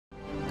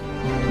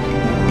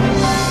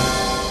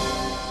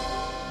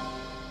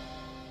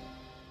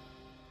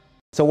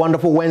a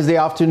wonderful Wednesday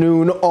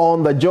afternoon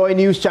on the Joy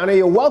News channel.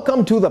 You're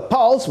welcome to The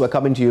Pulse. We're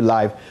coming to you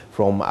live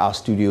from our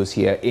studios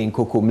here in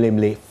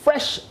Kokomlemle.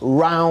 Fresh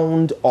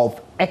round of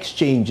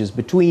exchanges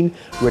between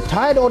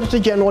retired Auditor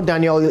General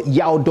Daniel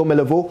Yao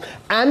Domelevo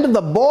and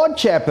the board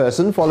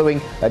chairperson following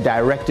a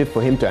directive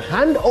for him to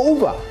hand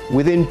over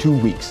within 2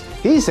 weeks.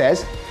 He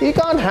says he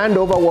can't hand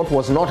over what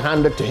was not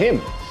handed to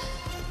him.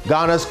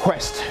 Ghana's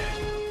quest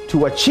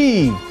to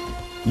achieve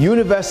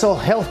universal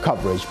health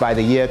coverage by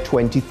the year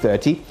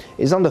 2030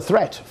 is under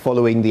threat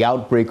following the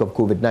outbreak of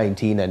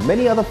COVID-19 and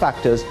many other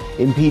factors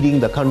impeding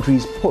the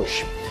country's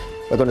push.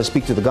 We're going to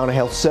speak to the Ghana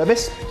Health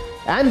Service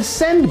and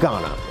send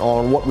Ghana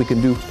on what we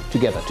can do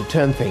together to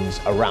turn things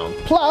around.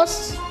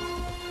 Plus,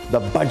 the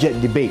budget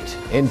debate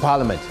in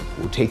Parliament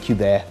will take you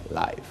there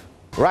live.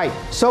 Right,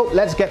 so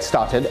let's get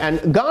started.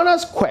 And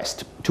Ghana's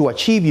quest to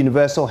achieve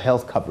universal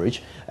health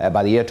coverage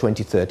by the year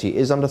 2030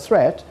 is under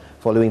threat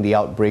following the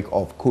outbreak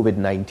of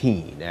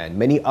COVID-19 and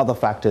many other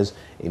factors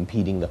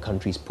impeding the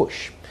country's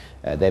push.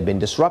 There have been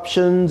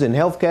disruptions in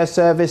healthcare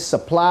service,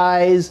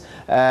 supplies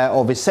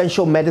of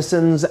essential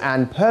medicines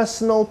and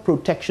personal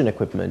protection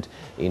equipment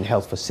in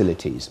health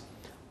facilities.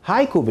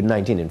 High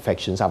COVID-19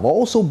 infections have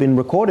also been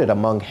recorded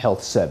among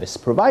health service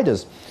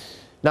providers.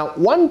 Now,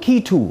 one key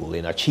tool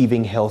in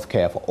achieving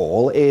healthcare for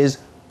all is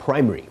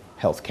primary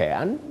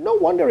healthcare, and no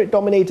wonder it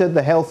dominated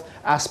the health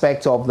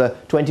aspects of the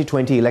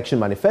 2020 election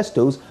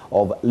manifestos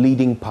of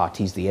leading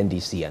parties, the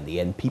NDC and the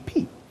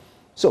NPP.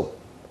 So,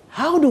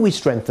 how do we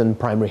strengthen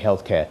primary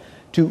healthcare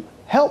to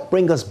help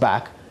bring us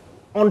back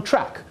on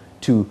track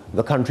to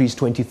the country's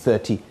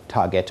 2030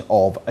 target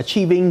of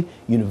achieving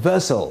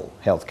universal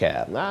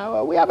healthcare?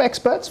 Now, we have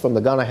experts from the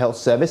Ghana Health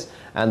Service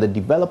and the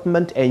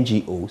development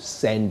NGO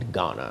Send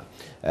Ghana.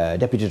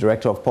 Deputy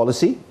Director of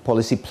Policy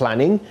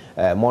Planning,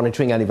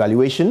 Monitoring and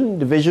Evaluation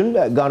Division,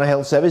 Ghana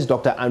Health Service,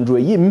 Dr. Andrew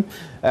Yim,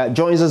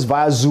 joins us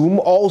via Zoom.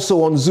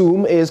 Also on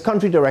Zoom is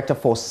Country Director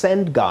for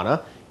Send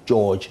Ghana,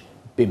 George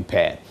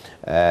Bimpe.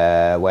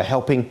 We're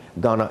helping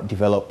Ghana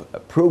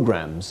develop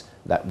programs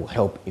that will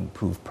help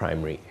improve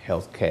primary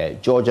health care.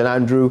 George and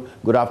Andrew,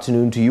 good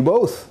afternoon to you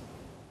both.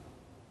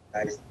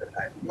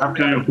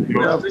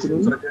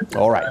 Afternoon.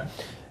 All right.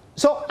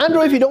 So,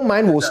 Andrew, if you don't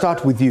mind, we'll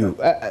start with you.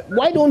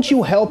 Why don't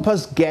you help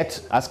us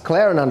get as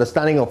clear an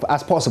understanding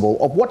as possible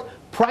of what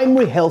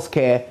primary health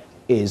care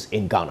is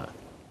in Ghana?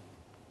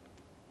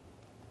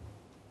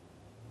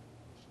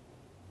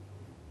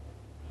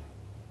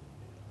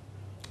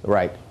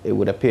 Right. It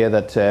would appear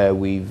that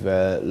we've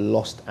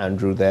lost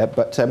Andrew there.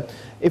 But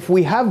if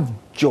we have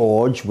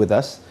George with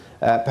us,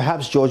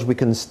 perhaps, George, we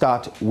can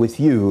start with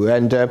you.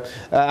 And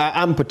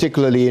I'm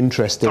particularly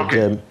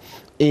interested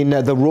in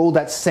the role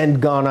that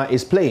Send Ghana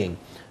is playing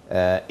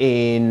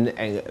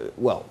in,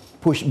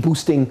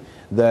 boosting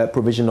the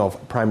provision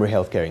of primary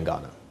health care in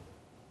Ghana.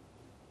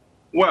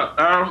 Well,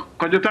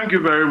 Kojo, thank you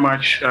very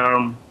much.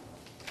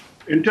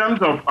 In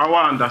terms of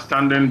our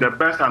understanding, the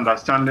best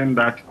understanding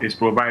that is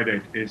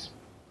provided is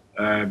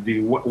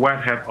the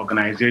World Health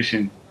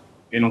Organization,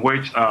 in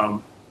which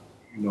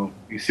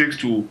it seeks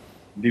to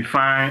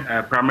define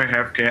primary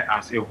health care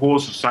as a whole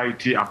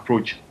society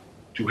approach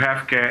to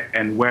health care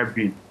and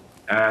well-being.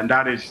 And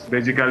that is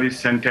basically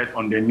centered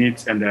on the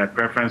needs and the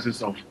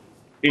preferences of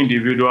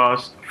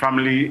individuals,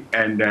 families,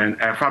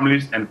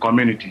 and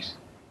communities.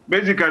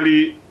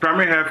 Basically,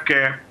 primary health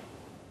care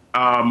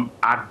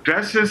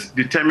addresses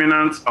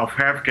determinants of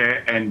health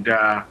care and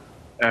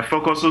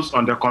focuses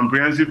on the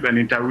comprehensive and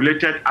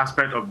interrelated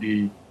aspect of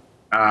the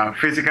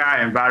physical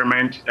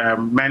environment,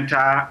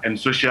 mental and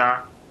social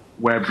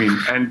well-being.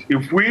 And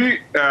if we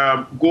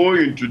go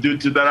into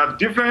detail, there are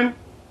different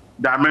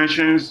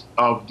dimensions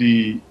of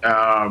the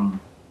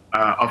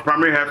of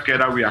primary healthcare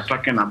that we are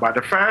talking about.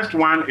 The first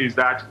one is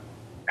that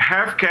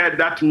healthcare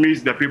that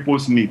meets the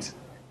people's needs,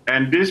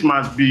 and this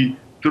must be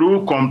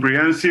through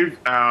comprehensive,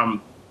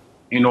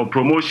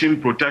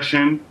 promotion,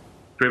 protection,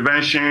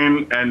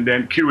 prevention, and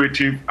then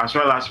curative, as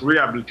well as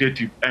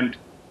rehabilitative and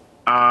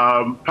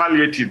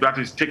palliative. That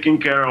is taking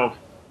care of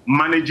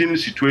managing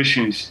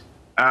situations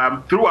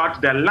throughout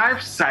the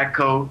life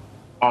cycle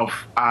of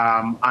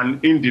an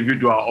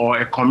individual or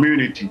a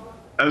community.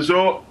 And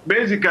so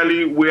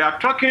basically we are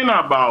talking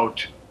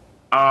about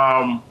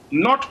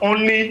not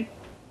only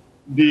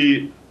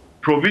the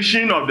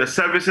provision of the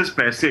services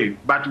per se,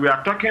 but we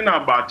are talking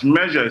about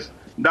measures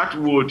that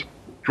would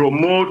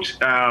promote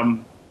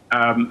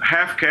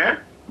healthcare,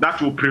 that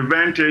will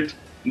prevent it,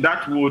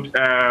 that would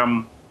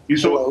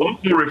also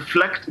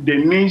reflect the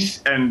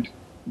needs and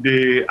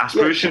the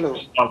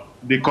aspirations of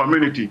the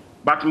community.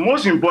 But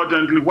most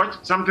importantly,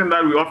 something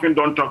that we often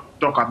don't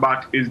talk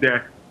about is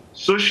the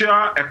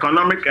social,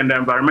 economic, and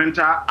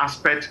environmental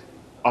aspect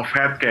of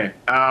healthcare.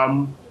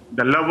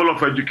 The level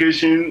of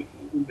education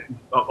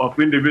of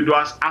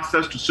individuals,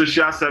 access to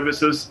social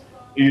services,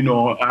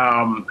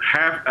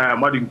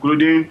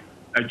 including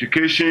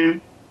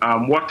education,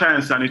 water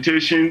and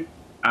sanitation,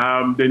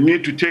 the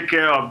need to take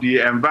care of the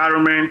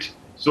environment,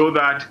 so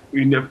that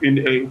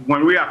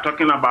when we are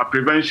talking about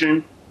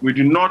prevention, we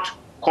do not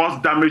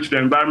cause damage to the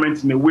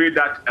environment in a way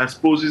that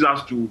exposes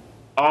us to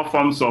all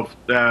forms of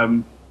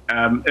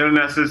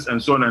illnesses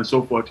and so on and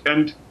so forth.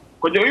 And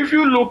if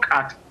you look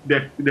at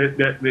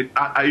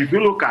if you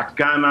look at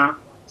Ghana,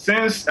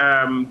 since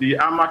the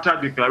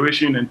Amata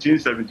Declaration in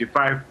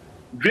 1975,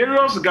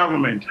 various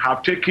governments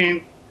have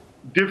taken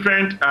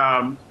different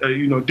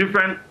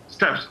different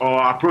steps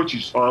or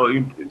approaches or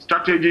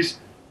strategies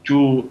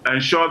to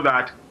ensure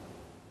that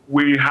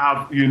we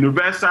have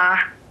universal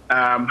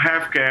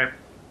healthcare,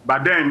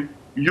 but then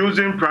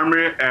using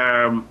primary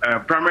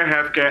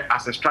healthcare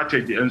as a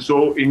strategy. And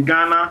so in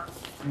Ghana,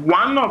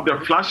 one of the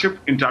flagship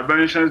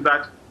interventions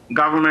that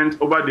government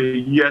over the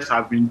years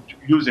have been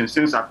using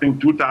since I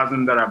think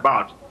 2000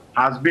 thereabout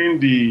has been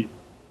the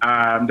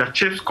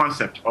CHIPS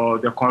concept, or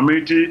the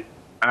community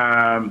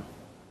health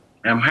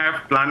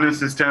planning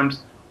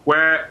systems,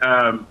 where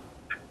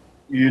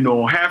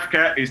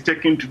healthcare is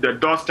taken to the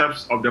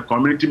doorsteps of the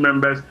community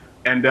members,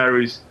 and there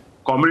is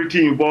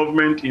community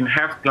involvement in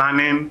health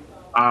planning.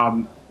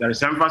 There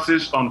is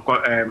emphasis on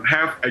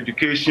health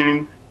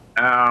education,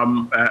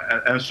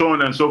 and so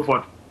on and so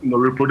forth.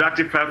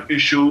 Reproductive health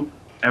issue,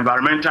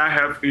 environmental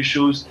health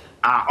issues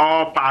are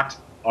all part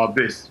of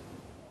this.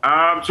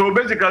 So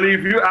basically,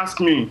 if you ask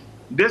me,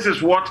 this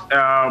is what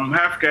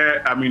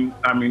healthcare,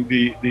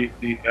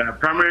 the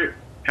primary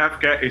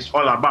healthcare is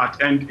all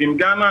about. And in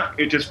Ghana,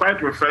 it is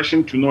quite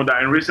refreshing to know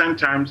that in recent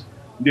times,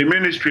 the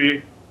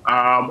Ministry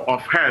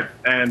of Health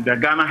and the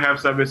Ghana Health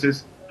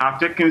Services have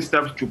taken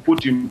steps to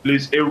put in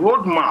place a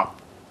roadmap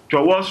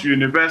towards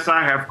universal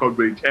health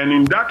coverage. And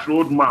in that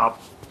roadmap,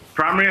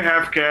 primary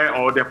healthcare,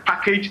 or the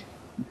package,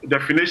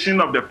 definition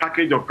of the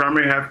package of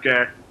primary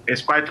healthcare,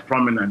 is quite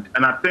prominent.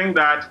 And I think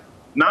that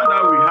now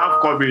that we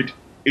have COVID,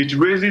 it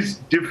raises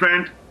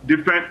different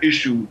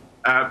issues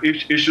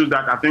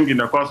that I think in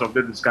the course of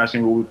the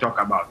discussion we will talk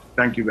about.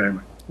 Thank you very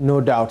much. No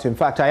doubt. In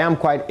fact, I am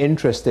quite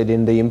interested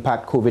in the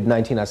impact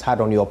COVID-19 has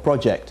had on your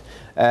project.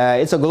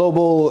 It's a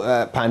global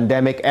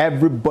pandemic.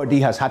 Everybody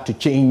has had to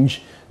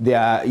change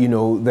their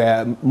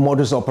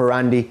modus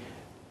operandi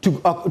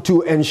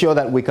to ensure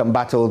that we can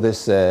battle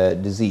this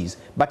disease.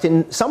 But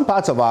in some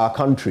parts of our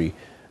country,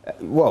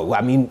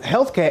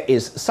 healthcare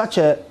is such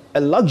a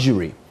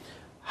luxury.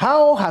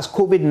 How has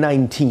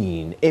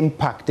COVID-19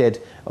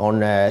 impacted on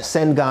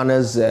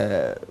Ghana's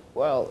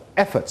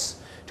efforts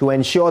to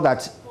ensure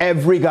that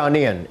every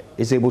Ghanaian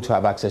is able to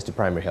have access to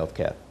primary health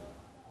care?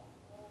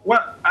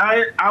 Well,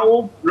 I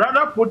would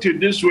rather put it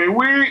this way.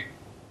 We,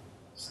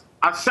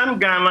 at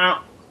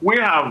Ghana, we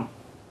have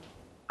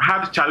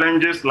had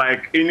challenges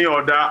like any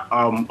other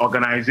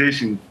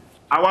organization.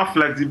 Our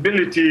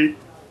flexibility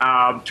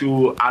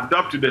to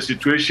adapt to the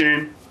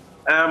situation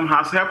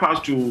has helped us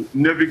to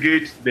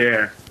navigate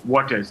the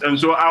waters. And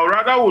so I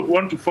rather would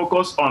want to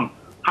focus on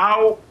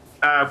how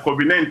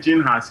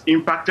COVID-19 has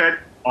impacted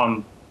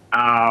on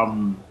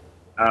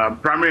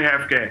primary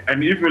healthcare,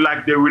 and if you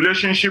like, the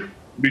relationship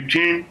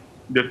between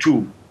the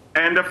two.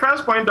 And the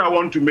first point I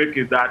want to make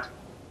is that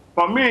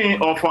for me,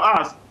 or for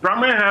us,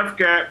 primary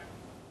healthcare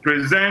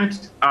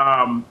presents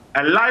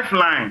a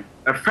lifeline,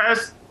 a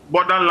first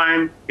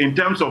borderline in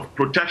terms of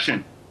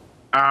protection.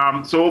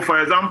 So for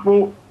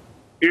example,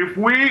 if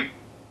we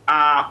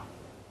are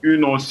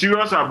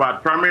serious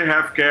about primary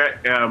healthcare,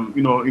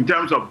 in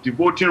terms of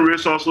devoting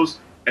resources,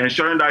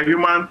 ensuring that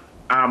human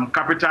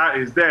capital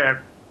is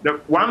there,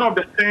 one of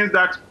the things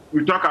that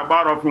we talk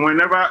about often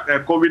whenever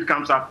COVID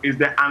comes up is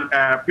the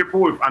people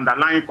with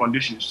underlying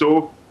conditions.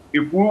 So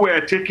if we were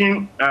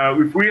taking,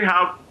 if we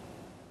have,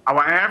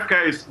 our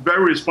healthcare is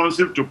very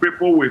responsive to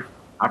people with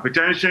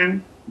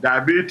hypertension,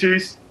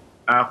 diabetes,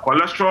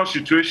 cholesterol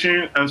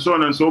situation, and so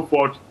on and so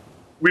forth,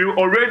 we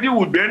already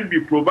would then be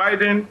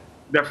providing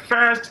the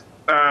first,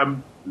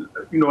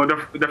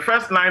 the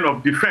first line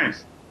of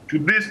defense to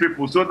these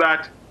people, so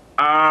that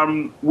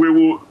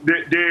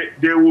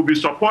they will be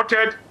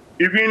supported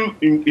even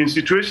in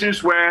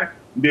situations where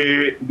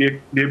they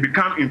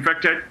become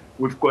infected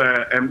with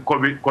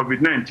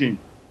COVID-19.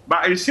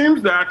 But it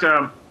seems that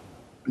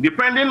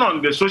depending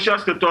on the social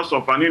status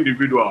of an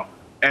individual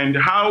and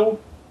how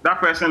that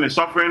person is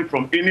suffering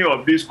from any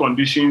of these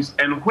conditions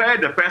and where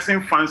the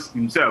person finds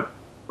himself.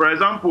 For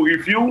example,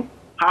 if you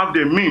have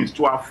the means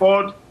to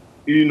afford,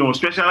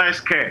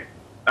 specialized care,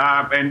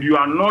 and you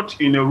are not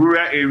in a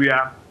rural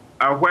area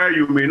where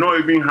you may not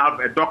even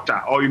have a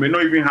doctor, or you may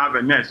not even have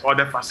a nurse, or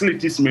the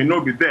facilities may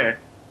not be there,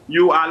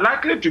 you are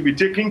likely to be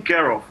taken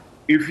care of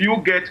if you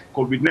get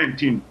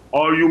COVID-19,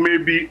 or you may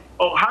be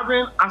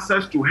having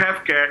access to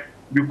healthcare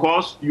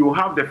because you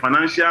have the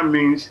financial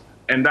means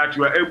and that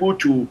you are able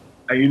to,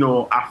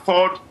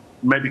 afford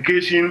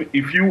medication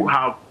if you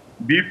have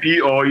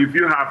BP or if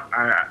you have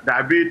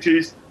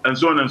diabetes and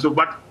so on and so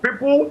forth. But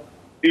people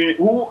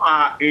who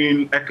are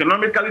in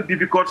economically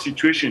difficult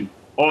situation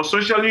or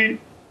socially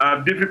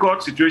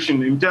difficult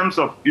situation in terms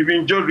of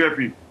even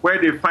geography, where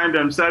they find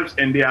themselves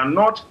and they are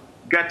not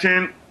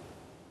getting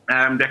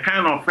the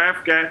kind of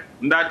healthcare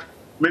that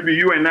maybe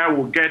you and I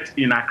will get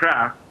in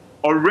Accra,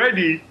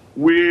 already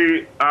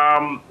they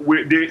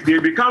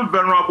become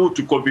vulnerable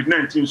to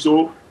COVID-19.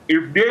 So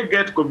if they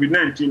get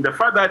COVID-19, the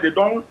fact that they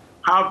don't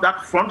have that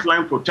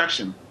frontline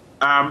protection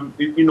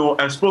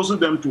exposes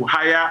them to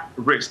higher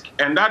risk.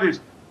 And that is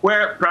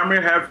where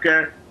primary health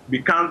care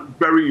becomes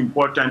very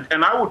important.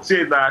 And I would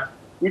say that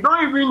we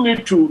don't even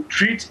need to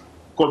treat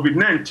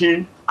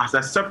COVID-19 as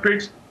a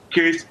separate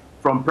case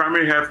from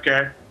primary health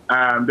care,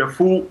 the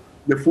full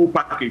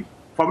package.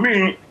 For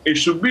me, it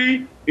should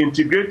be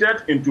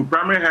integrated into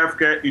primary health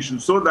care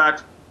issues so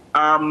that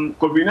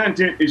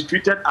COVID-19 is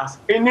treated as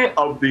any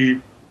of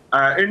the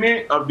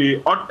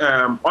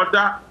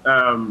other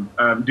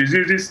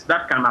diseases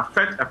that can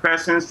affect a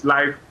person's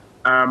life,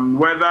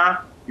 whether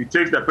it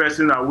takes the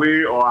person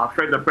away or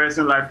affect the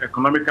person's life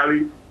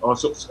economically or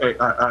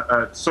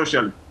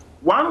socially.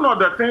 One of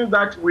the things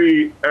that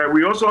we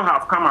also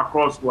have come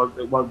across was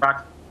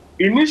that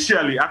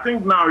initially, I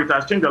think now it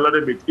has changed a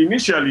little bit.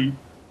 Initially,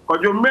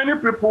 many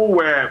people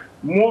were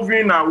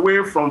moving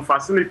away from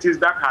facilities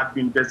that had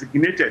been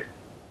designated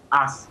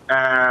as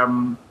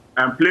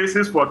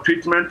places for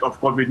treatment of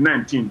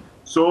COVID-19.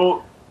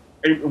 So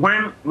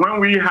when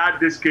we had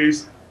this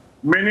case,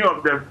 many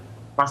of the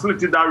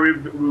facilities that we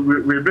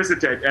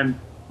visited, and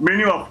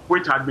many of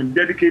which had been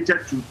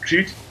dedicated to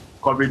treat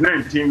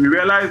COVID-19, we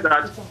realized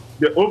that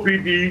the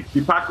OPD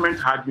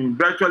department had been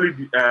virtually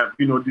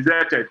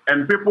deserted,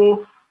 and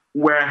people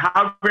were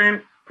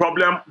having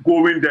problem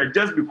going there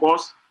just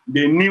because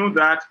they knew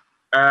that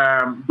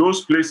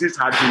those places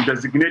had been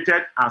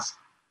designated as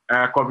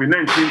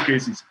COVID-19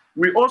 cases.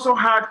 We also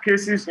had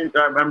cases in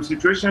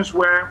situations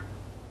where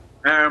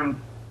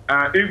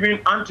even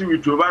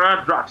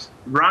antiretroviral drugs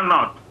ran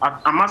out.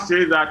 I must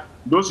say that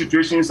those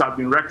situations have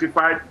been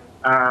rectified,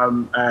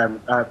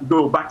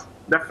 though. But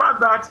the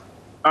fact that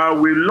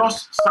we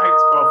lost sight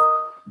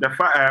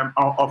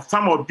of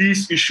some of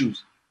these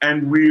issues,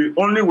 and we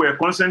only were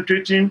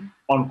concentrating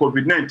on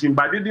COVID-19,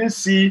 but didn't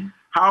see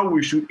how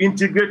we should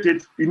integrate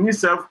it, in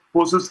itself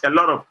poses a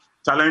lot of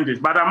challenges.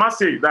 But I must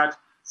say that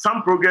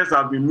some progress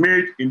has been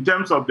made in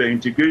terms of the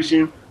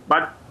integration.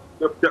 But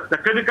the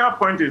critical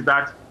point is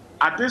that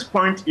at this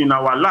point in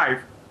our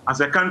life as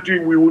a country,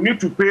 we will need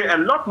to pay a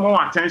lot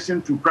more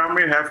attention to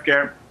primary health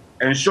care,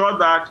 ensure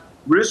that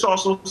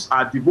resources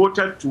are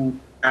devoted to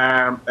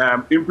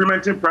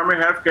implementing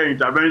primary health care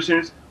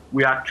interventions.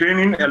 We are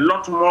training a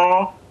lot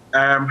more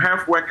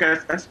health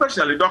workers,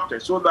 especially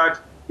doctors, so that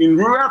in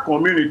rural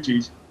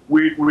communities,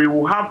 we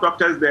will have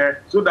doctors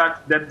there, so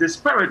that the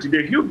disparity,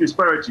 the huge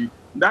disparity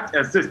that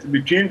exists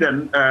between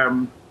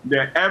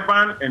the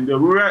urban and the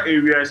rural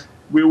areas,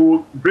 we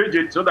will bridge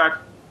it so that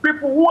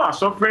people who are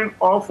suffering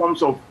all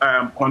forms of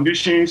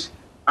conditions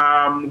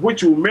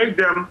which will make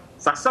them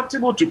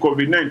susceptible to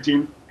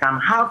COVID-19 can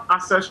have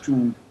access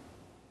to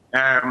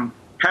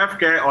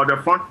healthcare or the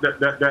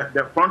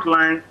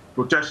frontline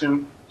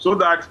protection, so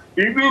that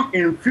even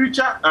in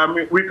future,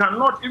 we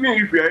cannot, even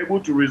if we are able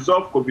to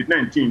resolve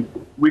COVID-19,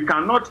 we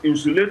cannot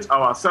insulate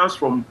ourselves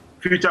from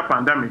future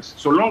pandemics.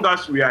 So long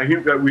as we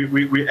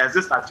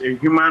exist as a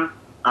human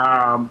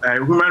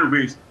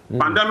race,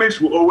 pandemics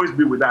will always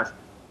be with us.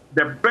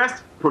 The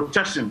best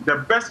protection, the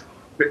best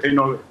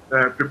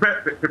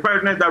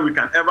preparedness that we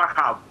can ever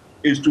have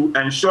is to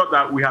ensure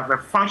that we have a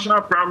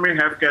functional primary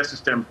healthcare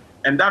system,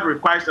 and that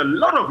requires a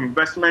lot of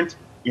investment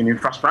in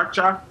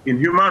infrastructure, in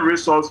human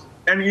resource,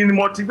 and in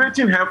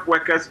motivating health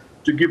workers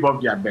to give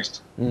up their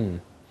best.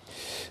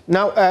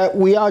 Now,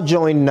 we are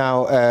joined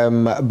now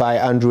by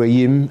Andrew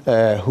Ayim,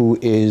 who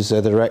is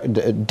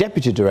the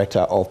Deputy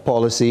Director of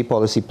Policy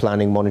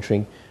Planning,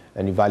 Monitoring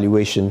and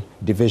Evaluation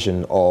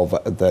Division of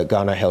the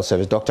Ghana Health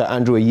Service. Dr.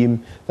 Andrew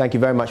Ayim, thank you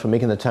very much for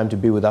making the time to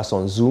be with us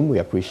on Zoom. We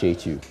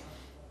appreciate you.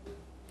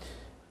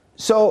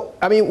 So,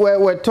 I mean,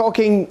 we're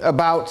talking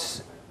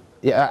about,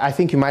 I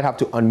think you might have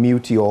to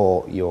unmute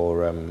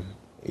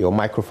your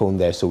microphone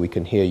there so we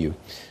can hear you.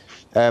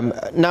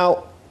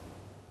 Now,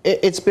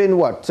 it's been,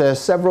 what,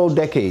 several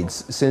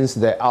decades since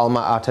the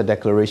Alma-Ata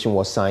Declaration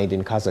was signed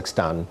in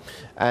Kazakhstan.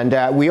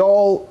 And we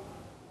all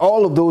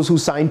of those who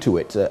signed to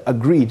it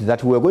agreed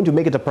that we were going to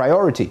make it a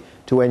priority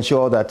to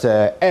ensure that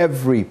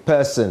every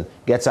person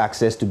gets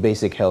access to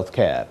basic health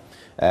care.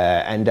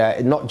 And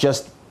not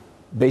just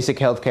basic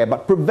health care,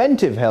 but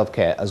preventive health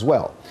care as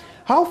well.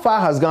 How far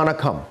has Ghana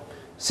come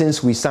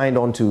since we signed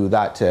on to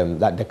that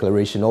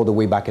declaration all the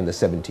way back in the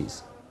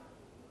 70s?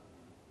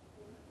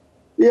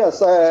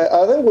 Yes,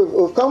 I think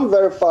we've come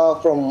very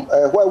far from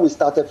where we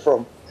started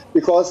from,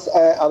 because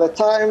at the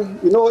time,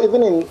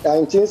 even in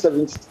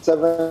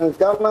 1977,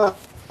 Ghana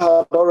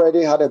had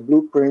already had a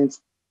blueprint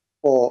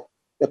for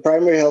the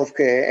primary health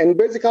care. And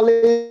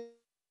basically,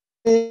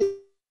 it's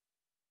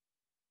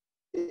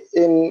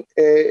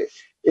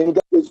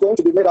going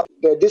to be made up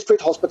the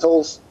district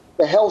hospitals,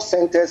 the health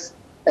centers,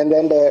 and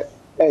then the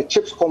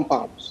CHIPS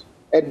compounds.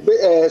 And,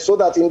 so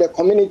that in the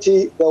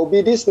community, there will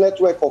be this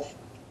network of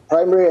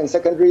primary and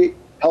secondary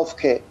health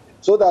care.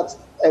 So that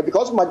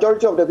because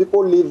majority of the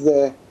people live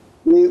there,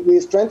 we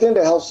strengthen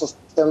the health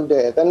system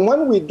there. Then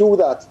when we do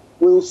that,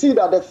 we will see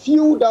that the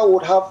few that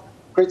would have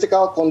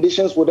critical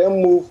conditions will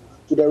then move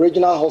to the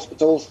regional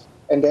hospitals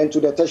and then to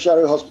the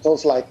tertiary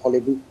hospitals like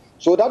Kolebu.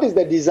 So that is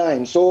the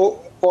design.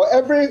 So for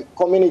every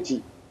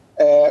community,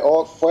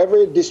 or for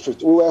every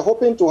district. We were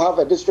hoping to have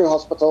a district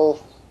hospital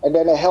and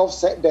then the health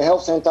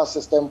center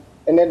system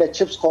and then the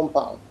CHIPS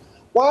compound.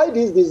 Why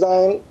this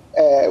design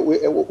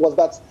was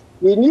that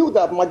we knew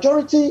that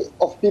majority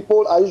of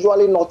people are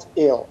usually not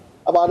ill.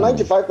 About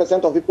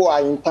 95% of people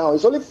are in town.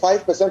 It's only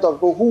 5% of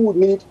people who would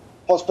need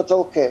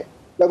hospital care.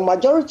 The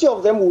majority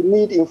of them would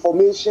need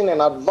information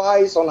and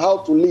advice on how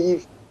to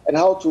live and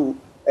how to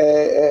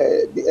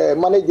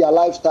manage their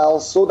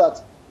lifestyles so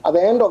that at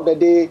the end of the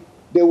day,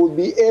 they would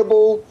be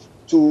able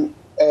to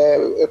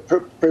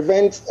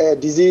prevent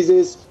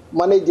diseases,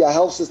 manage their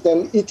health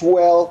system, eat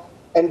well,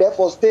 and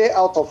therefore stay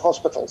out of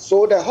hospitals.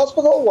 So the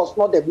hospital was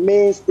not the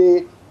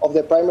mainstay of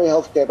the primary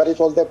health care, but it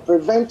was the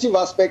preventive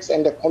aspects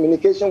and the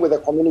communication with the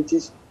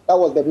communities that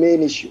was the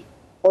main issue.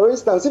 For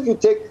instance, if you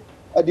take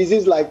a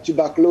disease like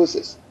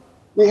tuberculosis,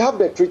 we have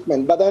the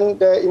treatment, but then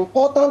the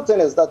important thing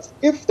is that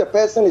if the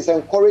person is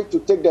encouraged to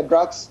take the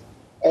drugs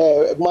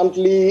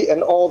monthly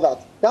and all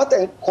that,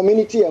 that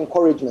community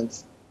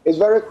encouragement is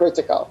very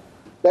critical.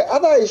 The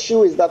other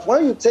issue is that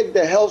when you take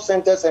the health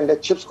centers and the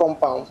CHIPS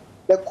compounds,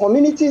 the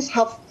communities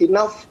have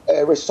enough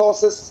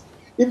resources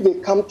if they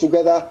come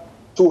together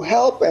to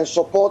help and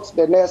support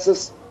the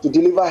nurses to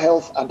deliver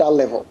health at that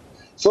level,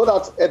 so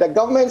that the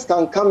governments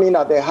can come in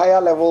at the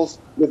higher levels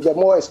with the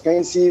more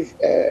expensive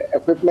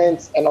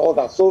equipment and all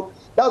that. So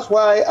that's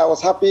why I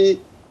was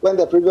happy when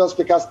the previous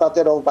speaker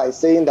started off by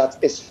saying that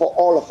it's for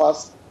all of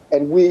us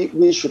and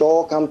we should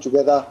all come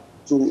together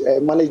to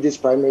manage this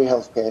primary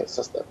health care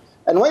system.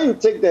 And when you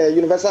take the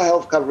universal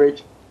health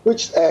coverage,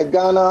 which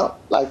Ghana,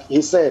 like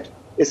he said,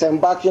 is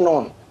embarking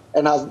on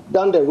and has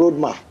done the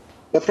roadmap,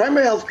 the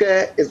primary health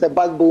care is the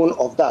backbone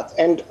of that.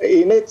 And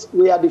in it,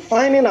 we are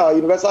defining our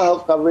universal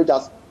health coverage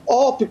as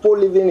all people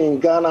living in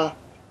Ghana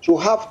to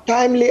have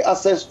timely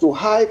access to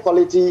high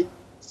quality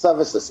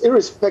services,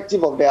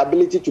 irrespective of their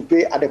ability to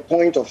pay at the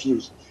point of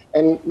use.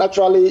 And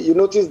naturally, you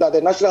notice that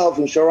the National Health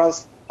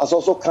Insurance has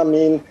also come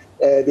in.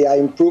 They are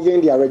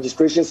improving their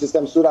registration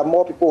system so that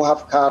more people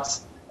have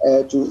cards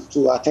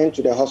to attend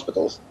to the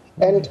hospitals.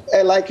 And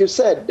like you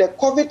said, the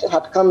COVID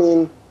had come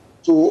in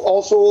to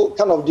also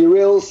kind of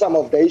derail some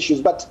of the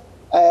issues. But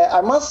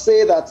I must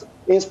say that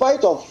in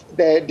spite of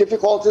the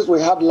difficulties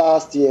we had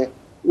last year,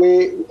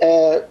 we,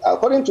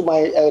 according to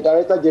my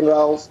Director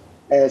General's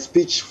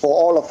speech for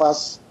all of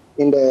us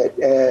in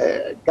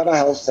the Ghana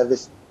Health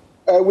Service,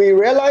 we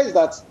realized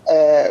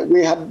that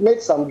we had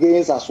made some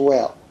gains as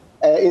well.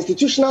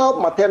 Institutional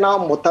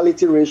maternal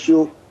mortality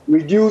ratio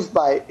reduced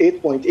by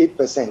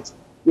 8.8%,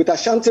 with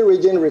Ashanti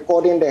region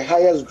recording the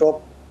highest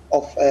drop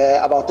of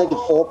about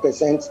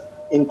 34%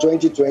 in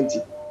 2020.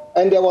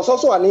 And there was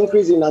also an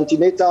increase in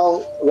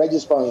antenatal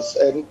registrants,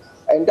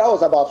 and that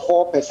was about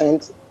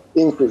 4%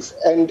 increase.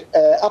 And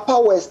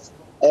Upper West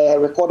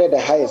recorded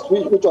the highest,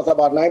 which was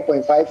about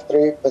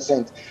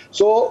 9.53%.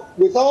 So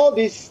with all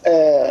these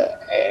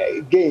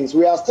gains,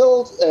 we are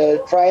still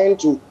trying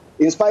to,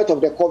 in spite of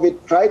the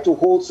COVID, try to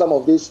hold some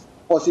of these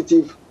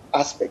positive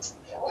aspects.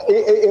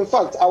 In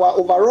fact, our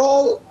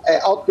overall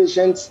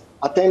outpatient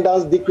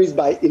attendance decreased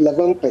by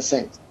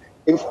 11%.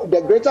 In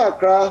the Greater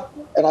Accra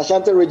and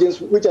Ashanti regions,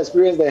 which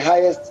experienced the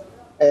highest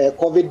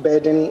COVID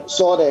burden,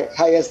 saw the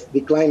highest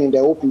decline in the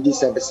OPD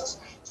services.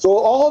 So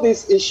all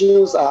these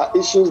issues are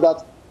issues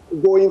that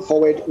going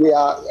forward, we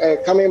are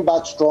coming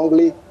back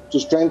strongly to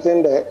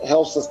strengthen the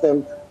health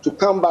system, to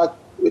come back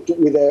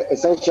with the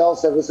essential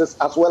services,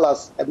 as well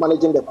as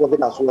managing the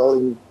COVID as well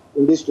in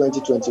this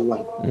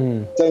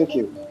 2021. Thank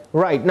you.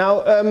 Right.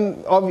 Now,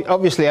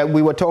 obviously,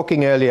 we were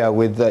talking earlier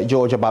with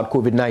George about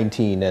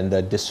COVID-19 and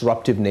the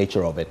disruptive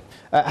nature of it.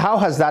 How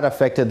has that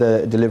affected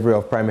the delivery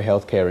of primary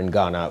health care in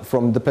Ghana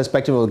from the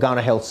perspective of the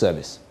Ghana Health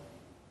Service?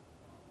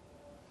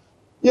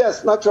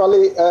 Yes,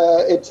 naturally,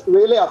 it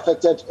really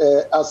affected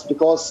us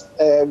because,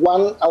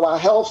 one, our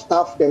health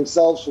staff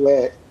themselves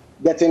were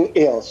getting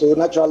ill. So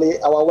naturally,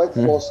 our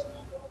workforce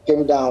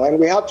came down, and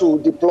we had to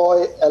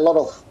deploy a lot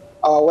of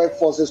our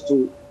workforces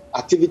to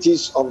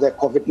activities of the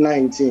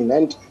COVID-19.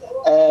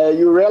 And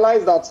you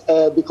realize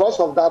that because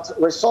of that,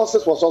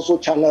 resources was also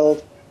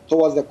channeled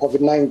towards the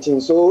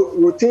COVID-19. So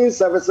routine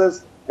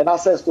services and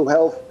access to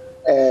health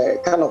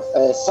kind of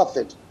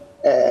suffered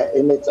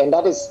in it. And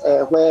that is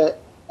where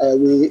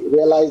we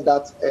realized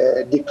that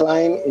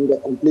decline in the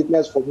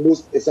completeness for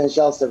most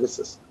essential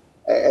services.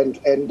 And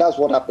that's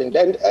what happened.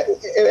 And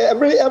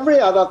every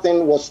other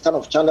thing was kind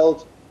of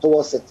channeled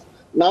towards it.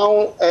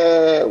 Now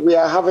we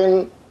are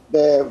having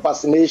the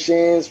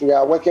vaccinations, we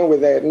are working with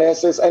the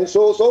nurses, and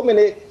so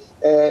many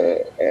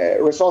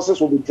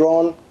resources will be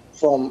drawn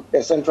from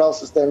the central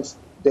systems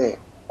there.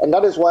 And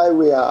that is why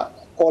we are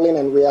calling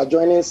and we are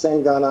joining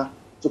Send Ghana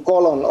to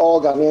call on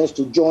all Ghanaians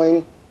to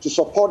join, to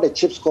support the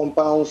CHIPS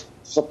compounds,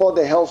 support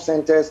the health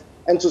centers,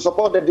 and to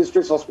support the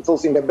district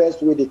hospitals in the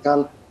best way they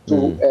can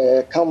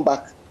to come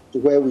back to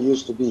where we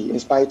used to be in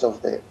spite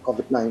of the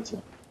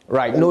COVID-19.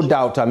 Right, no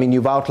doubt. I mean,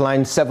 you've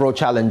outlined several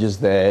challenges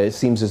there. It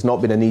seems it's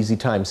not been an easy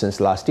time since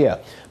last year.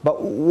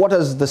 But what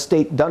has the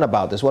state done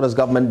about this? What has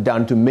government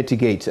done to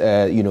mitigate,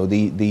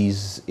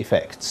 these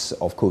effects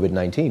of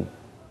COVID-19?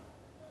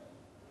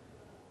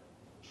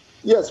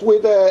 Yes,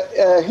 with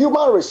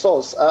human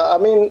resource, I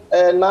mean,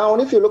 now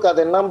if you look at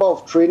the number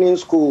of training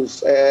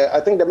schools, I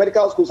think the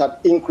medical schools have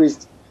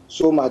increased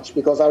so much,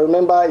 because I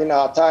remember in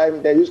our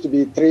time there used to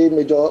be 3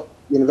 major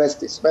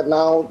universities, but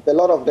now a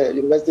lot of the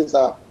universities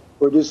are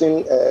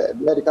producing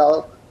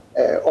medical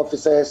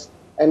officers,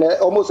 and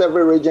almost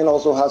every region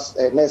also has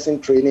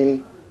nursing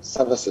training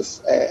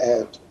services,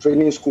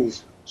 training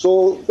schools.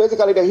 So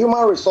basically the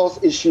human resource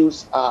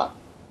issues are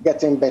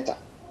getting better.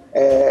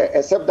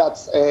 Except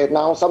that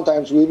now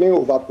sometimes we may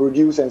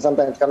overproduce and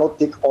sometimes cannot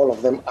take all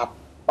of them up.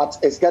 But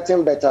it's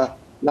getting better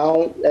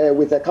now,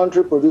 with the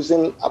country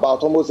producing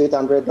about almost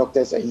 800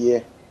 doctors a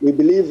year. We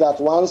believe that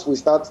once we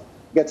start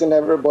getting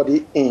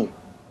everybody in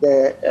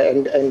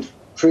and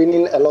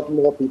training a lot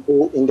more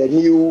people in the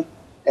new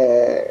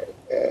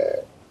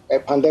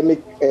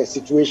pandemic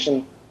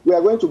situation, we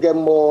are going to get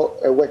more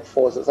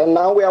workforces. And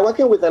now we are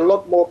working with a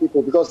lot more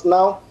people, because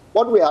now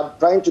what we are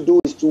trying to do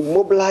is to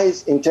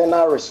mobilize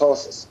internal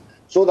resources,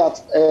 so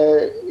that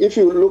if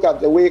you look at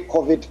the way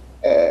COVID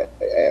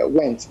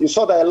went, you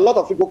saw that a lot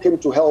of people came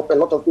to help, a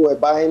lot of people were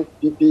buying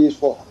PPEs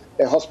for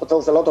the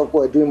hospitals, a lot of people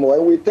were doing more.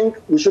 And we think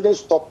we shouldn't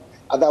stop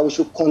at that, we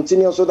should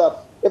continue, so that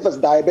if it's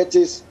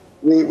diabetes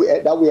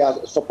that we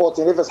are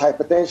supporting, if it's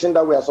hypertension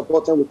that we are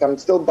supporting, we can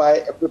still buy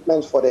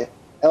equipment for the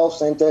health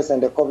centers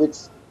and the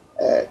COVID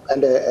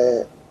and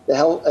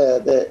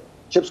the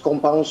CHIPS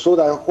compounds, so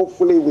that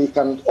hopefully we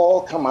can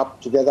all come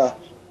up together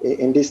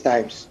in these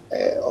times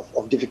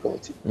of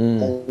difficulty.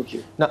 Thank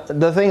you. Now,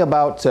 the thing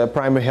about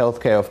primary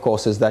healthcare, of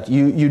course, is that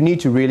you need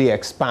to really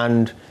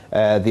expand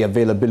the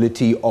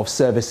availability of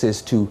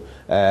services to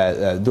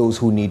those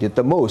who need it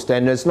the most.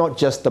 And it's not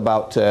just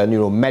about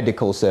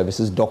medical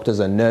services, doctors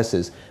and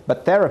nurses,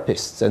 but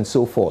therapists and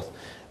so forth.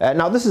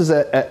 Now, this is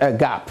a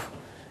gap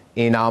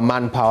in our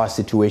manpower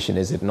situation,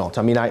 is it not?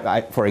 I mean,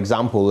 for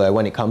example,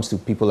 when it comes to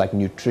people like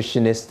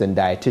nutritionists and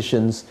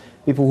dietitians,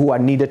 people who are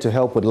needed to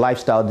help with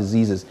lifestyle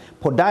diseases,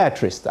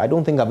 podiatrists, I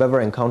don't think I've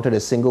ever encountered a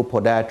single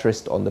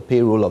podiatrist on the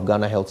payroll of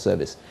Ghana Health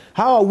Service.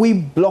 How are we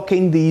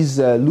blocking these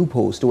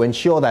loopholes to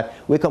ensure that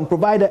we can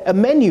provide a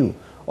menu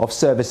of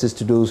services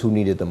to those who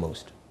need it the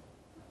most?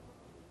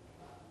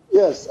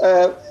 Yes,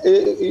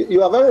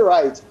 you are very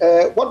right.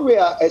 What we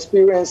are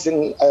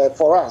experiencing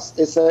for us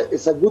is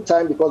a good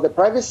time, because the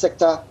private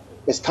sector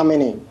is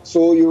coming in.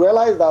 So you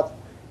realize that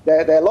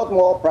there are a lot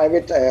more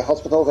private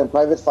hospitals and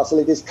private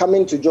facilities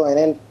coming to join.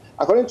 And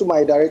according to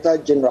my Director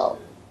General,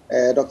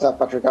 Dr.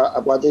 Patrick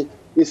Abwaji,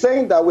 he's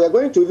saying that we are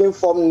going to even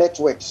form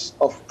networks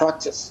of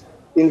practice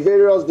in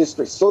various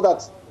districts, so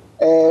that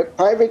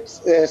private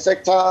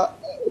sector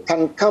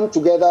can come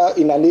together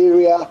in an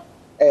area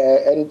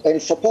and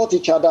support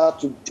each other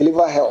to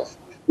deliver health.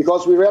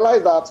 Because we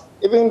realize that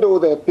even though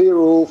the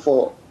payroll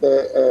for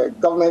the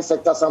government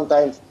sector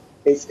sometimes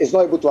is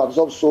not able to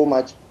absorb so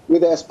much,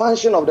 with the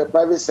expansion of the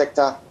private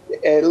sector,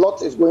 a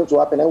lot is going to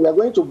happen. And we are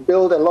going to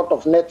build a lot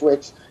of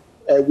networks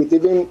with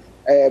even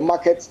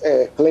market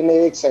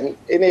clinics and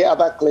any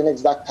other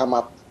clinics that come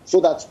up, so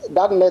that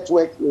that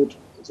network would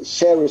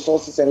share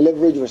resources and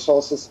leverage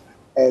resources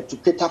to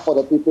cater for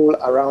the people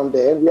around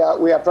there. And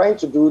we are trying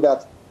to do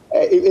that.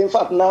 In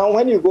fact, now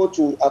when you go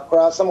to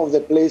Accra, some of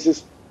the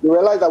places, you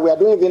realize that we are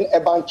doing even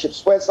urban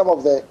chips, where some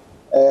of the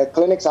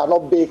clinics are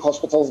not big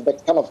hospitals,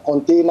 but kind of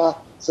container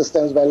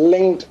systems, but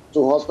linked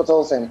to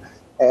hospitals, and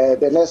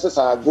the nurses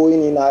are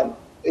going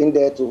in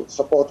there to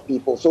support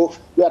people. So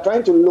we are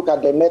trying to look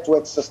at the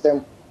network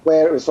system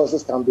where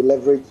resources can be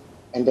leveraged,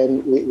 and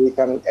then we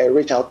can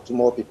reach out to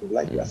more people,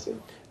 like you are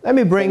saying. Let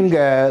me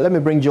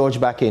bring George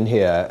back in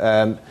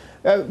here.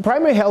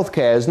 Primary health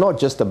care is not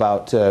just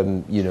about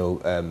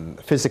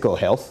physical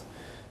health.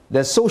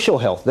 There's social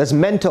health. There's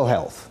mental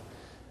health.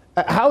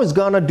 How is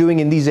Ghana doing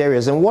in these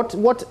areas, and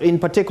what in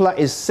particular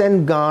is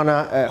Send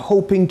Ghana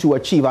hoping to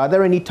achieve? Are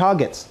there any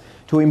targets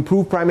to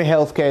improve primary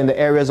health care in the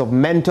areas of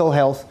mental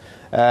health,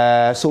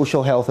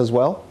 social health as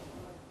well?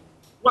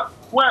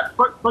 Well,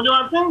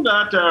 I think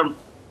that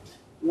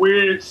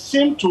we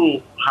seem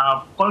to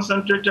have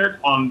concentrated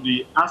on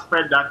the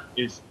aspect that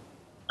is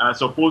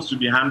supposed to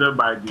be handled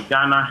by the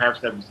Ghana Health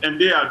Service, and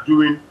they are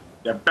doing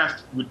the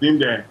best within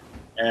the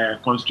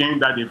constraints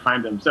that they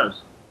find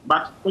themselves.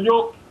 But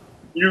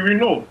you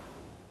know,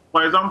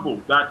 for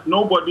example, that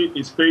nobody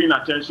is paying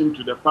attention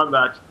to the fact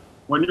that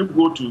when you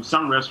go to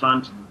some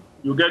restaurant,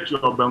 you get your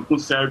banku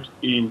served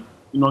in,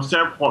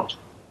 served hot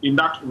in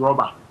that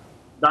rubber.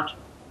 That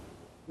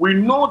we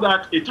know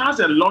that it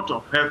has a lot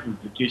of health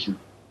implications.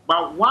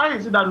 But why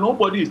is it that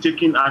nobody is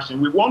taking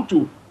action? We want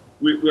to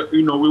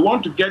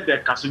get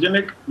the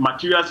carcinogenic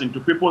materials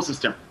into people's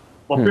system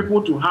for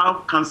people to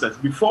have cancers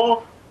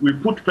before we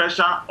put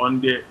pressure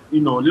on the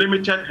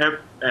limited health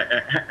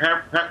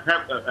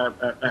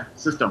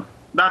system.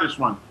 That is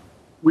one.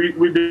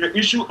 With the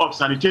issue of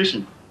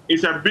sanitation,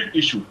 it's a big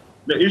issue.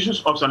 The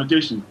issues of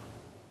sanitation.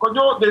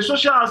 Because the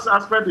social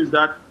aspect is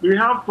that we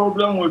have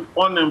problem with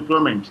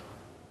unemployment.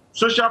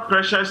 Social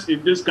pressures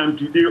in this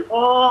country, they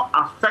all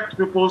affect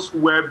people's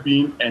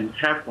well-being and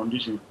health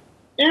conditions.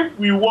 If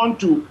we want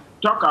to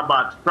talk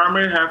about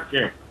primary health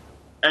care,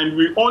 and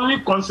we only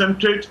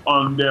concentrate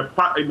on the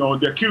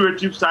the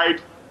curative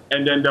side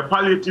and then the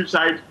palliative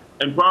side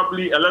and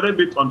probably a little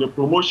bit on the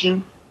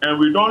promotion, and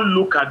we don't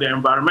look at the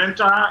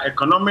environmental,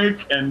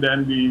 economic, and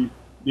then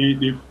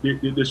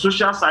the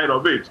social side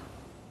of it,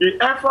 the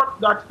effort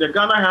that the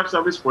Ghana Health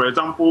Service, for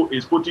example,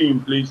 is putting in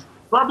place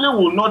probably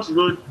will not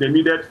yield the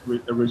needed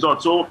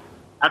result. So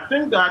I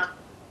think that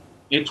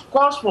it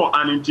calls for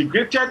an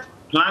integrated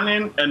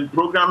planning and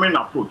programming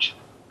approach,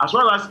 as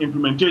well as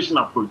implementation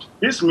approach.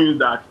 This means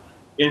that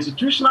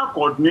institutional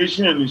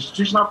coordination and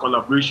institutional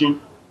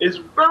collaboration is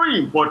very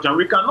important.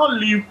 We cannot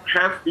leave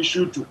health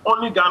issue to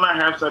only Ghana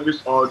Health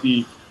Service or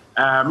the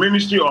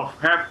Ministry of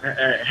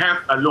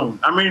Health alone.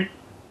 I mean,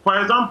 for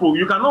example,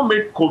 you cannot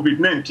make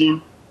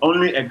COVID-19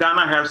 only a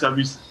Ghana Health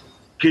Service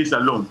case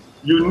alone.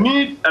 You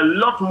need a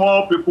lot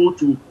more people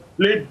to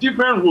play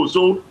different roles.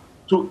 So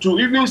to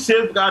even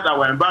safeguard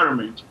our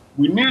environment,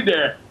 we need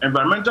the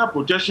Environmental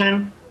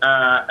Protection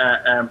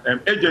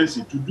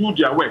Agency to do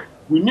their work.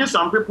 We need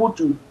some people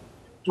to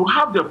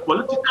have the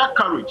political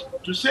courage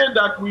to say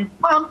that we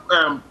ban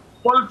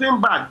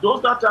polythene bags,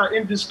 those that are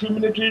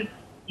indiscriminately,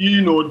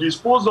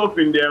 disposed of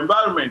in the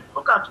environment.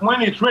 Look at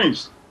when it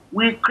rains,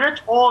 we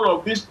create all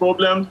of these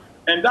problems,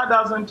 and that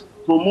doesn't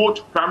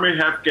promote primary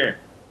health care.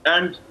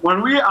 And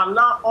when we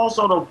allow all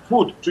sort of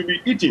food to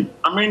be eaten,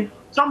 I mean,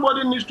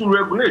 somebody needs to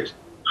regulate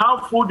how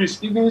food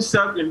is even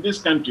served in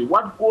this country.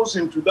 What goes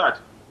into that?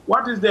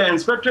 What is the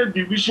inspectorate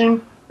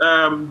division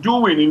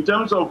doing in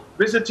terms of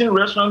visiting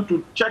restaurants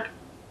to check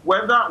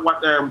whether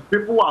what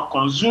people are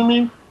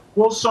consuming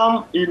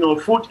wholesome,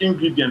 food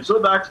ingredients, so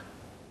that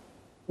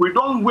we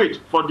don't wait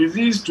for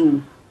disease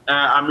to,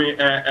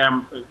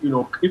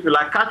 if you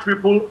like, catch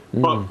people,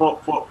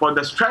 for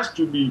the stress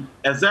to be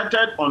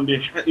exerted on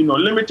the,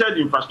 limited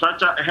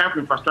infrastructure, health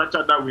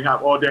infrastructure that we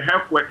have, or the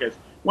health workers.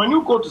 When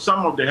you go to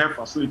some of the health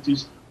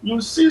facilities,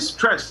 you see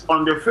stress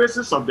on the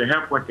faces of the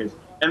health workers.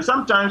 And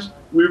sometimes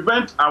we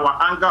vent our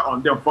anger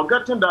on them,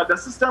 forgetting that the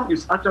system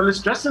is actually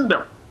stressing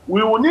them.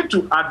 We will need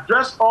to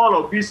address all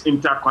of these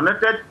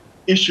interconnected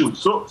issues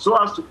so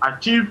as to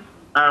achieve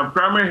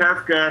primary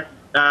health care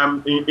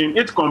in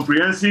its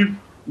comprehensive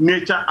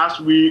nature as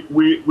we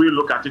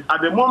look at it.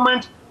 At the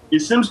moment,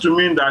 it seems to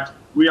me that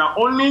we are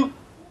only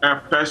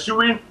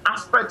pursuing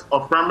aspects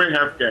of primary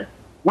health care.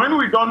 When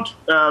we don't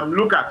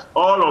look at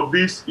all of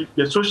this,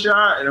 the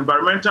social,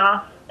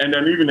 environmental, and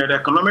then even the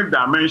economic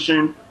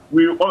dimension,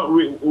 we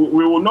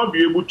will not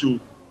be able to,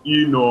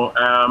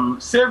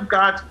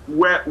 safeguard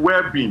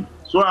well-being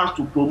so as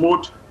to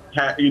promote,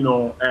 the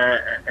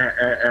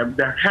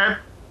health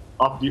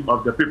of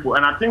the people.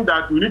 And I think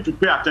that we need to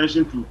pay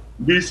attention to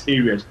these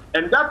areas.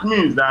 And that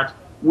means that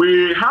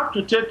we have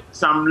to take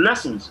some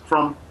lessons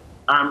from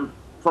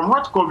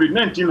what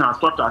COVID-19 has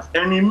taught us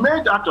and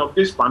emerge out of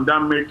this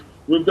pandemic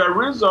with the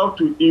resolve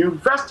to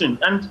invest in.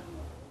 And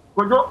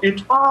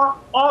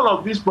all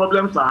of these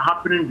problems are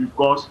happening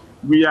because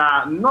we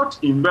are not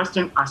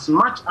investing as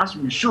much as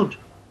we should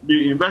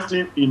be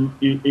investing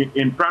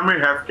in primary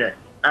health care.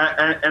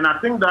 And I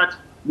think that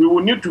we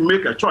will need to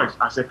make a choice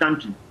as a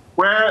country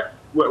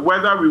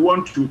whether we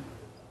want to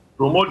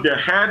promote the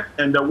health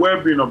and the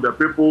well-being of the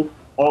people,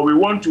 or we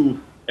want to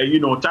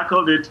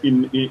tackle it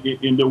in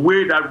the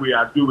way that we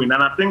are doing.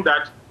 And I think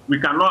that we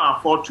cannot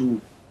afford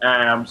to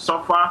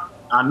suffer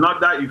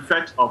another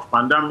effect of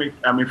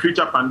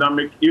future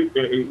pandemic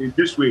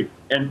this way.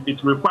 And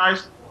it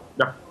requires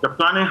the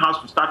planning has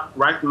to start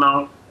right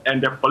now,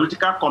 and the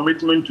political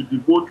commitment to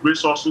devote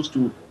resources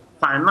to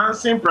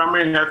financing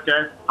primary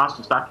healthcare has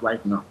to start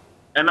right now.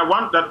 And I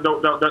want that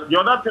the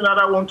other thing that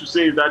I want to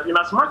say is that in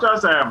as much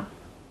as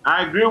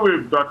I agree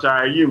with Dr.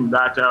 Ayim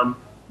that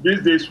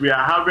these days we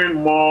are having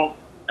more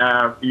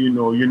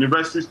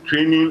universities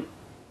training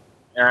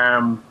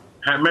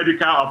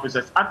medical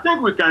officers, I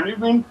think we can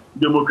even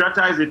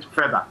democratize it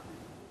further.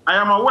 I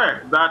am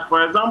aware that,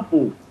 for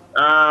example,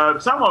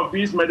 some of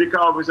these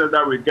medical officers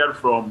that we get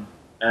from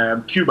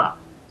Cuba,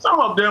 some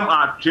of them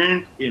are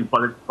trained in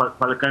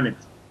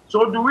polyclinics.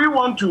 So do we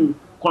want to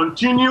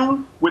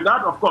continue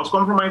without, of course,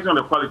 compromising on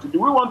the quality? Do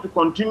we want to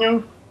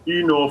continue,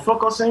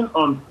 focusing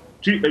on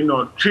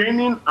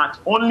training at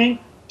only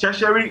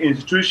tertiary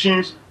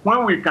institutions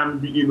when we can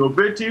be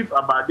innovative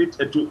about it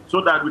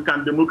so that we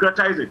can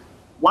democratize it?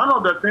 One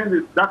of the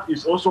things that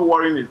is also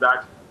worrying is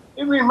that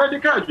even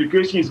medical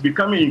education is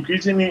becoming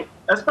increasingly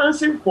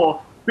expensive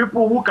for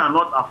people who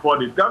cannot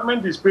afford it.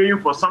 Government is paying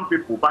for some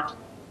people, but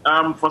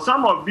for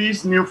some of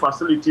these new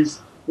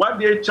facilities, what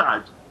they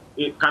charge,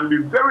 it can be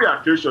very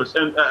atrocious.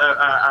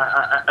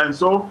 And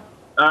so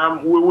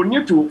we will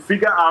need to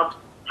figure out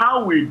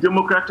how we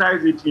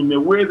democratize it in a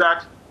way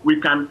that we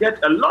can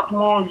get a lot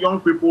more young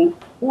people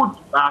who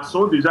are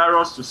so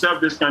desirous to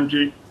serve this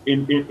country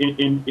in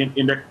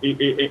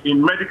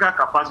medical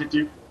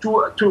capacity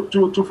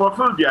to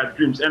fulfill their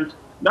dreams. And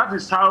that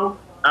is how,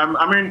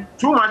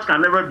 too much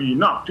can never be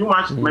enough. Too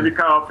much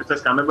medical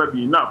officers can never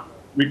be enough.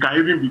 We can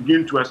even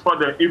begin to export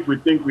them if we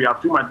think we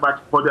have too much.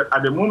 But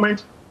at the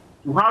moment,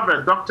 to have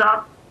a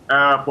doctor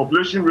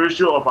population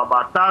ratio of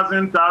about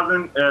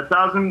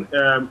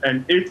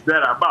 1,008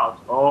 thereabout,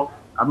 or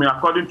I mean,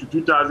 according to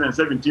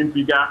 2017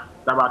 figure,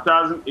 about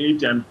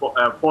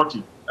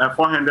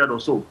 400 or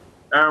so.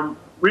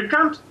 We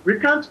can't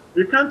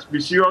be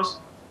serious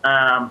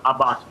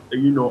about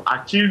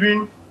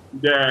achieving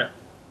the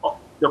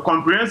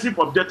comprehensive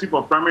objective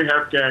of primary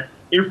health care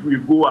if we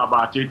go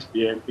about it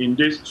in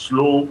this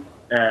slow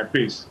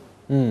pace.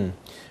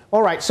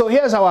 All right, so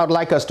here's how I'd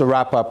like us to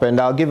wrap up, and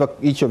I'll give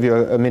each of you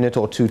a minute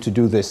or two to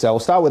do this. I'll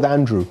start with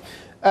Andrew.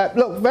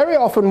 Look, very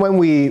often when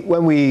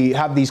we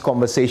have these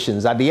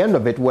conversations, at the end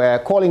of it, we're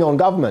calling on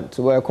government,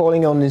 we're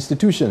calling on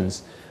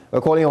institutions,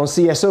 we're calling on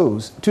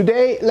CSOs.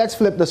 Today, let's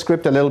flip the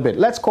script a little bit.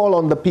 Let's call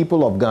on the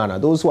people of Ghana,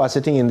 those who are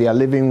sitting in their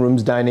living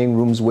rooms, dining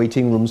rooms,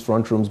 waiting rooms,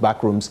 front rooms,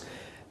 back rooms.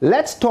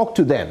 Let's talk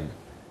to them.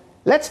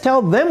 Let's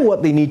tell them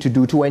what they need to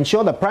do to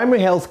ensure that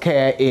primary health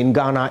care in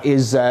Ghana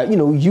is,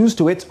 used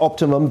to its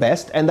optimum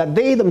best, and that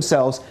they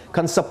themselves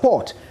can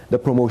support the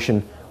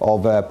promotion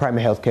of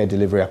primary health care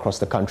delivery across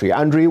the country.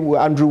 Andrew,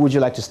 would you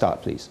like to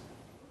start, please?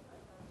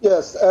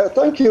 Yes,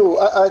 thank you.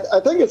 I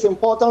think it's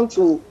important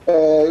to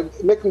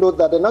make note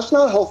that the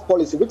National Health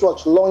Policy, which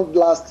was launched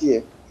last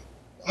year,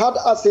 had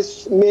as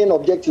its main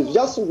objective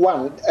just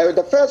one.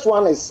 The first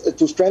one is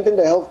to strengthen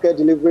the healthcare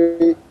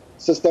delivery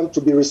system to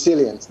be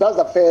resilient. That's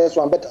the first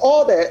one. But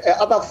all the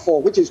other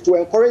four, which is to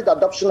encourage the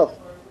adoption of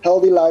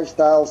healthy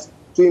lifestyles,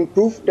 to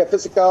improve the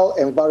physical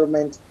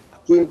environment,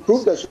 to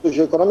improve the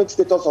socioeconomic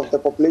status of the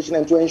population,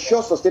 and to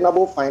ensure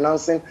sustainable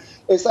financing,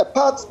 is a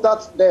part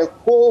that the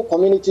whole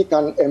community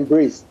can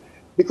embrace.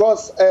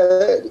 Because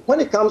when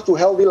it comes to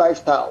healthy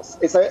lifestyles,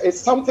 it's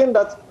something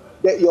that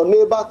your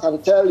neighbor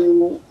can tell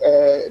you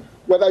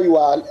whether you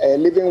are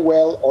living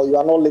well or you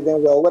are not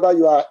living well, whether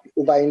you are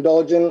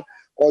overindulging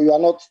or you are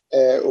not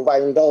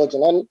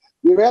overindulging. And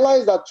we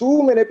realize that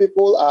too many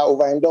people are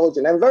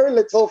overindulging, and very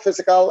little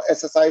physical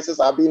exercises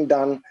are being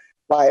done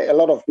by a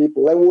lot of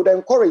people. And we would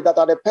encourage that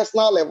at a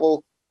personal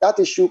level, that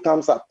issue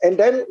comes up. And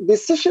then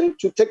decision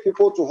to take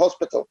people to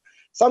hospital.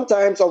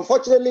 Sometimes,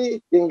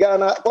 unfortunately, in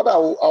Ghana, what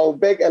I'll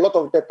beg a lot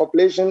of the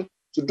population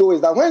to do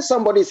is that when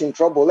somebody is in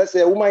trouble, let's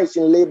say a woman is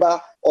in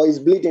labor or is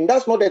bleeding,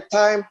 that's not the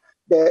time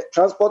the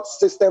transport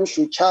system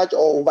should charge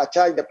or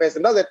overcharge the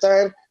person. That's the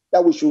time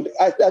that we should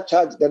either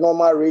charge the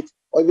normal rate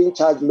or even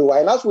charge lower.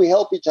 And as we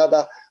help each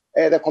other,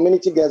 the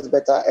community gets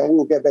better and we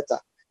will get better.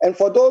 And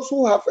for those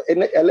who have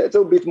a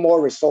little bit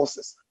more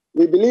resources,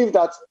 we believe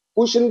that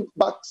pushing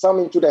back some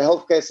into the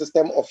healthcare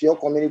system of your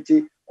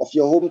community, of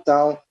your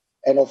hometown,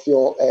 and of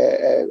your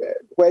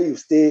where you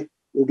stay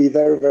will be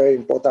very, very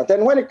important.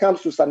 And when it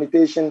comes to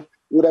sanitation,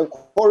 we would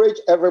encourage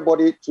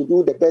everybody to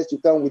do the best you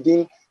can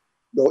within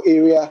your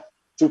area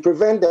to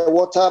prevent the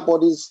water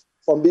bodies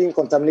from being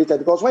contaminated,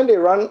 because when they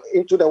run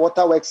into the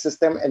waterworks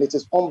system and it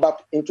is pumped back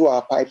into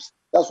our pipes,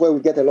 that's where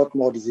we get a lot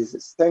more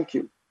diseases. Thank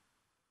you.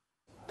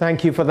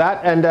 Thank you for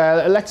that. And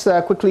let's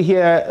quickly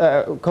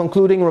hear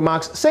concluding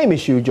remarks. Same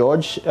issue,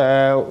 George.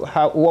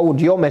 What would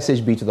your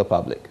message be to the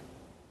public?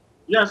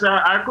 Yes,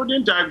 I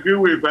couldn't agree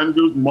with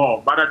Andrew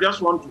more, but I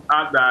just want to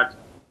add that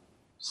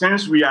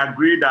since we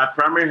agree that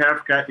primary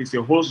health care is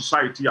a whole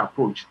society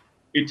approach,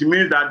 it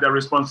means that the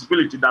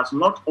responsibility does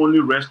not only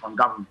rest on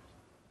government.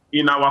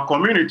 In our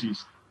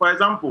communities, for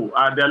example,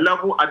 at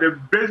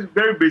the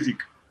very basic,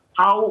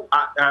 how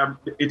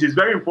it is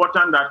very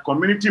important that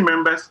community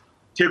members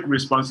take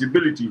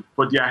responsibility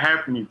for their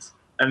health needs.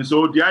 And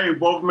so their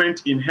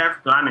involvement in health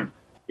planning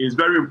is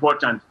very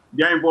important.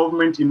 Their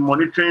involvement in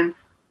monitoring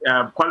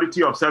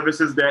quality of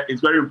services there is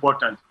very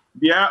important.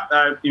 Their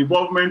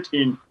involvement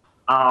in,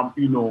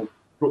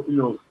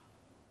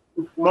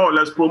 more or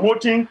less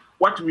promoting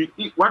what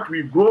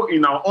we grow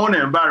in our own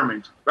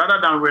environment, rather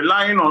than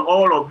relying on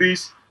all of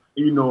these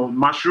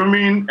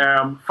mushrooming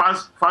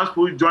fast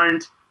food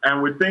joint,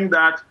 and we think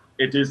that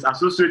it is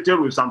associated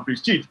with some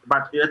prestige,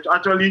 but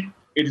actually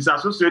it is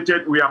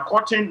associated, we are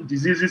cutting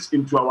diseases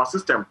into our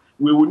system.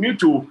 We will need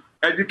to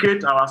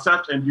educate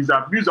ourselves and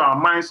disabuse our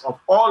minds of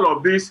all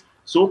of these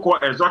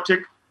so-called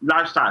exotic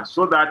lifestyles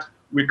so that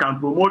we can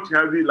promote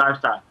healthy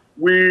lifestyle.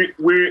 We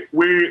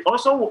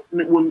also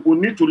will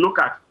need to look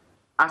at,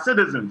 as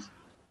citizens,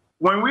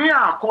 when we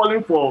are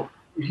calling for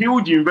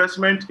huge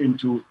investment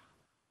into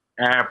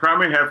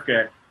primary health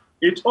care,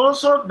 it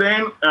also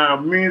then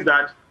means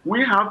that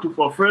we have to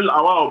fulfill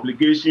our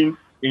obligation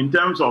in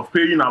terms of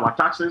paying our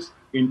taxes,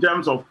 in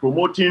terms of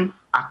promoting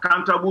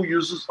accountable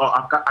use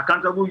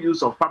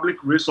of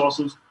public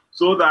resources,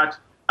 so that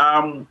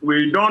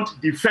we don't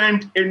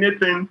defend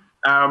anything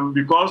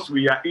because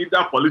we are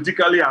either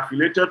politically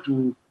affiliated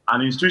to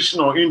an institution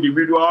or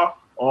individual,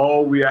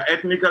 or we are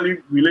ethnically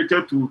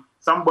related to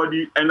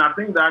somebody. And I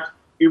think that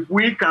if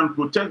we can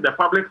protect the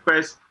public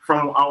purse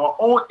from our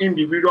own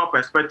individual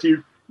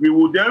perspective, we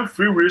will then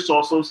free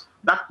resources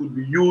that could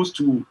be used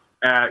to,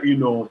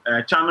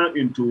 channel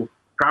into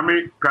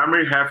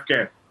primary health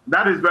care.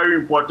 That is very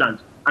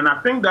important. And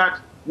I think that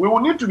we will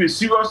need to be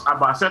serious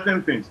about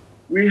certain things.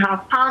 We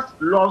have passed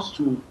laws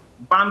to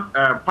ban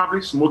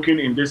public smoking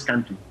in this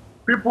country.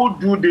 People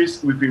do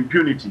this with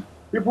impunity.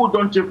 people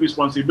don't take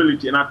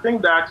responsibility. And I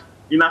think that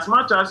in as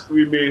much as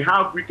we may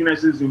have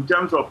weaknesses in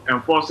terms of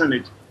enforcing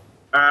it,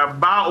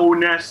 bar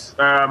owners,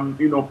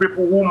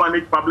 people who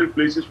manage public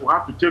places will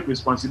have to take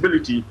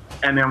responsibility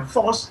and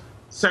enforce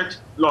such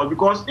laws.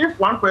 Because if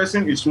one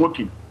person is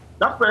smoking,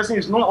 that person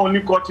is not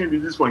only causing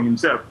disease for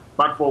himself,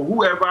 but for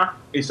whoever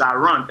is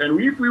around. And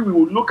if we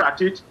will look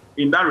at it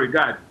in that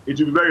regard, it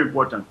will be very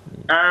important.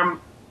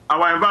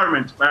 Our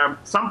environment,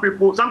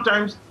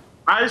 sometimes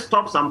I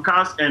stop some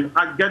cars and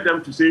I get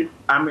them to say,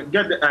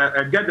 get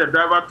the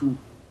driver to,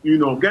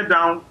 get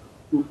down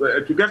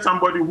to get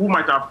somebody who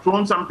might have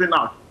thrown something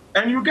out.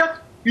 And you get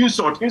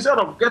insult instead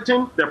of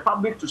getting the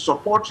public to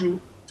support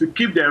you to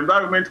keep the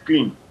environment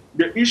clean.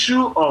 The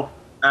issue of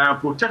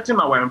protecting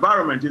our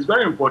environment is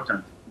very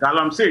important.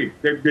 Galam said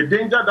the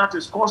danger that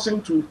is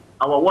causing to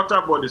our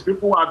water bodies,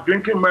 people are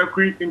drinking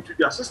mercury into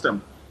their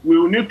system. We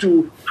will need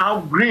to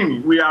have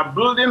green. We are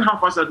building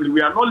haphazardly.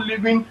 We are not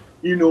living,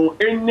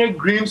 any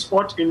green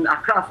spot in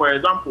Accra, for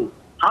example.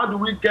 How do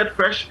we get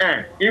fresh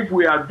air if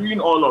we are doing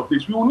all of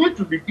this? We will need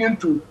to begin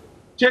to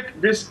take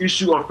this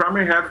issue of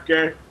primary health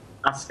care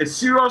as a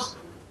serious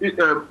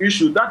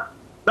issue.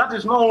 That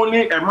is not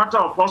only a matter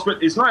of hospital,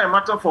 it's not a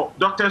matter for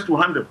doctors to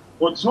handle.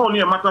 But it's not only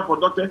a matter for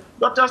doctors.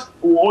 Doctors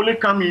will only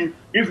come in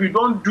if we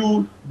don't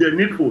do the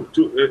needful.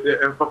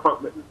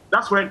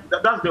 That's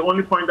the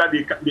only point that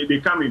they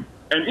come in.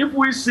 And if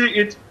we see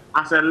it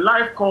as a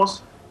life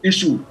course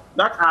issue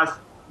that has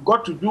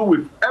got to do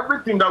with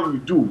everything that we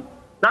do,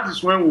 that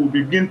is when we will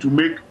begin to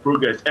make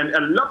progress. And a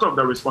lot of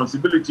the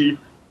responsibility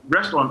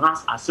rests on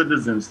us as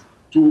citizens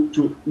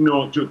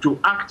to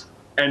act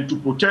and to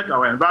protect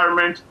our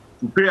environment,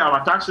 to pay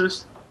our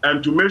taxes,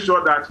 and to make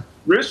sure that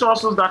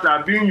resources that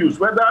are being used,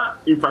 whether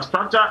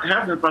infrastructure,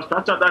 health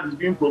infrastructure that is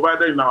being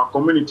provided in our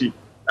community,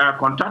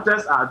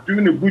 contractors are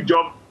doing a good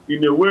job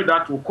in a way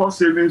that will cause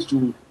savings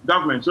to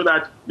government, so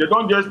that they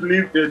don't just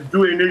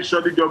do any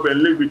shoddy job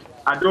and leave it.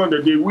 At the end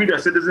of the day, we the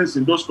citizens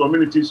in those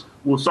communities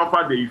will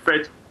suffer the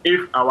effect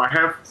if our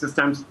health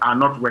systems are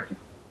not working.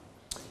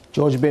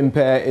 George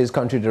Bimpe is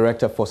Country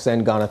Director for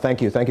Send Ghana.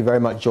 Thank you. Thank you very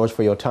much, George,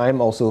 for your time.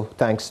 Also,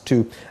 thanks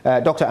to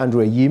Dr.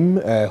 Andrew Yim,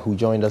 who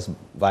joined us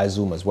via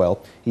Zoom as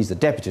well. He's the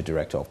Deputy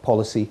Director of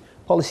Policy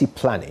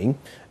Planning,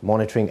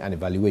 Monitoring and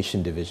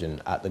Evaluation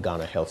Division at the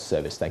Ghana Health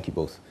Service. Thank you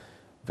both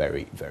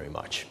very, very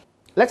much.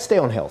 Let's stay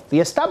on health. The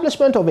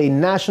establishment of a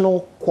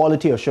national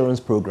quality assurance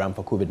program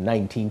for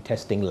COVID-19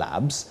 testing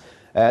labs,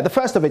 the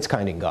first of its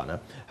kind in Ghana,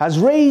 has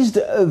raised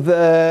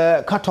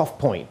the cutoff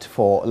point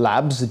for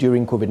labs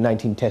during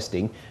COVID-19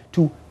 testing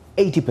to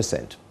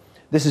 80%.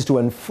 This is to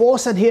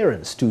enforce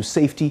adherence to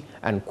safety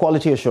and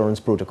quality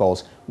assurance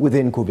protocols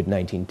within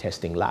COVID-19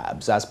 testing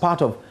labs as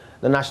part of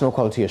the National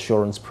Quality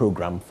Assurance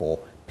Program for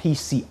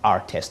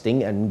PCR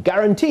testing and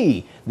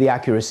guarantee the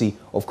accuracy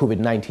of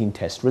COVID-19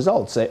 test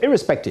results,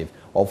 irrespective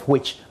of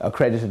which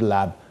accredited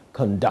lab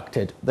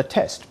conducted the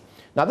test.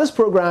 Now, this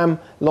program,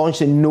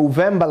 launched in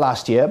November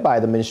last year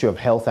by the Ministry of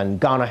Health and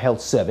Ghana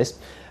Health Service,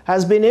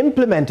 has been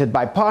implemented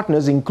by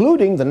partners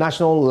including the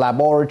National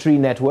Laboratory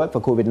Network for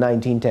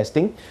COVID-19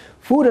 Testing,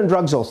 Food and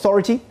Drugs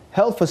Authority,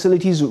 Health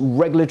Facilities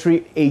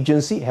Regulatory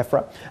Agency,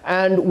 HEFRA,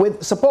 and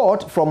with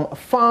support from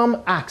Farm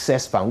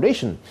Access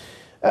Foundation.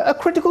 A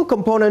critical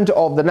component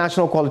of the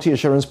National Quality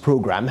Assurance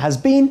Program has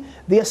been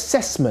the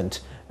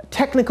assessment,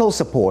 technical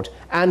support,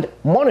 and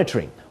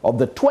monitoring of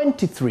the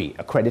 23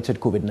 accredited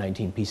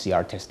COVID-19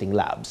 PCR testing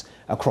labs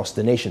across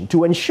the nation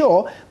to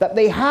ensure that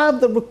they have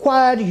the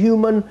required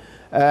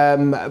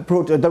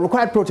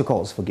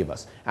protocols,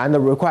 and the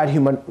required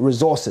human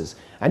resources,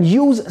 and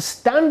use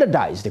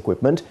standardized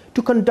equipment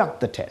to conduct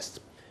the tests.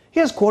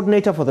 Here's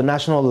Coordinator for the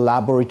National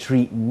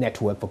Laboratory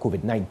Network for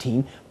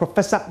COVID-19,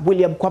 Professor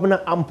William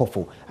Kwabena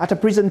Ampofo, at a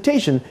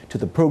presentation to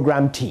the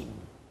program team.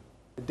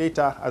 The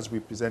data, as we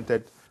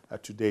presented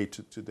today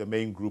to the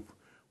main group,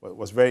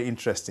 was very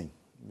interesting.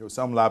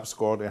 Some labs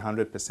scored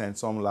 100%,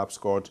 some labs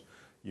scored,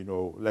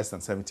 less than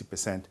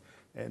 70%.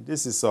 And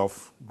this is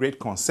of great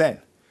concern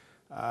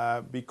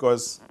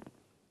because,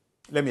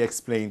 let me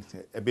explain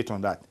a bit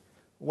on that.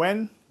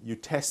 When you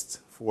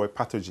test for a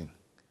pathogen,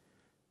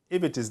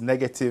 if it is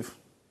negative,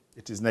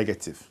 it is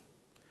negative.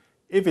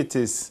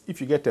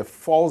 If you get a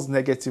false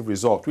negative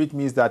result, which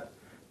means that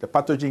the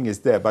pathogen is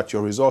there, but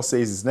your result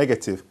says it's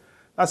negative,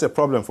 that's a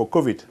problem for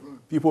COVID.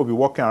 People will be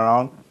walking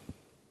around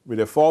with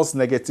a false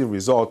negative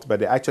result, but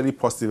they're actually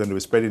positive and they're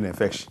spreading the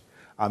infection.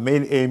 Our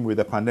main aim with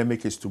the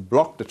pandemic is to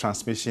block the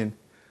transmission.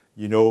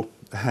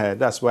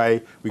 That's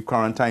why we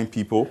quarantine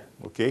people,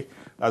 okay?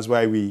 That's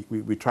why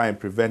we try and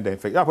prevent the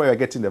infection. That's why we're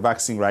getting the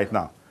vaccine right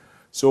now.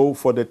 So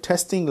for the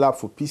testing lab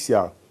for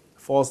PCR,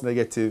 false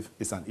negative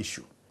is an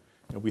issue.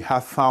 We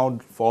have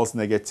found false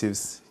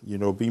negatives,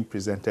 being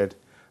presented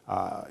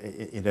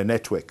in the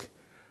network.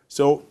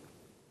 So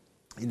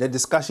in the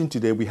discussion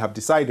today, we have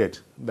decided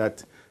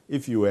that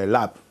if you are a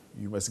lab,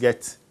 you must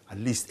get at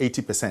least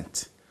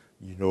 80%,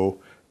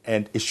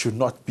 and it should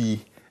not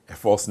be a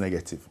false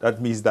negative.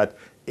 That means that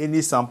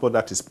any sample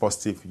that is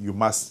positive, you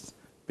must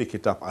pick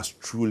it up as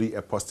truly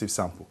a positive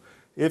sample.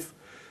 If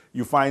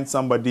you find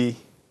somebody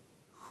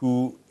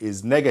who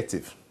is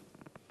negative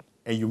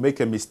and you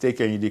make a mistake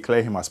and you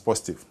declare him as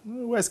positive,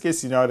 worst case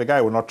scenario, the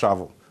guy will not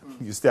travel.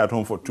 You stay at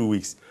home for 2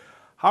 weeks.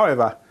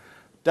 However,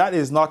 that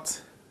is not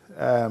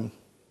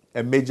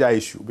a major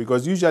issue,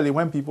 because usually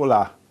when people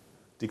are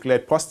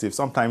declared positive,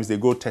 sometimes they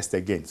go test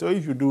again. So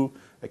if you do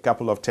a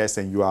couple of tests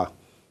and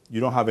you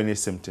don't have any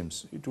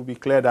symptoms, it will be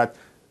clear that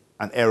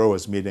an error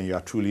was made and you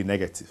are truly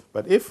negative.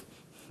 But if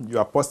you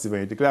are positive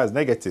and you declare as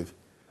negative,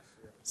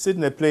 sit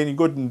in a plane, you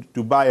go to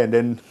Dubai, and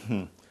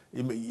then,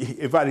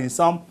 in fact, in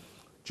some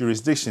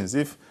jurisdictions,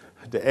 if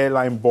the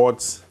airline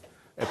boards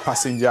a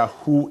passenger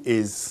who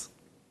is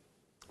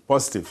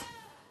positive,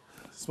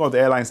 some of the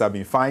airlines have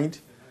been fined.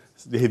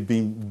 They have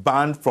been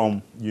banned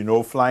from,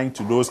 flying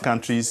to those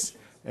countries,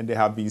 and there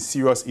have been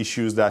serious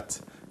issues that,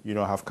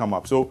 have come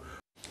up. So,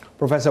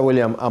 Professor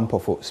William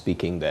Ampofo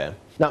speaking there.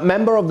 Now,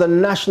 member of the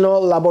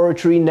National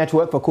Laboratory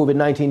Network for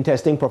COVID-19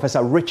 Testing,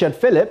 Professor Richard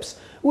Phillips,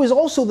 who is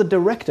also the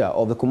director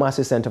of the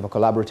Kumasi Center for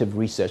Collaborative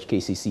Research,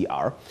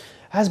 KCCR,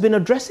 has been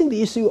addressing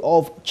the issue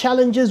of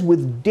challenges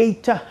with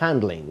data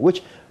handling,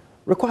 which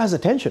requires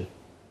attention.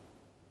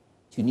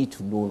 You need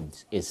to know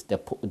is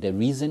the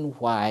reason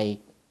why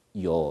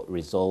your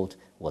result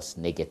was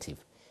negative.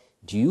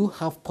 Do you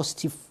have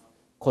positive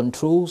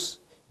controls?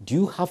 Do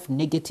you have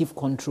negative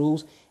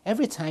controls?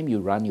 Every time you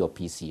run your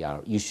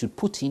PCR, you should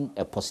put in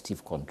a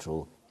positive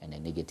control and a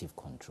negative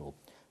control.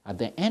 At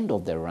the end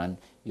of the run,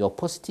 your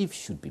positive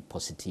should be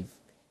positive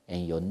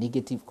and your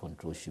negative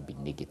control should be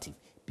negative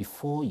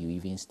before you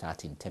even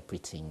start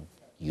interpreting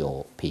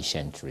your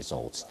patient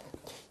results.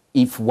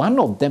 If one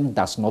of them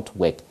does not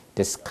work,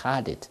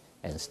 discard it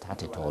and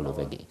start it all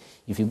over again.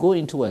 If you go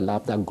into a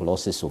lab that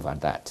glosses over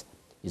that,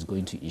 it's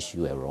going to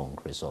issue a wrong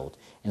result.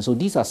 And so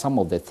these are some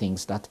of the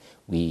things that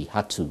we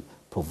had to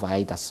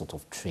provide as sort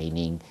of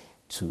training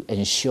to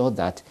ensure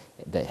that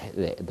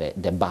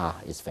the bar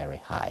is very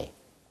high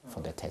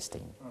for the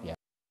testing. Yeah.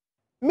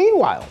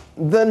 Meanwhile,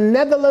 the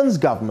Netherlands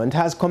government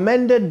has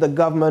commended the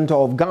government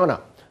of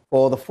Ghana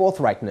for the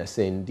forthrightness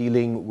in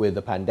dealing with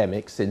the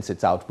pandemic since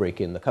its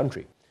outbreak in the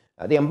country.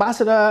 The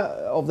ambassador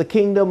of the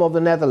Kingdom of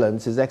the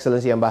Netherlands, His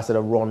Excellency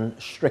Ambassador Ron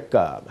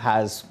Stricker,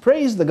 has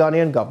praised the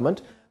Ghanaian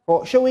government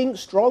for showing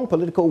strong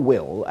political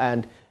will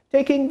and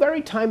taking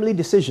very timely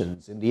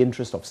decisions in the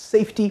interest of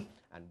safety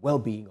and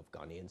well-being of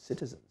Ghanaian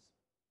citizens.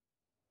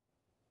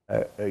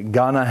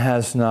 Ghana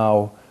has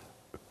now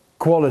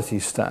quality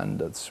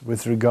standards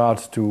with regard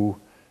to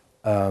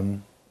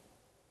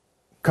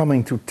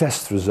coming to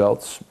test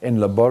results in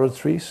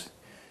laboratories,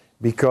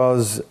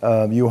 because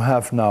you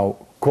have now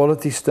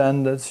quality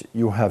standards,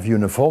 you have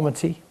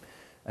uniformity,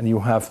 and you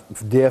have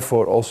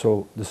therefore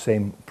also the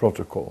same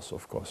protocols,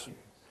 of course.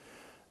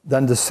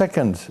 Then the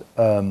second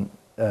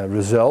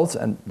result,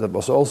 and that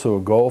was also a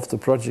goal of the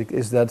project,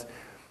 is that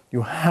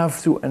you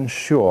have to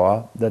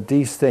ensure that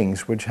these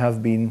things, which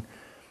have been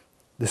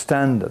the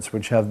standards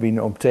which have been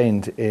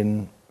obtained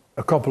in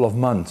a couple of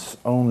months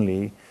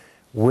only,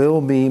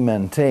 will be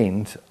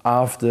maintained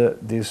after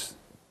this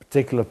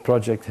particular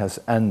project has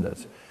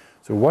ended.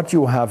 So what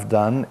you have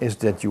done is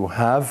that you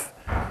have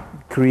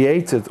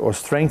created or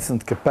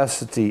strengthened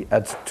capacity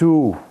at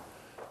two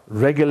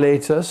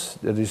regulators,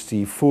 that is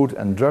the Food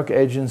and Drug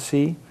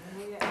Agency.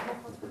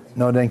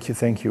 No,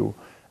 thank you.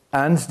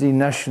 And the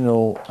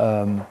National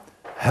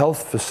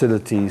Health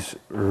Facilities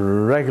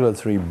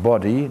Regulatory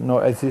Body. No,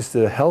 it is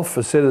the Health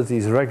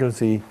Facilities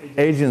Regulatory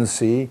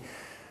Agency,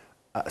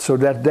 so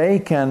that they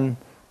can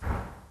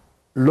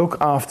look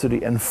after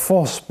the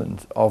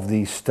enforcement of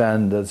these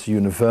standards,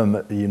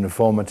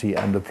 uniformity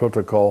and the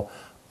protocol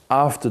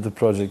after the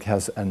project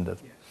has ended.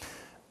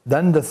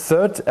 Then the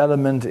third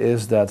element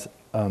is that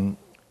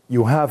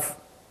you have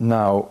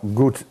now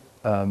good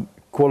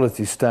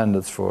quality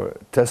standards for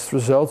test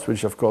results,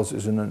 which of course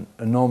is an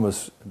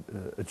enormous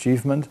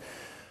achievement.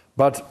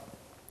 But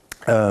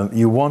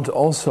you want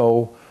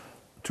also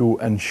to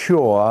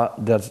ensure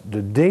that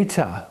the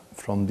data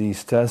from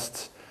these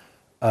tests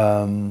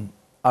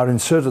are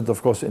inserted,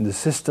 of course, in the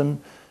system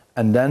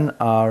and then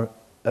are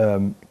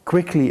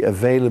quickly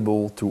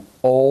available to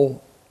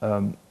all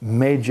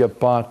major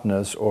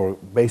partners, or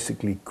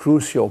basically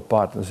crucial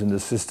partners in the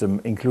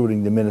system,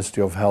 including the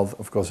Ministry of Health,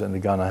 of course, and the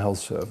Ghana Health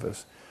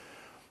Service,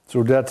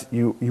 so that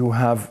you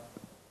have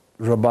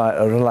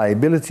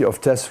reliability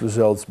of test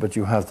results, but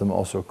you have them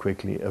also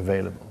quickly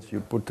available. So you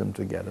put them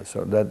together.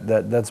 So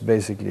that's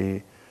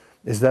basically,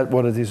 is that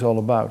what it is all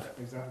about?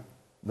 Exactly.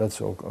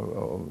 That's all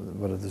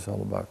what it is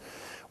all about.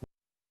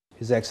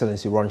 His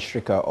Excellency Ron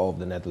Stricker of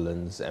the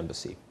Netherlands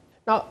Embassy.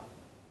 Now,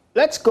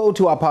 let's go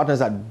to our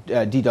partners at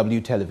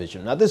DW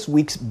Television. Now, this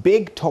week's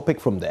big topic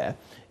from there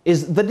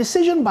is the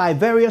decision by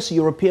various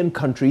European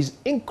countries,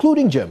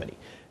 including Germany,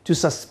 to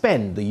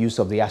suspend the use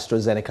of the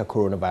AstraZeneca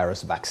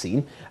coronavirus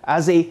vaccine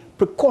as a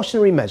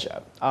precautionary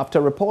measure after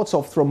reports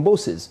of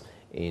thrombosis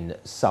in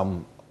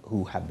some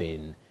who have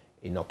been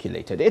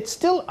inoculated. It's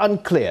still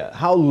unclear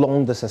how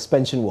long the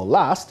suspension will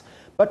last,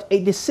 but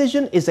a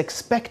decision is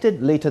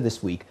expected later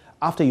this week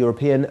after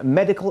European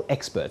medical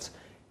experts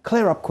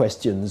clear up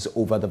questions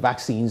over the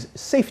vaccine's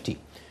safety.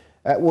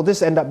 Will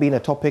this end up being a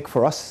topic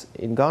for us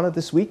in Ghana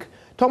this week?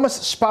 Thomas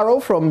Sparrow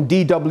from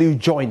DW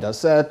joined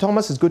us.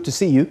 Thomas, it's good to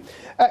see you.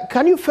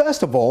 Can you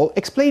first of all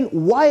explain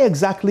why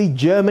exactly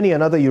Germany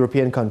and other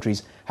European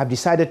countries have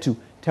decided to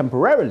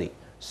temporarily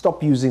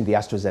stop using the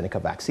AstraZeneca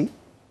vaccine?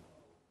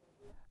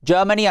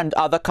 Germany and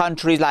other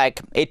countries like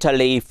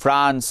Italy,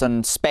 France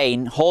and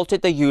Spain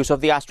halted the use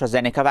of the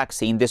AstraZeneca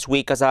vaccine this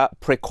week as a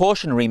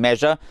precautionary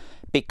measure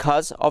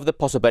because of the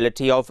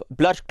possibility of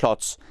blood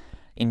clots.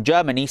 In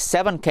Germany,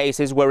 7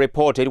 cases were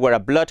reported where a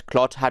blood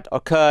clot had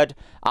occurred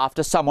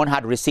after someone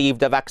had received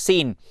the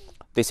vaccine.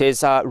 This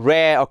is a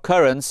rare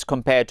occurrence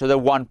compared to the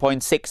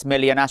 1.6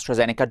 million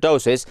AstraZeneca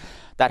doses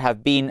that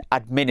have been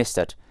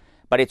administered.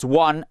 But it's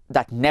one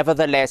that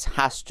nevertheless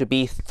has to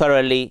be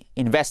thoroughly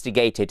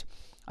investigated.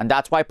 And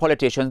that's why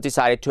politicians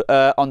decided to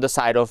err on the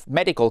side of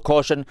medical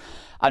caution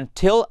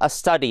until a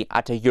study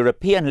at a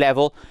European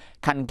level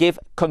can give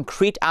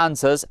concrete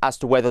answers as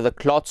to whether the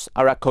clots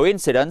are a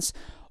coincidence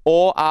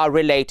or are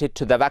related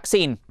to the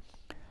vaccine.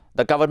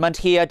 The government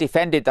here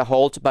defended the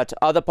halt, but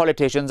other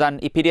politicians and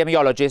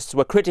epidemiologists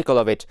were critical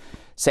of it,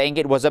 saying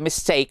it was a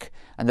mistake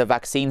and the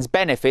vaccine's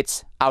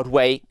benefits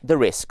outweigh the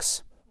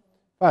risks.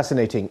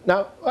 Fascinating.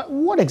 Now,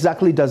 what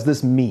exactly does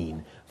this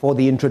mean for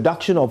the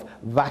introduction of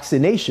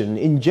vaccination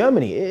in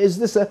Germany? Is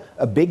this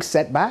a big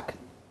setback?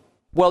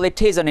 Well,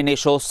 it is an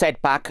initial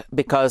setback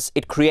because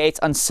it creates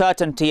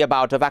uncertainty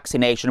about a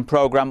vaccination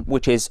program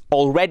which is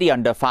already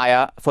under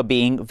fire for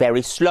being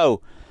very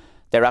slow.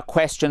 There are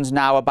questions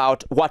now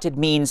about what it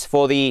means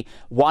for the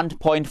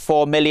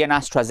 1.4 million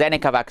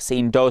AstraZeneca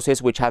vaccine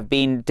doses which have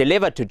been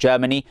delivered to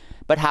Germany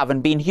but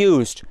haven't been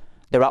used.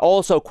 There are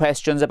also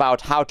questions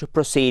about how to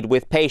proceed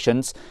with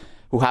patients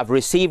who have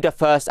received a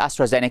first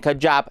AstraZeneca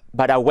jab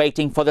but are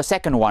waiting for the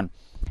second one.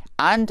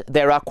 And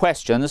there are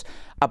questions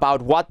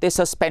about what this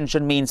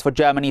suspension means for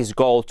Germany's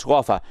goal to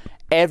offer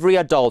every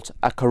adult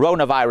a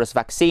coronavirus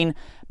vaccine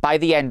by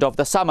the end of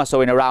the summer,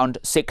 so in around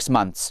 6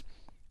 months.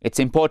 It's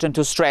important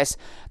to stress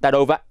that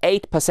over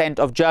 8%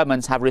 of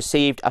Germans have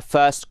received a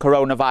first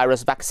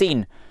coronavirus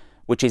vaccine,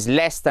 which is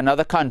less than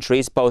other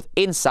countries both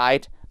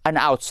inside and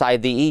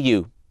outside the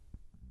EU.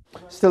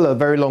 Still a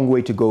very long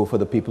way to go for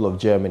the people of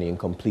Germany in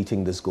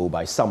completing this goal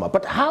by summer.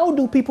 But how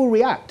do people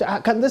react?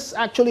 Can this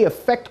actually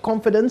affect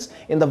confidence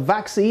in the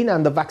vaccine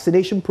and the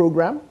vaccination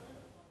program?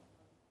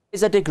 There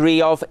is a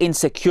degree of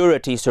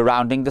insecurity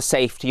surrounding the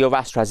safety of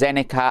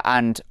AstraZeneca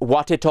and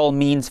what it all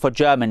means for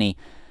Germany.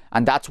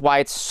 And that's why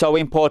it's so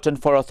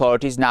important for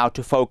authorities now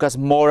to focus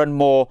more and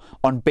more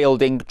on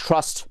building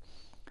trust.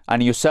 A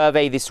new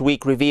survey this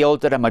week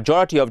revealed that a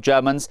majority of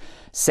Germans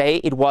say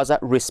it was a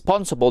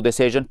responsible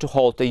decision to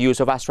halt the use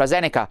of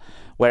AstraZeneca,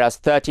 whereas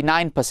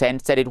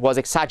 39% said it was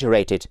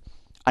exaggerated.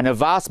 And a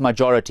vast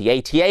majority,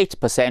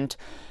 88%,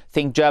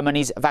 think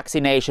Germany's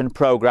vaccination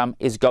program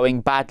is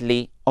going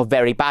badly or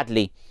very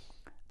badly.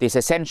 This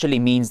essentially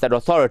means that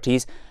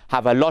authorities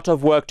have a lot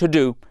of work to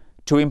do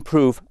to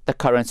improve the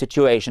current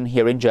situation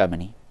here in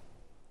Germany.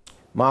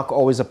 Mark,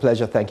 always a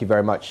pleasure. Thank you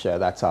very much.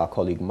 That's our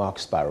colleague Mark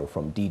Sparrow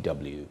from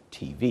DW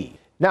TV.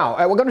 Now,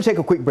 we're going to take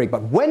a quick break,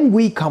 but when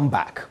we come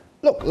back,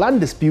 look, land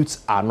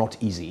disputes are not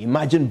easy.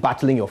 Imagine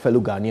battling your fellow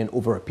Ghanaian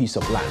over a piece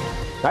of land.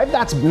 Now, if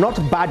that's not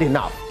bad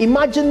enough,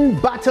 imagine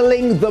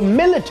battling the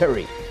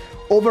military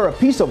over a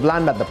piece of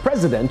land that the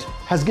president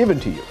has given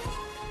to you.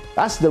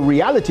 That's the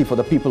reality for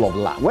the people of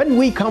La. When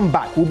we come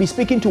back, we'll be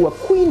speaking to a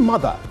queen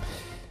mother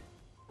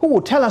who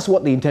will tell us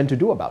what they intend to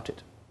do about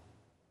it.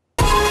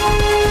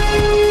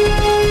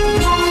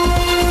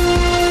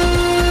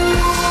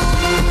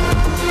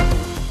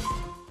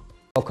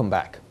 Welcome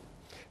back.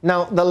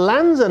 Now, the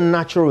Lands and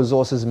Natural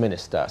Resources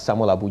Minister,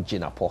 Samuel Abu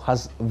Jinapor,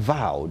 has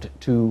vowed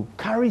to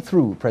carry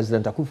through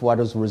President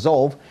Akufo-Addo's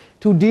resolve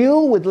to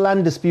deal with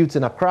land disputes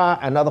in Accra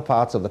and other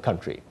parts of the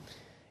country.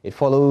 It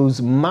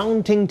follows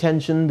mounting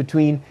tension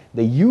between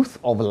the youth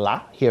of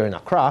La here in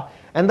Accra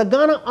and the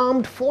Ghana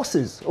Armed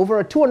Forces over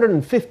a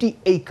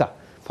 250-acre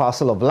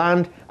parcel of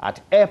land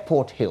at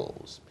Airport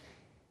Hills.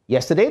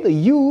 Yesterday, the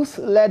youth,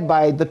 led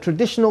by the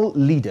traditional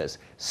leaders,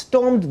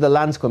 stormed the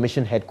Lands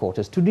Commission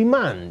headquarters to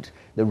demand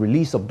the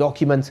release of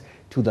documents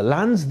to the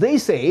lands they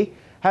say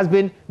has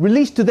been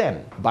released to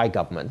them by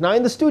government. Now,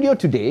 in the studio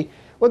today,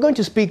 we're going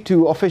to speak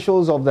to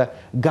officials of the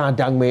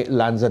Ga-Dangme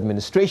Lands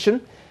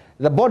Administration,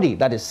 the body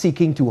that is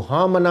seeking to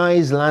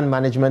harmonize land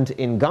management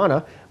in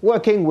Ghana,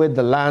 working with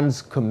the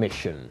Lands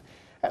Commission.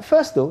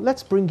 First, though,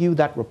 let's bring you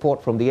that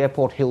report from the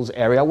Airport Hills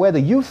area where the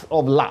youth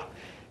of La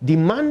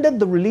demanded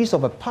the release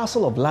of a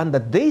parcel of land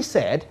that they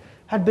said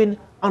had been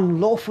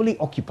unlawfully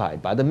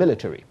occupied by the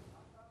military.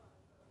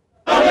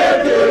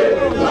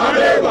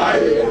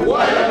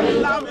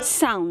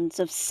 Sounds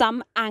of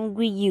some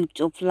angry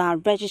youth of La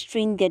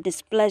registering their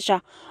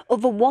displeasure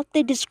over what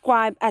they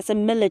describe as a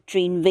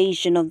military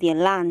invasion of their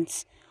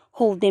lands.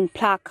 Holding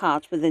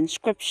placards with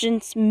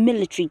inscriptions,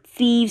 "Military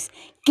thieves,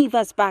 give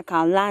us back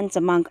our lands,"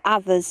 among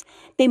others,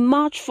 they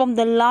marched from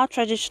the La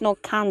Traditional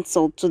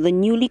Council to the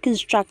newly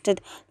constructed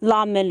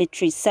La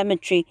Military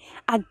Cemetery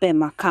at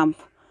Bema Camp.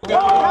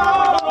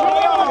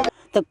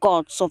 The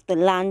gods of the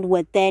land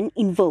were then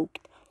invoked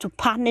to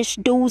punish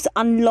those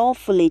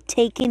unlawfully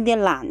taking their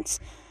lands.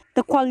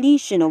 The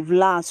Coalition of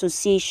La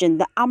Association,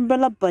 the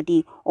umbrella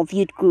body of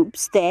youth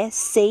groups there,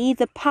 say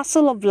the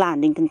parcel of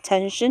land in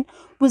contention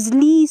was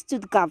leased to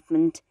the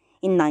government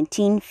in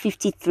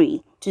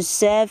 1953 to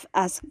serve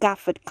as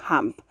Gafford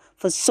camp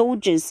for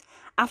soldiers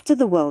after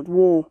the World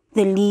War.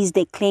 The lease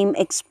they claim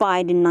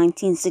expired in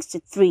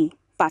 1963,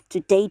 but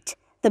to date,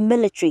 the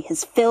military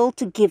has failed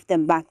to give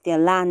them back their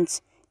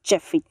lands.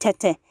 Jeffrey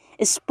Tete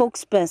is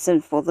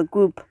spokesperson for the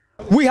group.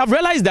 We have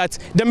realized that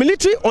the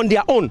military on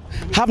their own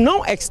have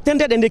now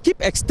extended, and they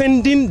keep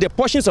extending the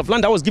portions of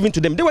land that was given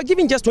to them. They were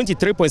given just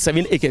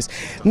 23.7 acres.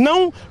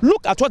 Now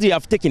look at what they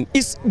have taken.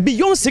 It's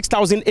beyond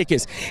 6,000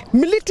 acres.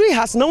 Military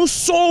has now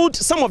sold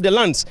some of the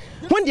lands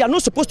when they are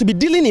not supposed to be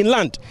dealing in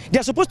land. They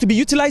are supposed to be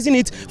utilizing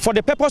it for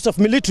the purpose of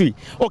military.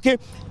 Okay,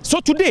 so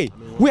today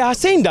we are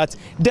saying that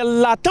the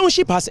La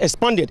Township has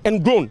expanded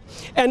and grown,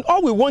 and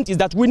all we want is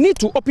that we need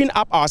to open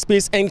up our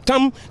space and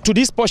come to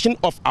this portion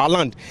of our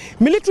land.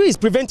 Military is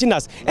preventing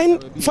us,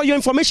 and for your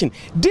information,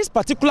 this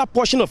particular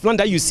portion of land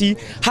that you see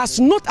has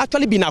not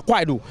actually been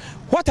acquired.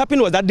 What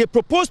happened was that they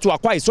proposed to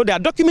acquire, so there are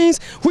documents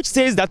which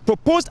says that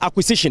proposed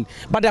acquisition,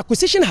 but the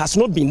acquisition has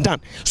not been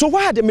done. So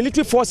why are the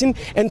military forcing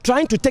and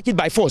trying to take it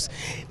by force?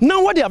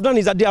 Now what they have done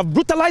is that they have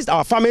brutalized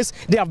our farmers,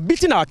 they have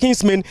beaten our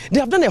kinsmen, they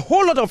have done a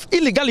whole lot of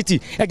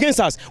illegality against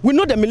us. We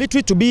know the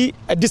military to be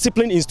a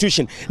disciplined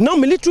institution. Now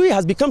military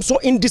has become so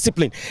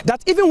indisciplined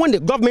that even when the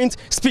government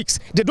speaks,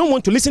 they don't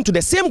want to listen to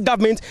the same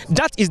government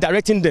that is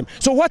directing them.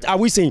 So what are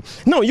we saying?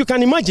 Now you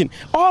can imagine,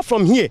 all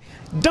from here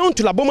down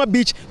to Laboma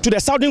Beach to the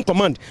Southern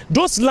Command,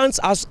 those lands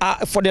are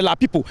for the La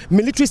people.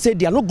 Military said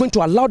they are not going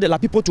to allow the La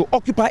people to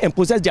occupy and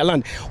possess their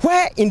land.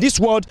 Where in this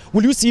world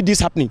will you see this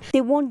happening?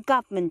 They want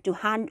government to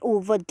hand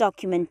over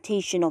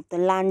documentation of the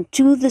land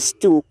to the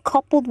stool,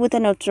 coupled with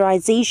an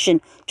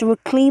authorization to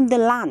reclaim the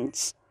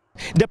lands.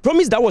 The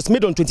promise that was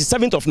made on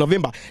 27th of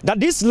November, that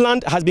this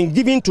land has been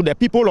given to the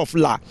people of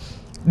La,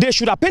 they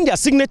should append their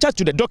signature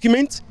to the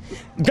document,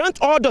 grant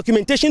all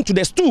documentation to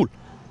the stool,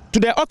 to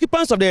the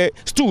occupants of the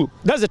stool,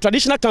 that's the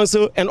traditional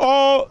council and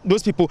all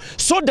those people,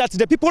 so that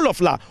the people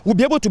of La will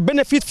be able to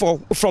benefit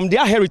from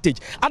their heritage.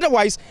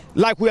 Otherwise,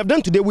 like we have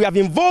done today, we have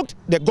invoked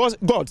the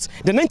gods,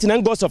 the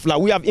 99 gods of La.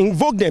 We have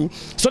invoked them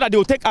so that they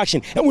will take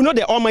action. And we know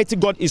the Almighty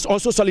God is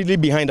also solidly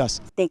behind us.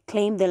 They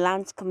claim the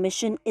Lands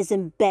Commission is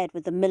in bed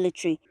with the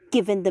military,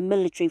 given the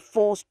military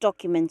false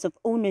documents of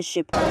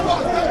ownership.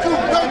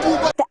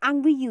 The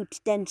angry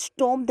youth then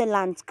stormed the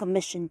Lands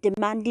Commission,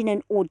 demanding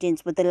an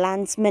audience with the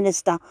Lands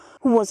Minister,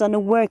 who was on a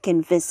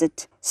working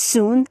visit.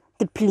 Soon,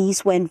 the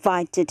police were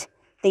invited.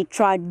 They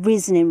tried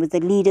reasoning with the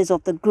leaders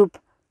of the group,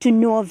 to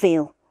no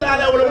avail.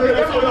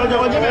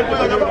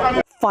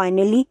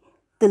 Finally,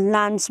 the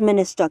Lands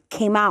Minister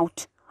came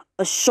out,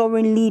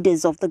 assuring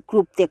leaders of the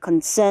group their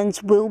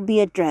concerns will be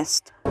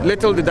addressed.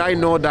 Little did I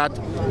know that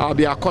I'll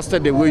be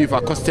accosted the way you've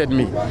accosted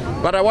me.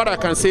 But what I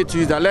can say to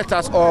you is that let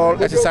us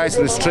all exercise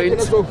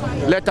restraint,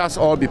 let us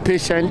all be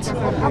patient,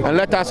 and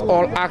let us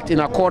all act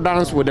in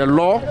accordance with the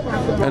law,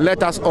 and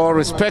let us all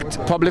respect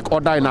public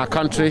order in our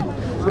country.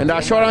 And the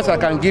assurance I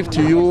can give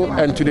to you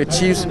and to the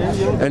chiefs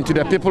and to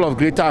the people of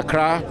Greater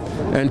Accra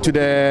and to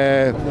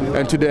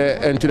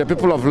the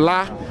people of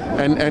La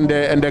and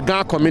the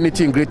Ghana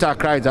community in Greater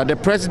Accra is that the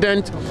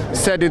president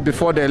said it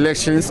before the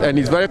elections, and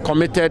he's very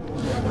committed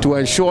to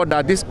ensure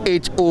that these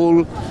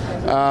age-old,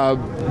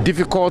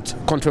 difficult,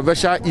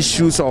 controversial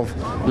issues of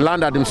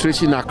land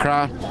administration in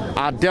Accra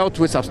are dealt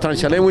with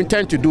substantially, and we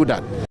intend to do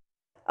that.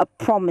 A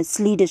promised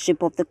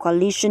leadership of the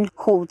coalition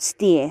holds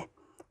dear.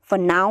 For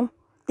now,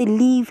 they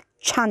leave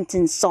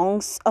chanting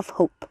songs of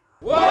hope.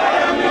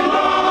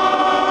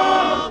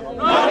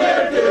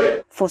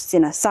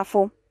 Faustina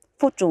Safo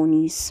for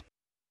JoyNews.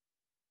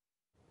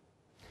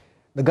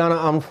 The Ghana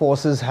Armed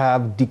Forces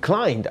have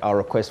declined our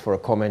request for a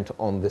comment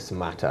on this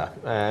matter.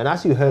 And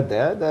as you heard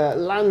there, the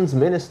Lands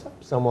Minister,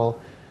 Samuel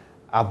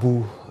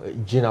Abu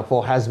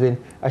Jinapor, has been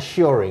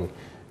assuring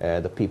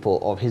the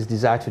people of his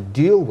desire to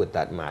deal with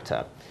that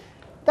matter.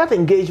 That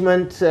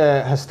engagement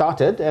has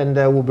started, and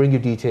we'll bring you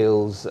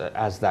details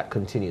as that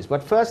continues.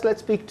 But first,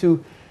 let's speak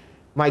to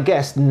my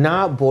guest,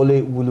 Na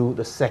Bole Wulu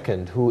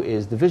II, who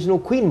is Divisional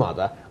Queen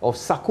Mother of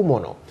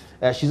Sakumono.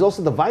 She's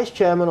also the Vice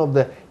Chairman of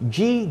the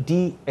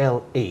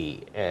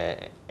GDLA,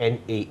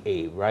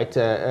 NAA, right?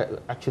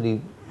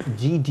 Actually,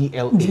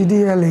 GDLA.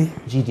 GDLA.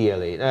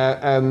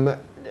 GDLA.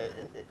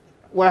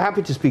 We're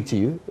happy to speak to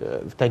you.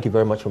 Thank you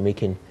very much for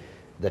making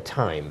the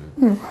time.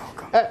 You're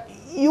welcome.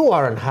 You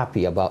are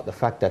unhappy about the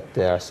fact that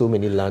there are so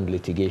many land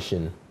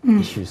litigation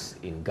issues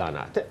in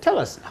Ghana. Tell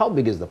us, how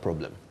big is the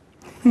problem?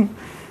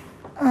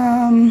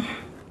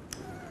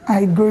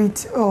 I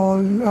greet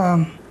all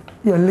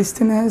your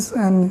listeners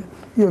and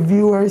your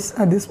viewers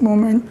at this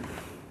moment.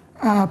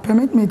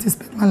 Permit me to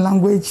speak my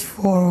language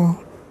for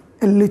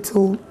a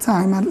little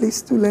time, at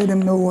least to let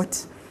them know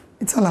what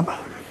it's all about.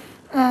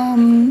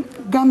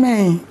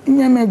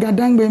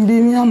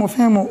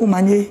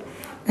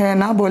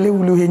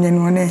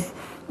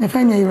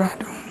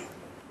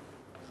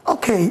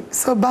 Okay,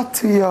 so back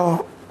to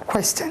your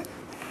question.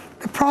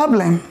 the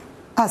problem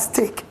at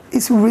stake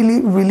is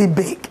really, really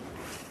big.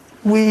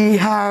 We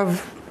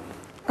have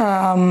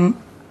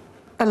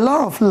a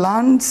lot of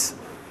lands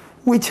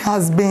which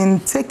has been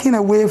taken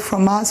away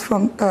from us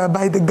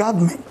by the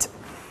government.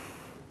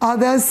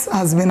 Others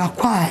has been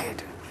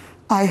acquired.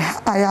 I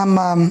am,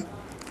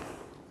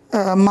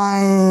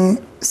 my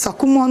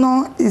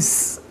Sakumono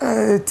is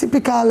a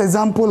typical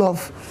example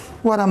of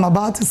what I'm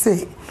about to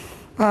say,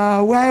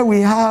 where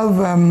we have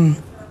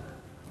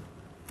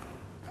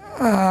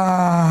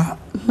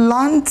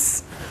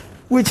lands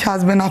which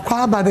has been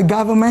acquired by the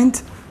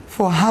government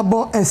for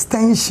harbor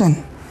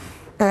extension.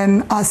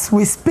 And as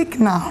we speak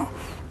now,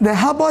 the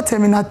Harbor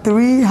Terminal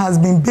 3 has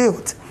been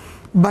built,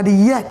 but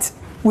yet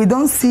we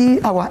don't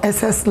see our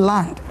excess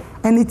land.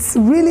 And it's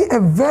really a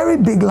very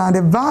big land,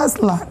 a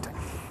vast land.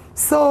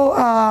 So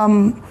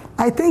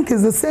I think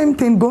it's the same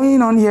thing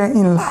going on here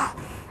in La.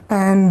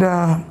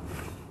 And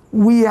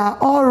we are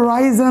all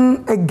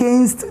rising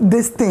against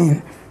this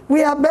thing.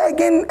 We are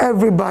begging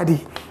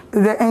everybody,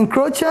 the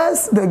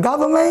encroachers, the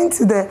government,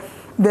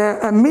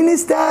 the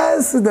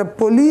ministers, the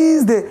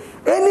police,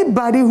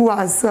 anybody who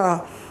has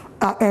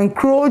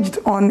encroached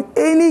on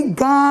any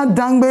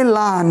Gadangbe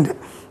land,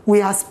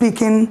 we are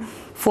speaking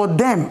for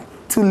them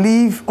to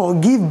leave or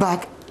give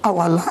back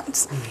our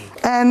lands.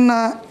 And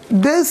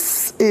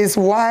this is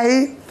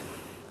why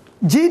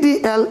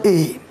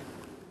GDLA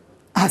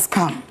has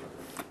come.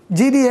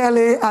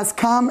 GDLA has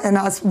come and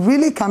has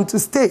really come to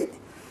stay.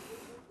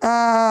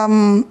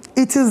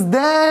 It is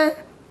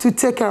there to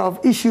take care of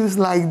issues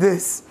like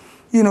this.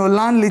 You know,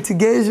 land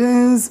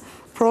litigations,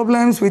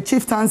 problems with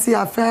chieftaincy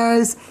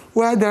affairs,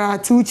 where there are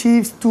 2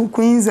 chiefs, 2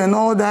 queens, and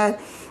all that.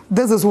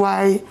 This is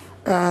why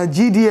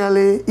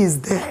GDLA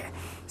is there.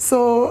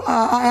 So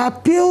I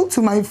appeal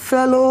to my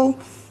fellow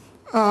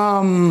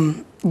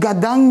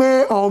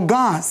Gadangbe or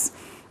Gas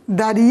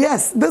that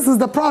yes, this is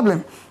the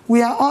problem.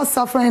 We are all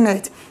suffering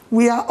it.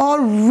 We are all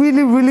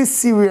really, really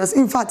serious.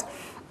 In fact,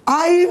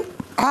 I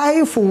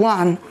for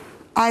one,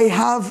 I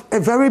have a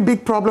very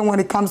big problem when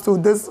it comes to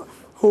this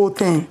whole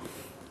thing.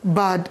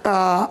 But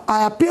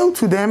I appeal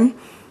to them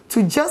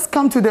to just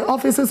come to the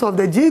offices of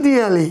the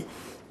GDLA,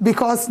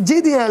 because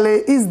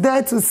GDLA is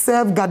there to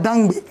serve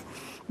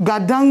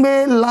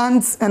Gadangbe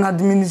Lands and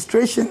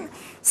Administration.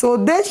 So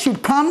they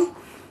should come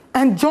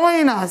and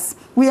join us.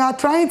 We are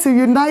trying to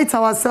unite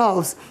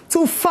ourselves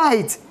to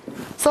fight.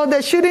 So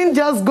they shouldn't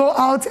just go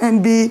out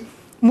and be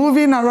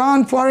moving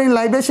around pouring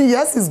libation.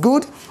 Yes, it's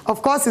good.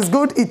 Of course, it's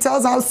good. It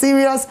tells how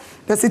serious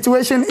the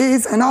situation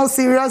is and how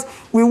serious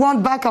we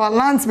want back our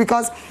lands,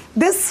 because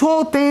this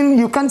whole thing,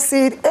 you can't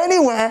see it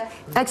anywhere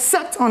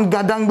except on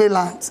Gadangbe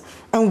lands.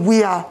 And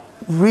we are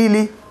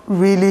really,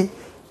 really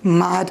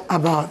mad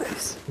about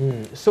this.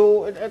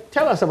 So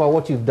tell us about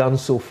what you've done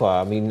so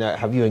far. I mean,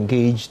 have you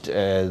engaged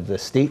the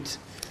state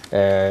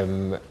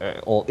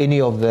or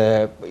any of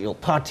the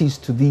parties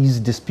to these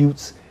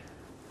disputes?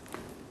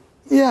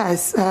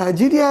 Yes,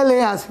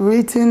 GDLA has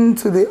written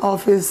to the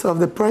office of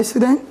the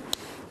president,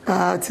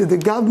 to the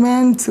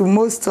government, to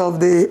most of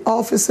the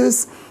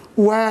offices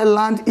where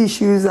land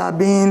issues are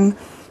being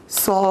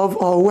solved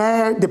or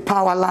where the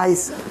power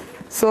lies.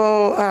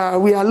 So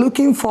we are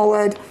looking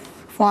forward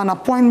for an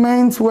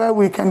appointment where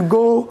we can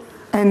go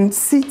and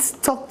sit,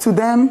 talk to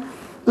them,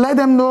 let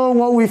them know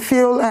what we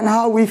feel and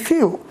how we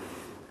feel.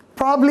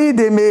 Probably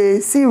they may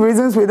see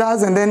reasons with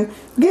us and then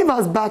give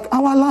us back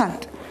our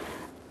land.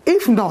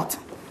 If not,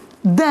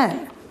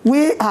 then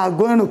we are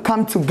going to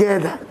come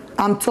together.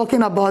 I'm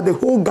talking about the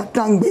whole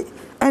Gadangbe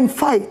and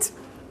fight.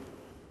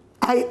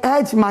 I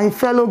urge my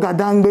fellow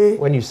Gadangbe.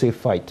 When you say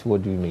fight,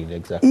 what do you mean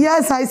exactly?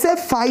 Yes, I say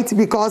fight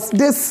because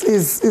this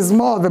is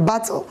more of a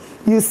battle.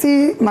 You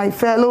see my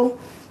fellow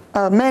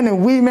men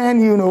and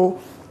women, you know,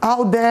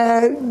 out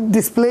there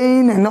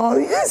displaying and all.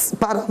 Yes,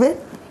 part of it.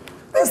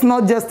 It's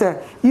not just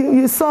a,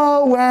 you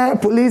saw where a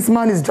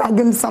policeman is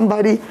dragging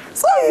somebody.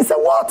 So it's a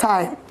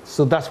wartime.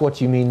 So that's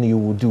what you mean you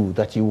will do,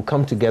 that you will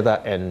come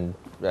together and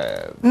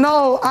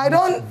no, I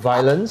don't.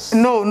 Violence?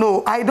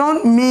 No, I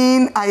don't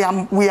mean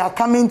we are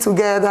coming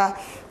together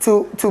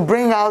to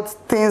bring out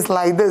things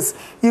like this.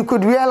 You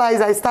could realize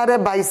I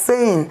started by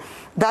saying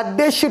that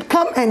they should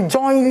come and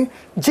join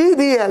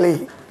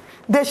GDLA.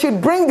 They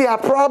should bring their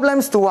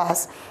problems to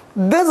us.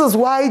 This is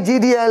why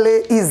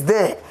GDLA is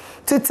there,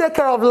 to take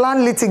care of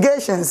land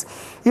litigations.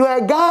 You are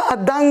a guy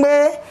at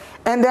Dangbe,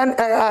 and then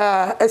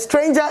a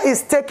stranger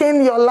is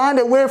taking your land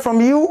away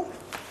from you,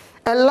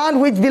 a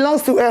land which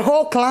belongs to a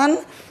whole clan.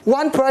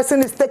 One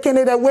person is taking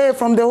it away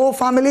from the whole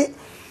family.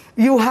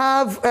 You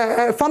have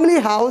a family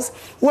house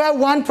where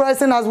one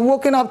person has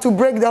woken up to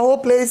break the whole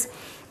place.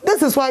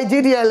 This is why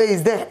GDLA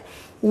is there,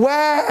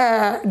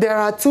 where there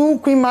are 2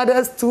 queen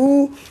mothers,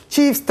 2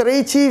 chiefs,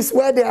 3 chiefs,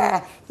 where there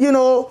are, you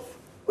know,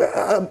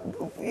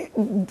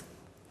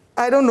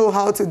 I don't know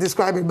how to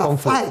describe it, but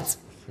fight.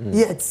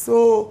 Yes,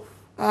 so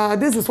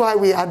this is why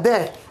we are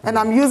there. And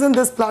I'm using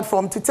this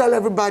platform to tell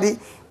everybody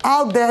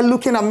out there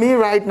looking at me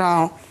right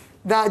now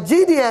that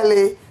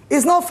GDLA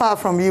is not far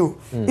from you.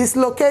 It's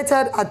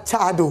located at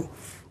Chado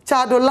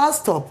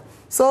last stop.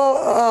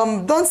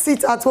 So don't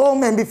sit at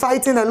home and be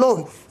fighting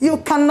alone. You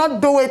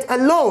cannot do it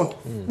alone.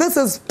 This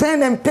is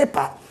pen and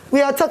paper.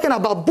 We are talking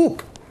about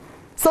book.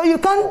 So you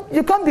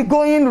can't be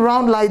going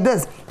around like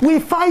this. We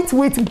fight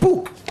with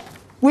book.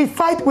 We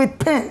fight with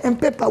pen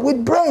and paper,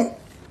 with brain,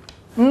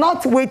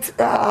 not with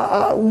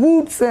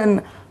woods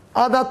and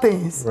other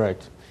things.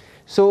 Right.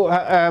 So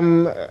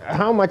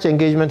how much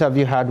engagement have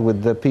you had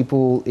with the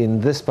people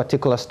in this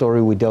particular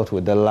story we dealt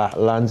with, the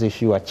lands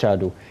issue at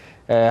Chado?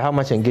 How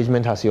much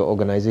engagement has your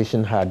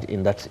organization had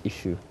in that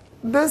issue?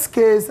 This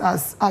case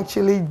has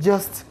actually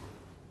just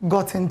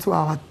gotten to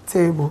our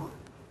table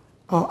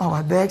or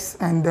our decks,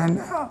 and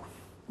then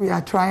we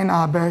are trying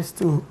our best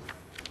to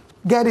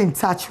get in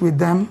touch with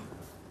them,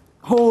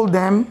 hold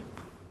them,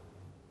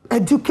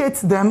 educate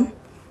them,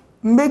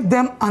 make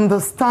them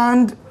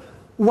understand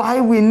why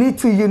we need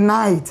to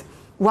unite,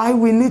 why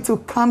we need to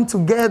come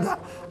together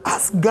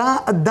as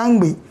Ga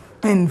Adangbe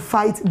and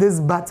fight this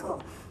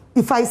battle.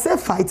 If I say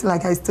fight,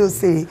 like I still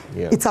say,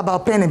 it's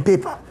about pen and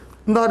paper,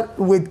 not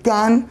with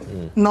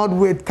gun, not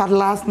with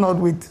cutlass, not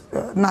with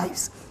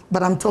knives,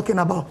 but I'm talking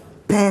about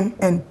pen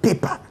and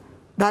paper.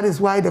 That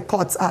is why the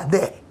courts are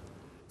there.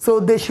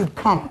 So they should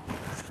come.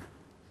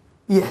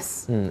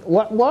 Yes.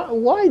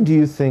 Why do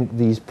you think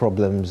these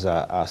problems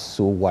are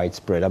so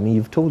widespread? I mean,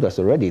 you've told us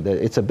already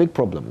that it's a big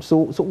problem.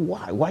 So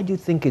why do you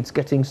think it's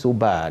getting so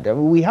bad? I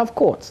mean, we have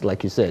courts,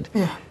 like you said.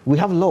 Yeah. We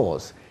have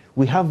laws.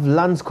 We have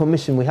lands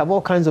commission. We have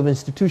all kinds of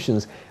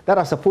institutions that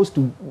are supposed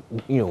to,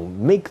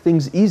 make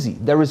things easy.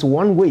 There is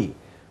one way,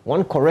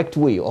 one correct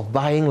way of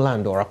buying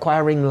land or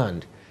acquiring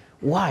land.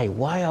 Why?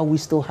 Why are we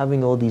still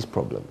having all these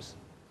problems?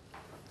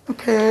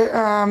 Okay,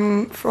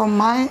 from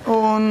my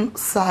own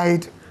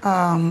side,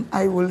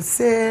 I will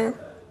say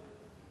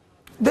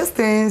these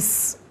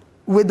things,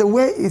 with the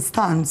way it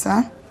stands,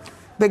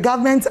 the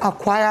government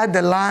acquired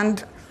the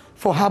land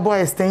for harbor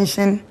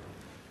extension.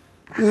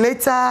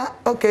 Later,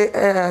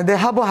 the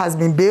harbor has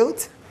been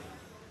built.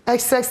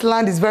 Excess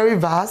land is very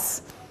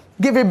vast.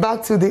 Give it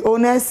back to the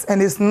owners,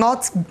 and it's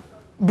not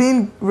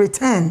being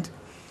returned.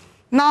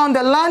 Now,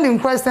 the land in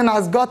question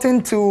has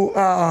gotten to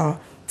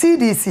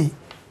TDC.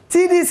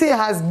 TDC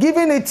has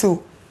given it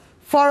to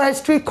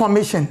Forestry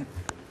Commission.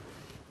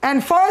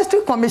 And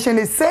Forestry Commission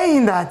is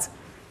saying that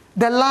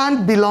the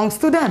land belongs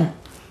to them.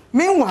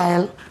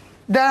 Meanwhile,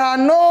 there are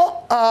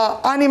no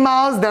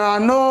animals, there are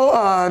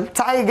no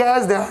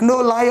tigers, there are no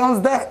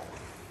lions there.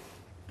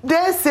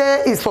 They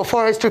say it's for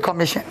Forestry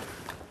Commission.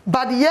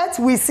 But yet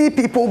we see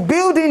people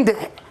building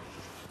there.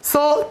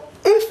 So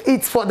if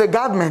it's for the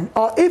government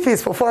or if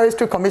it's for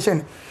Forestry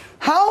Commission,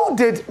 how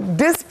did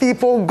these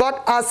people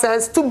got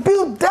access to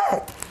build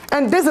there?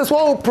 And this is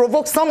what will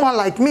provoke someone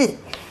like me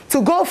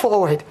to go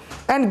forward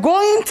and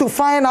going to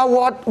find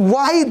out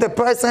why the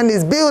person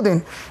is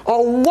building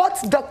or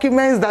what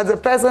documents that the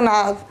person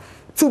have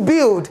to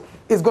build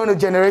is going to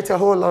generate a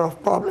whole lot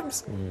of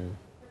problems.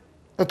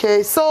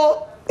 Okay,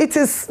 so it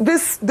is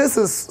this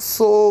is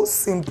so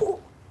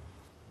simple.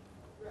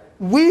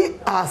 We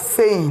are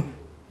saying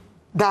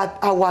that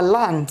our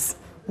lands,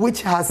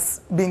 which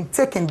has been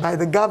taken by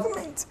the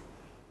government,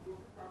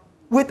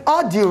 with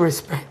all due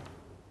respect,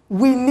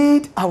 we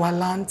need our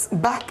lands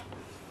back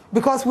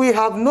because we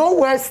have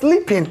nowhere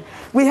sleeping.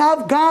 We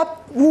have guards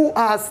who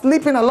are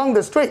sleeping along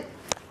the street.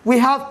 We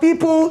have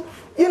people,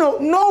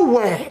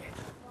 nowhere.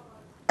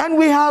 And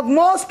we have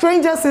more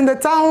strangers in the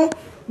town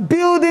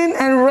building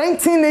and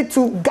renting it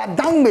to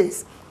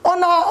Gadangbes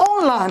on our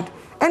own land.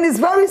 And it's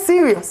very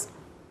serious.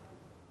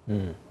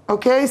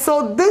 Okay,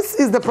 so this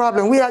is the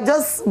problem. We are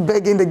just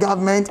begging the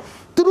government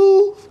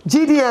through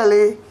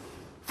GDLA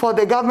for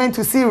the government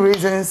to see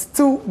reasons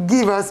to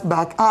give us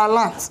back our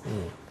lands.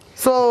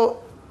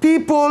 So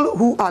people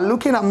who are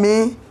looking at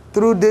me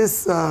through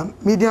this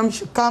medium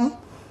should come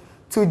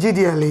to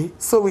GDLA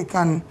so we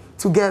can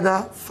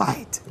together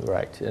fight.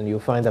 Right, and you'll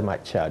find them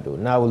at Chado.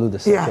 Nawulu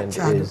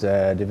II is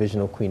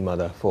Divisional Queen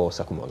Mother for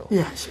Sakumono.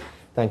 Yeah, sure.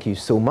 Thank you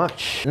so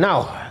much.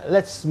 Now,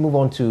 let's move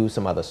on to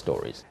some other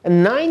stories. A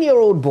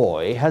 9-year-old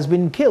boy has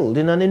been killed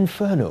in an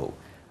inferno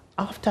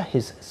after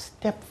his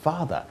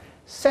stepfather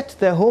set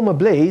their home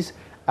ablaze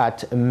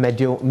at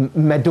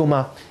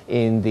Medoma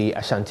in the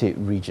Ashanti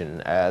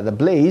region. The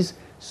blaze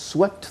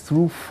swept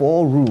through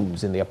 4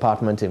 rooms in the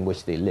apartment in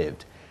which they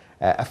lived,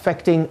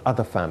 affecting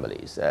other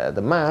families.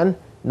 The man,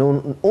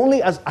 known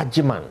only as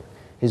Ajiman,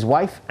 his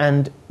wife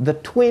and the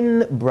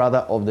twin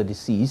brother of the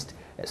deceased,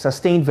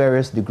 sustained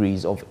various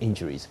degrees of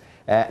injuries.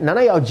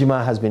 Nana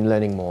Yaujima has been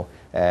learning more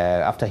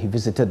after he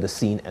visited the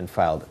scene and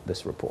filed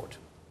this report.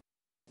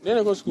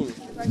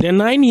 The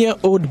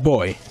 9-year-old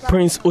boy,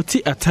 Prince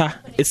Oti Atta,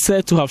 is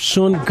said to have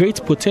shown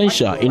great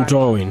potential in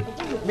drawing.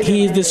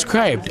 He is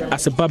described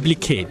as a bubbly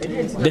kid.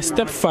 The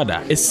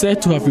stepfather is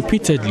said to have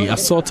repeatedly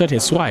assaulted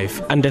his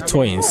wife and the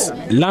twins.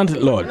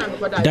 Landlord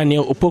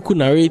Daniel Opoku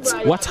narrates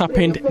what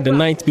happened the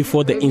night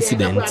before the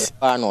incident.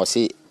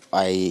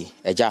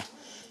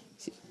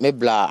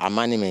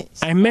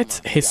 I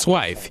met his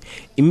wife.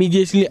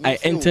 Immediately I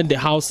entered the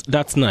house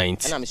that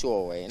night.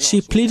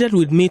 She pleaded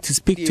with me to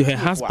speak to her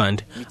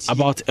husband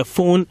about a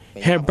phone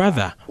her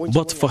brother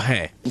bought for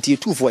her.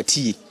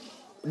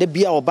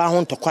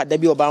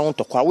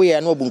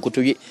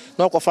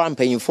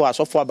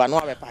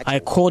 I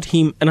called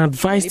him and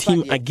advised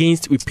him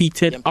against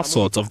repeated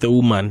assault of the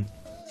woman.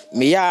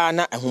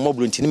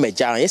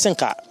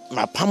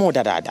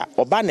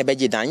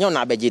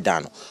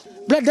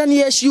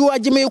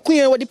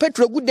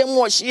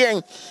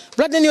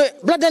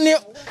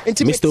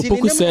 Mr.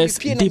 Opoku says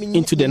deep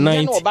into the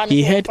night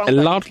he heard a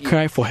loud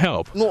cry for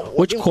help,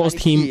 which caused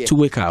him to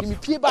wake up.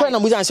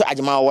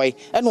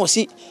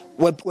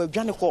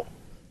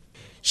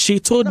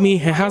 She told me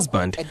her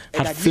husband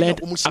had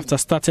fled after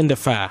starting the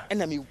fire.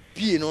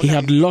 He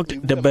had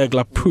locked the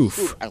burglar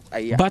proof,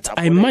 but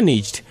I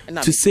managed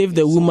to save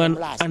the woman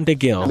and the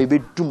girl.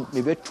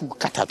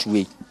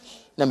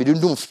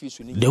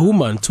 The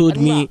woman told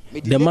me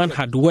the man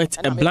had wet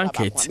a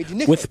blanket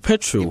with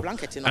petrol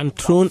and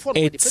thrown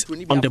it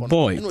on the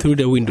boy through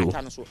the window.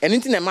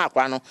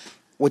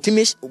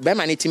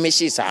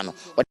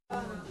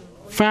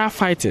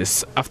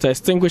 Firefighters, after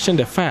extinguishing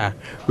the fire,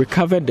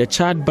 recovered the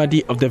charred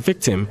body of the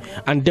victim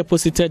and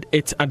deposited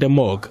it at the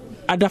morgue.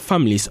 Other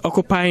families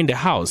occupying the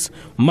house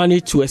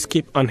managed to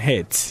escape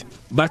unhurt,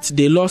 but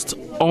they lost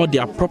all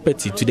their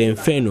property to the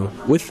inferno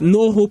with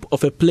no hope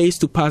of a place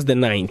to pass the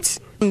night.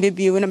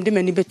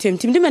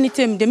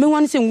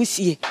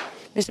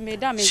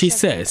 She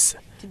says,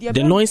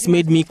 the noise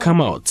made me come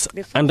out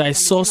and I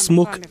saw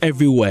smoke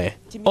everywhere.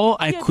 All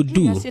I could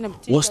do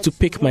was to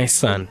pick my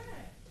son.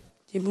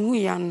 And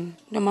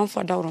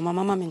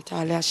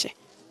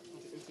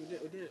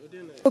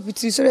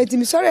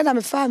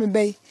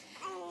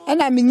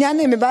I'm in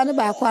me banner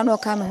by one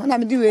come, and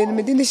I'm doing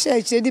the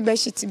shade, the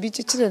best to be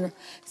children.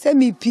 Send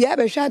me Pierre,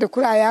 but try to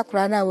cry out,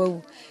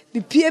 now. The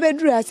Pierre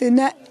bedress and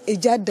not a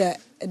jadder,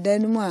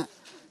 then more.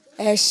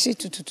 A shit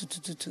to.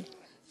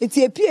 It's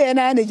a Pierre and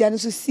I, the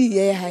Janus to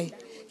see, high.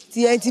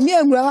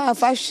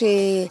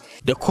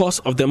 The cause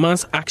of the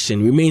man's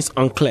action remains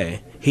unclear.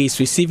 He is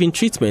receiving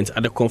treatment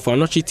at the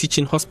Konfanochi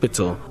Teaching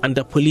Hospital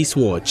under police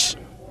watch.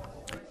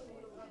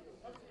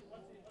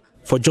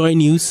 For Joy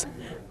News,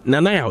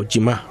 Nanaya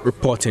Ojima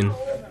reporting.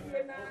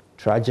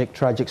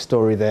 Tragic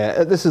story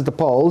there. This is the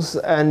Pulse,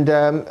 and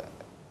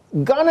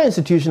Ghana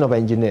Institution of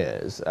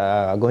Engineers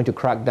are going to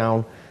crack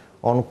down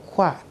on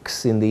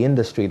quacks in the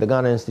industry. The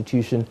Ghana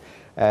Institution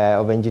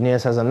of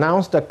Engineers has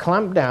announced a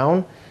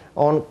clampdown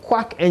on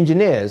quack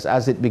engineers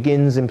as it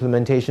begins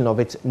implementation of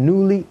its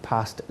newly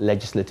passed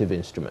legislative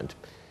instrument.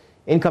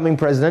 Incoming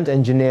President,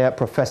 Engineer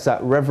Professor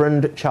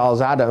Reverend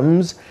Charles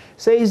Adams,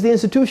 says the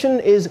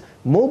institution is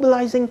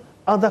mobilizing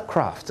other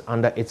crafts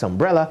under its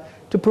umbrella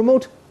to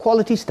promote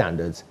quality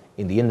standards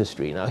in the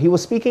industry. Now, he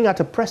was speaking at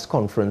a press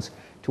conference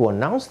to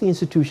announce the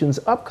institution's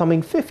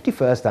upcoming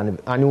 51st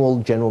annual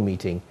general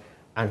meeting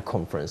and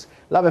conference.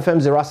 Love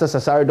FM's Irasa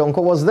Sasari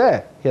Donko was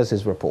there. Here's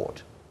his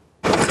report.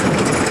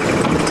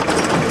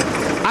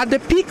 At the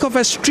peak of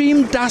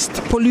extreme dust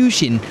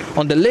pollution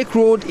on the Lake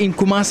Road in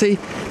Kumasi,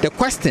 the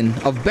question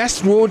of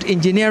best road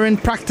engineering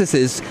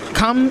practices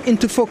come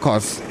into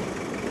focus.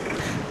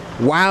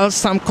 While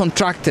some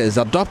contractors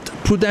adopt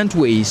prudent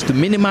ways to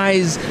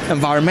minimize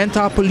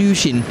environmental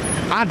pollution,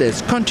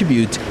 others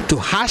contribute to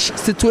harsh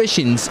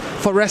situations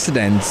for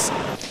residents.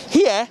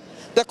 Here,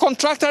 the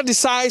contractor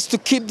decides to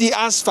keep the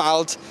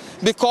asphalt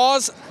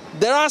because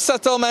there are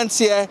settlements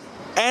here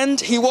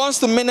and he wants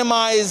to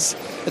minimize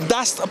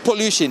dust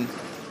pollution.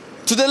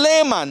 To the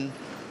layman,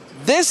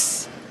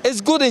 this is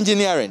good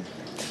engineering.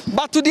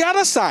 But to the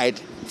other side,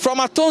 from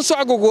Atonso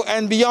Agogo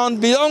and beyond,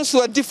 belongs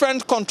to a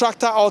different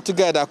contractor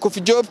altogether,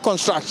 Kofi Job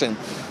Construction.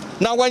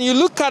 Now, when you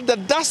look at the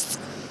dust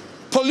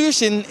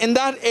pollution in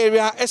that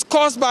area, it's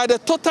caused by the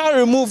total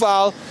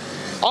removal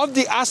of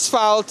the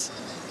asphalt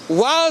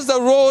whilst the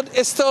road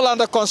is still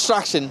under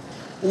construction,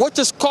 which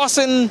is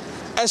causing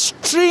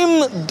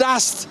extreme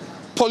dust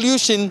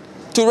pollution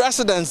to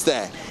residents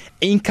there.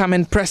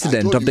 Incoming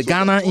President of the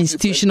Ghana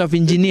Institution of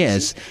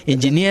Engineers,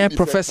 Engineer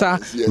Professor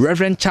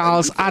Reverend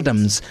Charles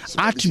Adams,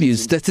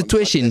 attributes the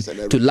situation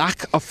to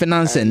lack of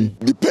financing.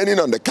 Depending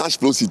on the cash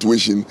flow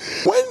situation,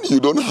 when you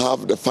don't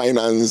have the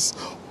finance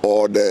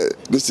or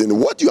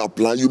what you have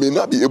planned, you may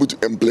not be able to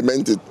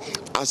implement it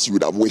as you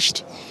would have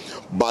wished.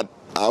 But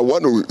I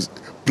want to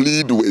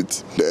plead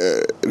with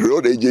the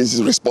road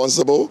agencies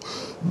responsible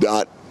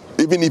that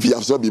even if you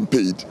have not been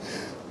paid,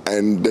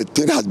 and the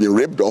thing has been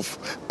ripped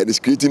off and is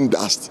creating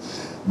dust,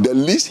 the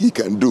least he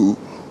can do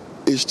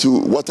is to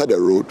water the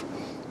road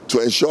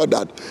to ensure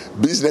that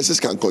businesses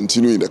can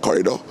continue in the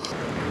corridor.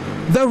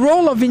 The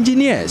role of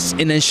engineers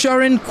in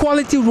ensuring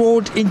quality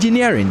road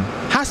engineering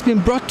has been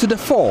brought to the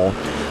fore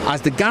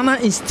as the Ghana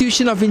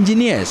Institution of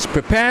Engineers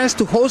prepares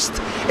to host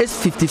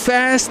its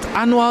 51st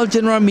annual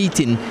general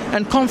meeting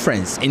and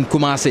conference in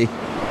Kumasi.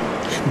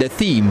 The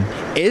theme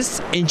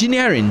is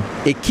Engineering,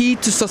 a Key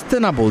to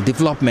Sustainable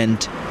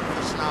Development.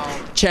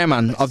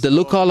 chairman of the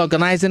local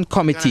organizing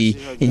committee,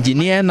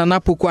 Engineer Nana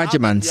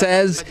Pukwagyeman,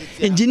 says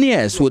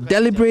engineers will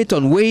deliberate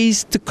on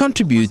ways to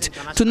contribute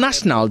to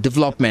national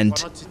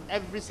development.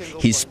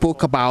 He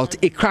spoke about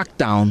a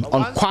crackdown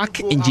on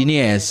quack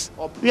engineers.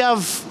 We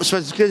have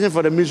specifications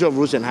for the Ministry of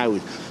Roads and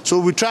Highways, so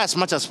we try as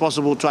much as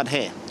possible to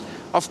adhere.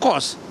 Of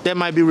course, there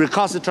might be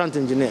recalcitrant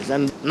engineers,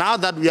 and now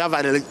that we have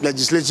a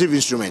legislative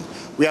instrument,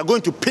 we are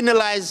going to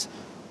penalize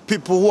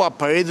people who are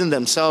parading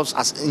themselves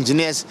as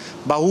engineers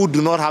but who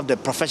do not have the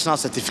professional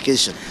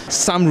certification.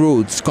 Some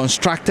roads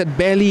constructed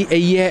barely a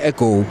year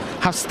ago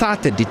have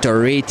started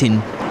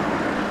deteriorating.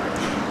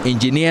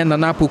 Engineer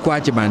Nana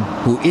Pukwagyeman,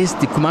 who is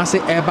the Kumasi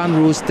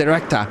Urban Roads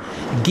Director,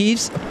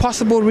 gives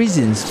possible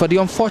reasons for the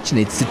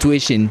unfortunate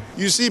situation.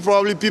 You see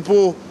probably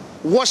people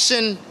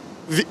washing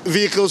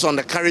vehicles on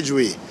the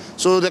carriageway.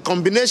 So the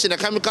combination, the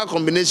chemical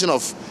combination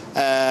of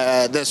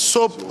the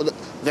soap,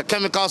 the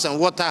chemicals and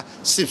water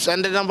seeps.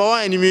 And the number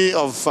one enemy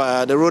of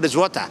the road is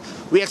water.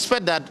 We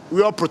expect that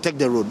we all protect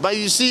the road. But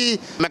you see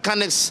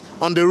mechanics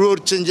on the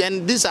road changing,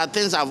 and these are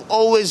things I've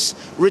always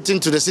written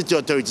to the city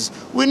authorities.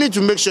 We need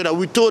to make sure that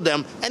we told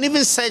them and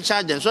even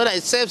surcharge them so that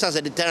it serves as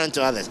a deterrent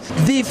to others.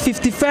 The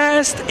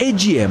 51st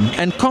AGM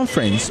and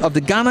conference of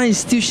the Ghana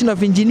Institution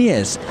of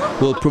Engineers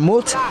will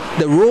promote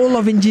the role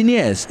of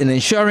engineers in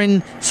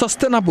ensuring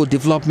sustainable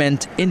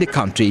development in the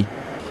country.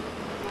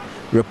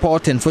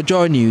 Reporting for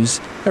Joy News,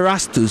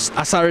 Erastus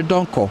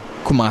Asaredonko,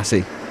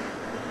 Kumasi.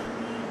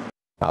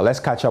 Now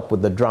let's catch up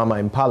with the drama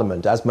in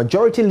Parliament as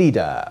Majority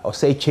Leader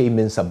Osei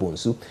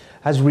Mensah-Bonsu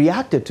has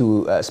reacted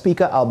to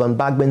Speaker Alban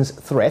Bagben's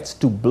threats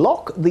to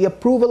block the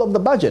approval of the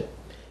budget.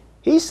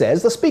 He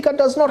says the Speaker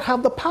does not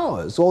have the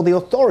powers or the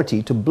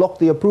authority to block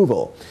the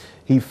approval.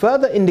 He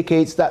further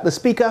indicates that the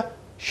Speaker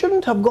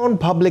shouldn't have gone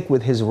public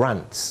with his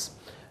rants.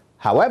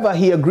 However,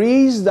 he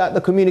agrees that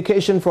the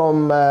communication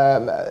from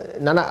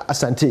Nana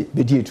Asante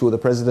Bediatu, the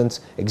President's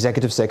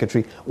Executive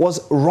Secretary,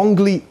 was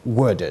wrongly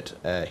worded.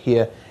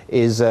 Here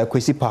is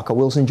Kwesi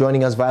Parker-Wilson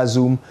joining us via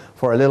Zoom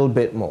for a little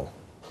bit more.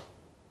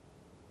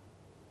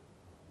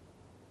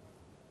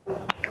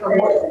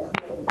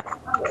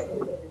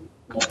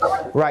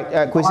 Right,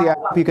 Kwesi, I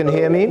hope you can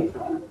hear me.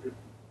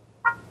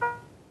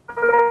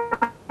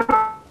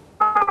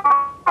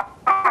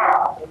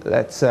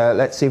 Let's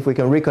see if we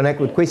can reconnect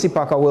with Kwesi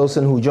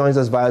Parker-Wilson, who joins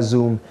us via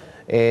Zoom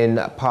in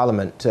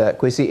Parliament.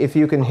 Kwesi, if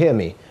you can hear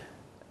me.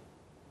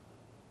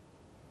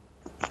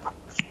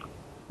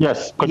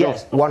 Yes,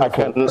 yes,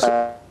 wonderful.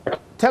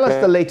 Tell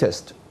us the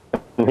latest. I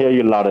can hear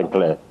you loud and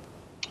clear.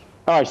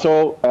 All right,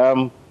 so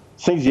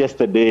since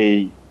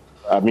yesterday,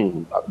 I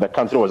mean, the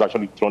country was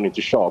actually thrown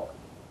into shock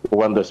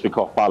when the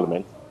Speaker of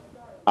Parliament,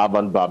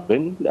 Alban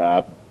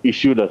Bagben,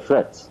 issued a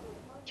threat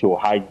to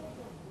hijack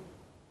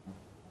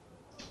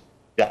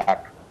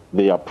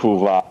the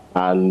approval,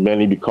 and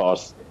mainly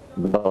because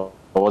there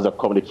was a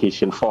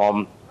communication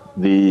from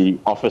the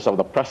Office of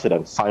the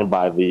President signed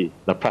by the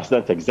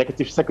President's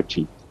Executive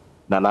Secretary,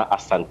 Nana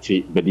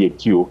Asante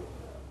Bediatu,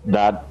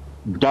 that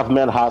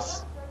government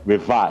has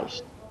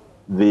revised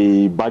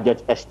the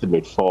budget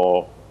estimate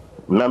for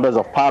members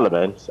of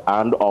Parliament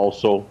and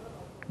also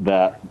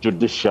the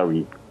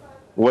judiciary,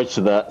 which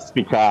the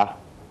Speaker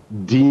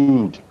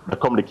deemed the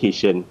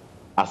communication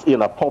as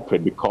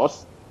inappropriate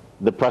because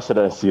the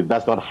presidency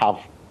does not have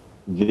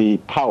the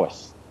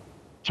powers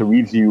to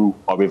review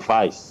or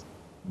revise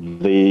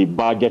the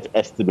budget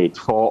estimate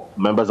for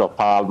members of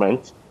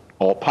Parliament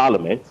or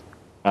Parliament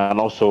and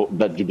also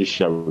the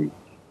judiciary.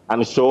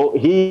 And so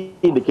he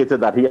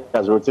indicated that he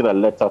has written a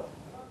letter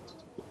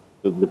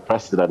to the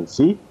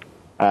presidency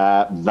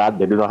that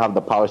they do not have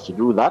the powers to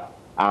do that,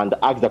 and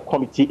asked the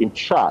committee in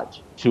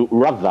charge to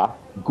rather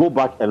go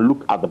back and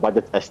look at the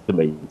budget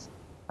estimates,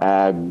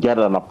 get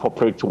an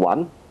appropriate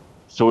one,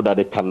 so that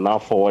they can now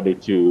forward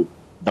it to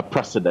the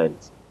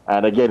president.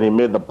 And again, he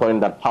made the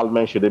point that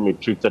Parliament shouldn't be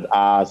treated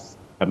as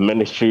a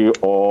ministry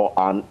or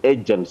an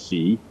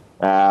agency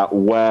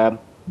where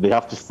they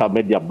have to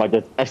submit their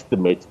budget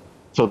estimate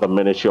to the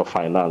Ministry of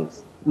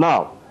Finance.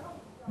 Now,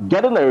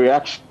 getting a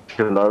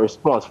reaction or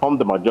response from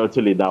the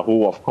Majority Leader,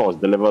 who of course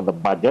delivered the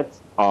budget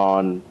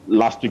on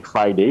last week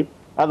Friday,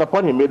 and the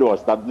point he made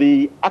was that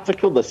the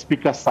article the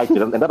Speaker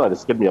cited, and that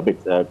scared me a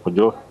bit,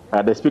 Kojo,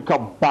 the Speaker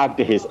backed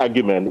his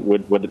argument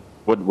with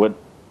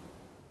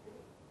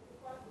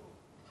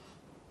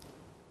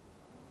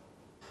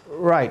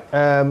Right.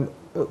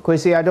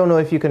 Kwesi, I don't know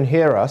if you can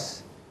hear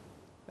us.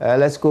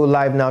 Let's go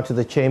live now to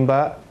the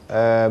chamber.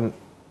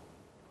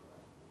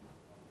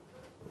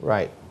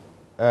 Right.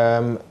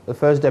 The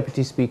First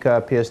Deputy Speaker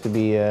appears to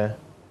be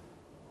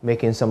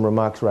making some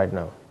remarks right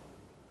now.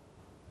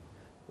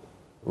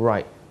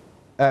 Right.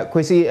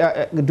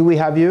 Kwesi, do we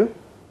have you?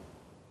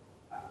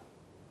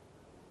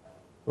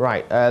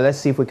 Right. Let's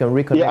see if we can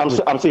reconnect. Yeah,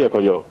 I'm still here,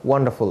 Kojo.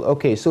 Wonderful.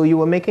 Okay, so you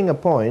were making a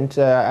point.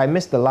 I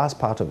missed the last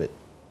part of it.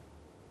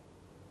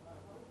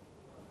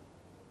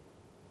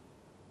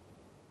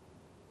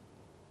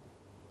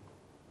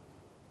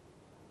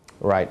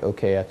 Right,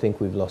 okay, I think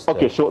we've lost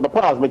Okay, so the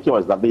point I was making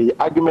was that the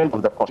argument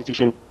of the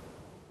Constitution...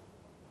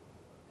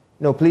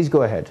 No, please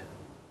go ahead.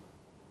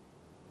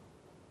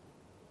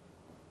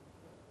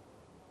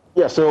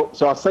 Yeah, so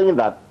I was saying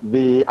that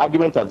the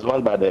argument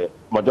advanced by the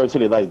majority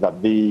leader is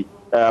that the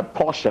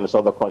portions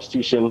of the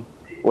Constitution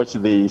which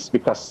the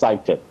Speaker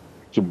cited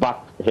to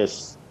back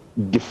his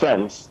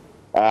defense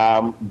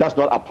does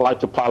not apply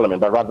to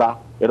Parliament, but rather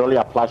it only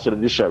applies to the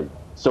judiciary.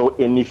 So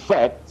in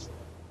effect,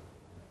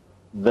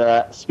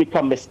 the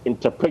Speaker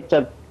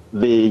misinterpreted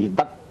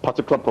that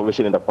particular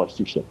provision in the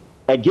Constitution.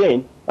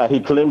 Again, he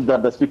claimed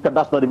that the Speaker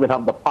does not even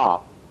have the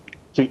power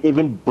to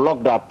even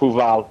block the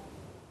approval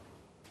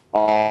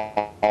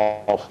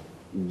of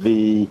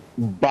the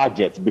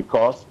budget,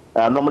 because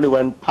normally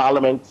when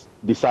Parliament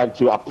decides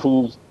to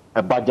approve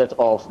a budget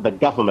of the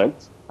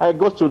government, it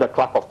goes through the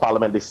clerk of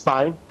Parliament, they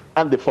sign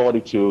and they forward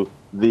it to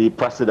the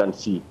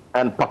presidency.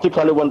 And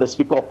particularly when the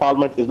Speaker of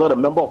Parliament is not a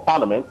member of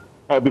Parliament,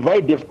 it will be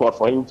very difficult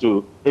for him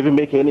to even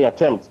make any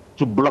attempt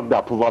to block the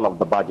approval of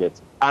the budget.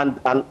 And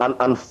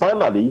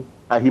finally,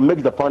 he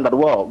makes the point that,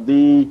 well,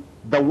 the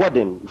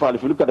wording,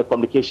 if you look at the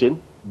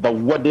communication, the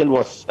wording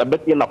was a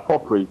bit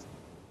inappropriate.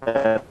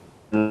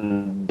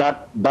 And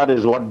that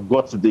is what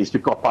got the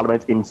Speaker of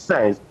Parliament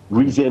incensed,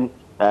 reason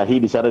he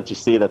decided to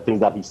say the things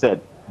that he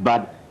said.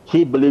 But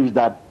he believes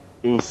that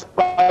in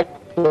spite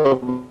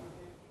of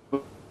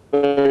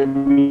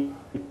everything,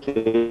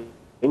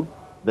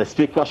 the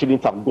Speaker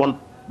shouldn't have gone.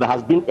 There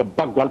has been a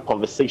background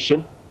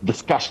conversation,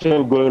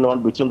 discussion going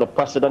on between the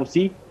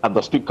presidency and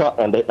the Speaker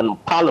and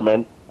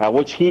Parliament,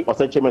 which he,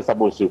 Chairman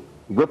Sabosu,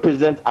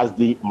 represents as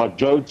the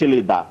majority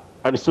leader.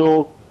 And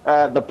so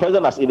the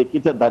president has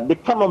indicated that they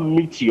cannot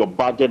meet your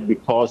budget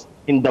because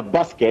in the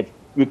basket,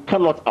 we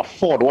cannot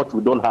afford what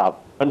we don't have.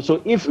 And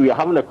so if we are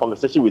having a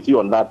conversation with you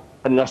on that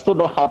and you're still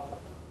not happy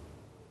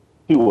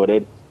with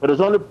it, it is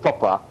only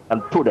proper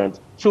and prudent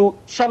to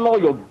channel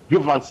your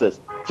grievances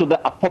to the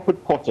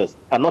appropriate quarters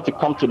and not to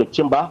come to the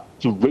chamber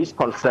to raise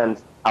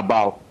concerns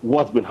about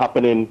what's been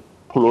happening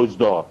closed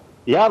door.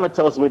 Yahweh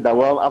tells me that,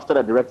 well, after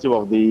the directive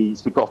of the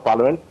Speaker of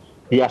Parliament,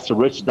 he has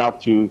reached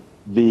out to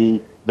the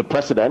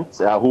president,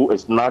 who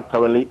is now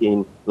currently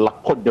in La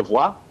Côte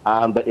d'Ivoire,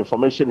 and the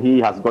information he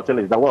has gotten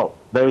is that, well,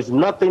 there is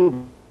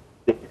nothing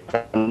they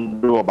can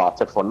do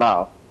about it for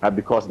now,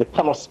 because they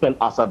cannot spend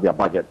outside their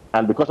budget.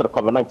 And because of the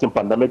COVID-19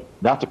 pandemic,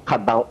 they have to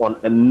cut down on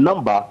a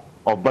number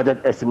of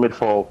budget estimates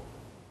for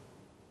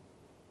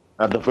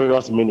the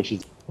various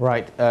ministries.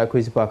 Right,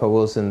 Kwesi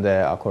Parker-Wilson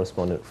there, our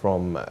correspondent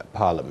from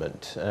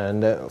Parliament.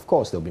 And of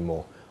course, there'll be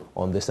more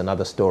on this and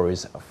other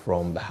stories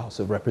from the House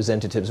of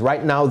Representatives.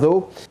 Right now,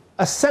 though,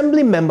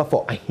 Assembly member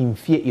for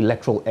Ahimfie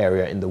electoral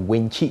area in the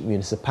Wenchi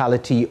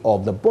municipality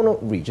of the Bono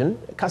region,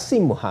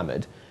 Kasim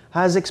Mohammed,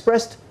 has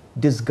expressed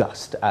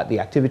disgust at the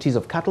activities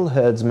of cattle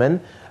herdsmen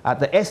at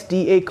the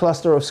SDA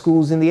cluster of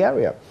schools in the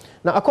area.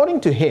 Now, according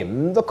to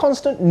him, the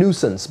constant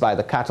nuisance by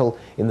the cattle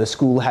in the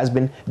school has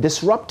been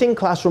disrupting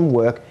classroom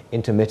work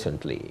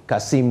intermittently.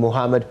 Kasim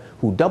Mohammed,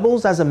 who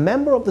doubles as a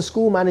member of the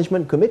school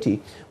management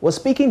committee, was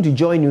speaking to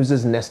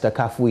JoyNews' Nesta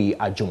Kafui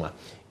Ajuma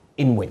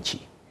in Wenchi.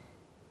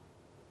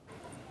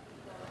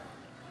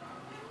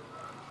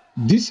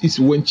 This is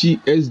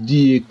Wenchi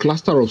SDA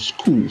cluster of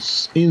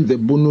schools in the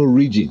Bono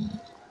region,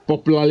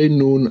 popularly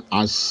known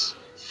as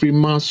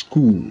Frima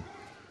School.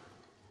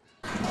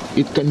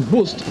 It can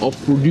boast of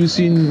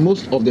producing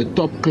most of the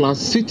top-class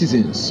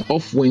citizens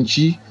of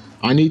Wenchi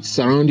and its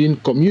surrounding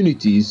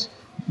communities,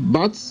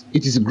 but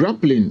it is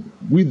grappling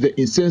with the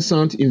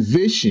incessant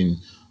invasion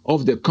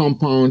of the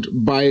compound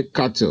by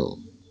cattle.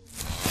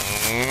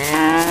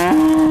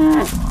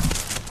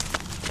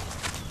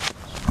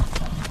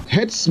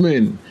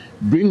 Herdsmen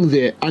bring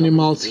their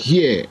animals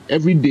here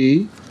every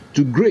day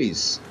to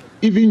graze,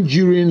 even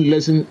during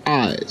lesson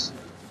hours,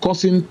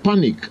 causing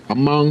panic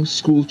among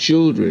school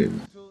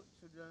children.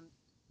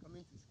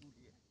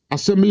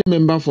 Assembly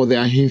member for the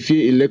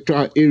Ahimfie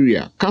electoral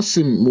area,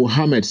 Kasim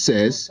Mohammed,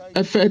 says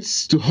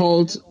efforts to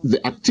halt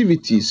the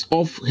activities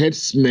of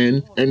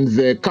herdsmen and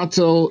the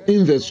cattle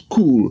in the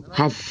school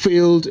have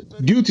failed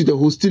due to the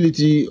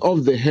hostility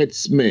of the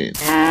herdsmen.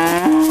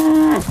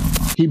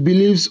 He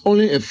believes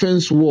only a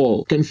fence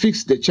wall can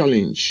fix the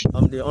challenge.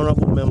 I'm the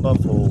honorable member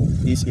for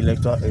this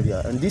electoral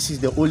area, and this is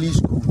the only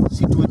school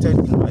situated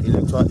in my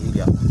electoral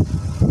area.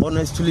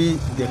 Honestly,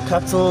 the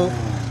cattle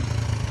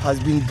has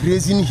been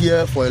grazing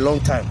here for a long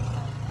time.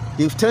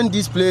 They've turned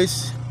this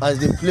place as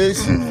the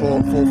place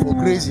for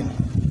grazing.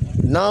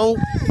 Now,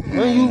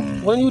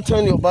 when you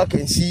turn your back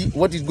and see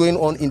what is going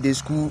on in the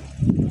school,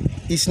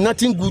 it's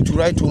nothing good to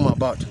write home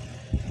about.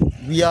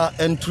 We are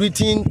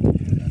entreating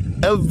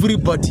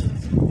everybody,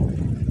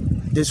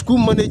 the school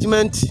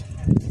management,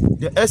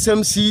 the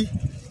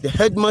SMC, the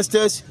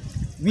headmasters.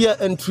 We are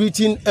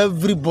entreating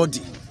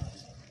everybody,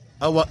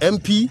 our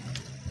MP,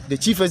 the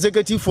chief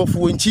executive for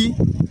Wenchi,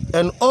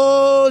 and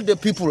all the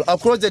people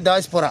across the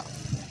diaspora.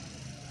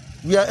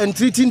 We are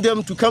entreating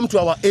them to come to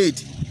our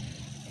aid,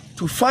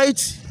 to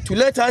fight, to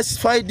let us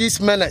fight this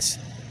menace.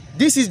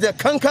 This is the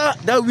canker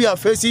that we are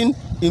facing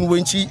in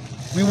Wenchi.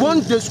 We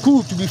want the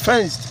school to be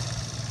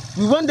fenced.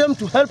 We want them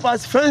to help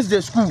us fence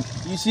the school.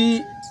 You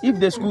see, if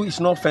the school is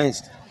not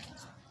fenced,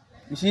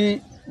 you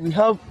see, we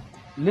have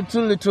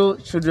little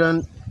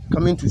children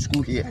coming to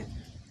school here.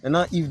 And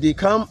now if they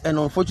come, and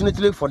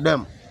unfortunately for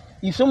them,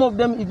 if some of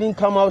them even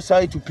come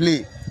outside to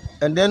play,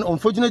 and then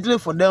unfortunately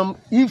for them,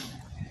 if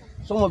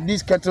some of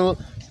these cattle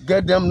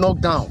get them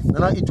knocked down,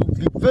 and it will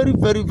be very,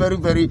 very, very,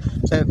 very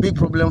big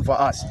problem for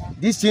us.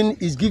 This thing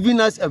is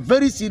giving us a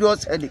very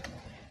serious headache.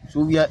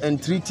 So we are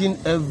entreating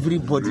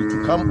everybody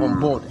to come on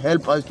board,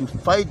 help us to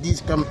fight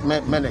this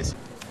menace.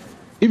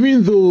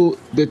 Even though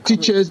the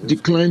teachers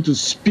declined to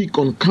speak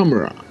on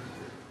camera,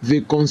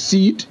 they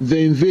concede the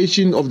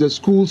invasion of the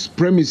school's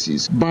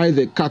premises by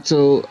the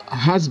cattle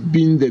has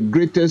been the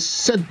greatest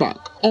setback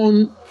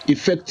on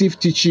effective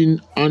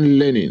teaching and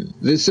learning.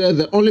 They said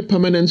the only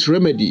permanent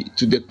remedy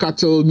to the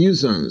cattle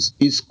nuisance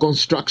is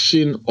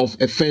construction of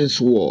a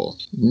fence wall.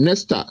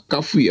 Nesta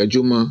Kafui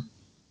Ajuma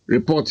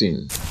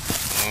reporting.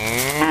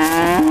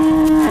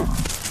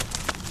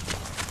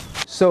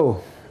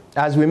 So,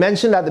 as we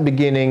mentioned at the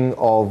beginning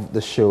of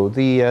the show,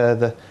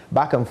 the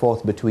back and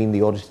forth between the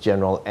Auditor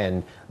General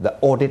and the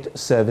Audit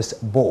Service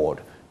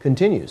Board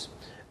continues.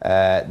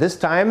 This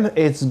time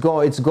it's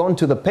gone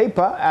to the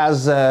paper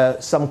as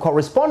some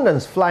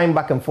correspondence flying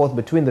back and forth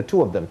between the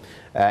two of them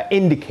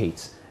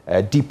indicates a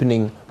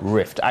deepening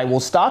rift. I will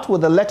start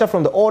with a letter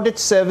from the Audit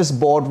Service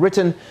Board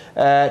written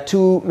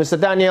to Mr.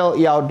 Daniel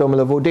Yao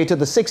Domilevo, dated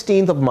the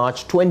 16th of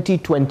March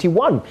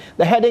 2021.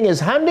 The heading is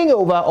Handing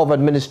Over of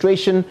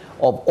Administration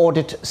of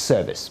Audit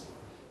Service.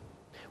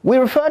 We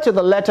refer to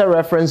the letter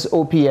reference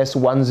OPS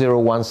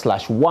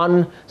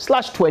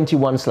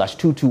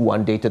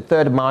 101/1/21/221 dated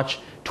 3rd March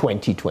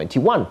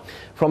 2021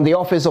 from the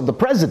Office of the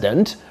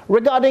President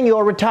regarding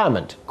your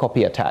retirement,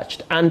 copy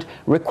attached, and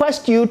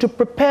request you to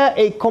prepare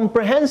a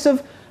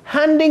comprehensive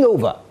handing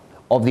over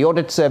of the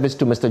audit service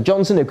to Mr.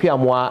 Johnson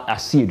Ekwiamwa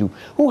Asiedu,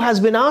 who has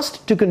been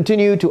asked to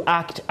continue to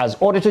act as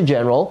Auditor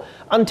General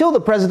until the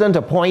President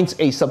appoints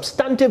a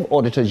substantive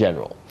Auditor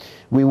General.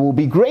 We will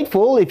be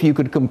grateful if you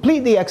could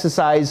complete the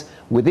exercise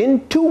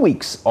within 2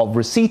 weeks of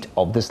receipt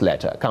of this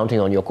letter.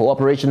 Counting on your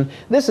cooperation,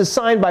 this is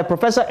signed by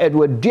Professor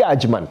Edward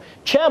Diajman,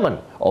 Chairman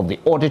of the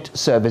Audit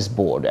Service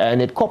Board,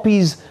 and it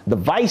copies the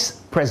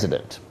Vice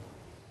President.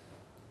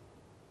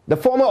 The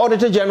former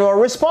Auditor General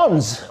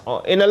responds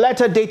in a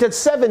letter dated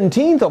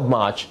 17th of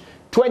March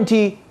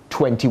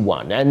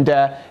 2021, and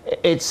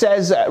it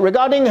says,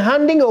 regarding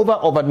handing over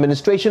of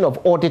administration of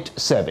audit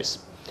service.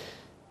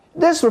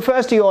 This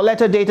refers to your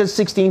letter dated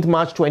 16th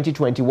March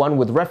 2021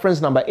 with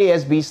reference number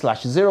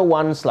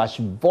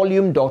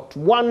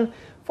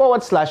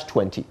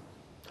ASB/01/volume.1/20.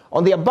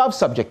 On the above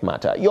subject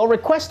matter, your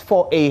request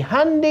for a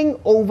handing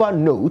over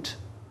note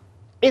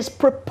is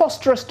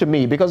preposterous to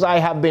me because I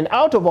have been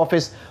out of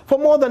office for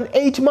more than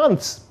 8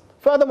 months.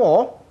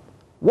 Furthermore,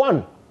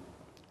 1.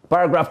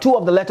 Paragraph 2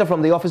 of the letter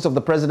from the Office of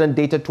the President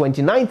dated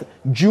 29th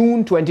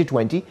June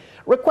 2020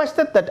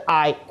 requested that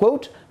I,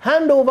 quote,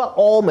 hand over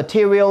all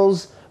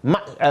materials,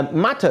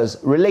 matters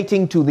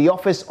relating to the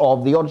Office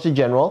of the Auditor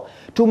General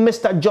to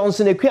Mr.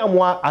 Johnson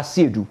Ekwiamwa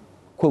Asiedu,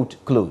 quote,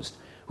 closed,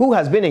 who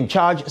has been in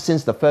charge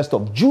since the 1st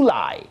of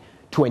July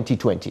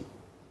 2020.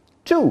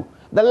 2.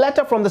 The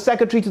letter from the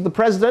Secretary to the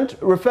President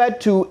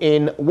referred to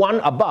in 1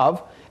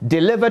 above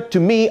delivered to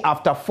me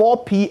after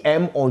 4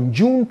 p.m. on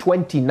June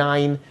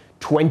 29,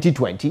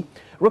 2020,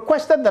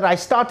 requested that I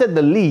started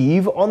the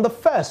leave on the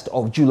 1st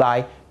of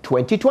July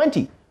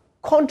 2020,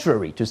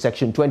 contrary to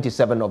Section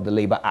 27 of the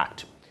Labour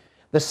Act.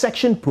 The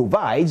section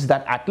provides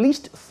that at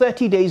least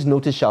 30 days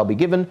notice shall be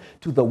given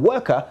to the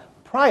worker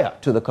prior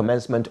to the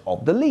commencement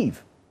of the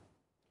leave.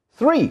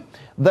 3.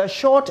 The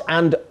short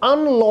and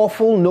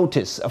unlawful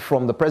notice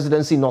from the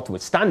presidency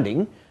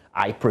notwithstanding,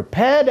 I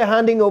prepared a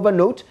handing over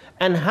note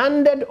and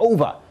handed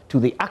over to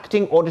the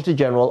acting Auditor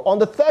General on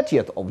the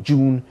 30th of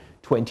June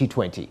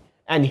 2020,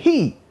 and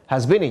he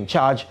has been in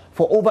charge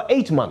for over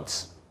 8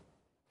 months.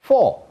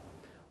 4.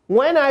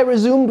 When I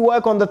resumed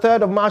work on the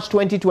 3rd of March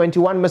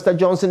 2021, Mr.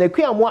 Johnson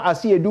Ekwiamwa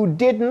Asiedu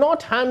did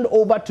not hand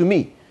over to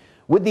me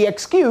with the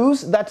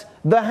excuse that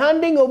the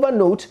handing over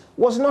note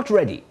was not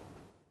ready.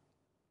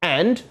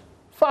 And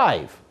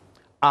 5.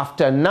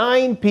 After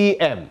 9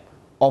 p.m.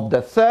 of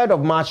the 3rd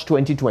of March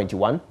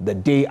 2021, the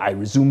day I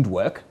resumed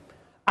work,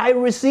 I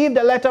received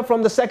a letter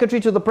from the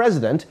Secretary to the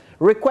President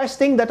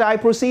requesting that I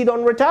proceed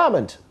on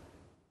retirement.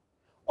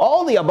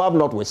 All the above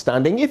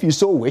notwithstanding, if you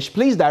so wish,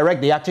 please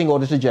direct the Acting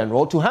Auditor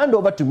General to hand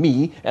over to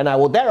me and I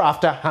will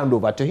thereafter hand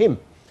over to him.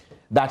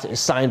 That is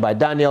signed by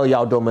Daniel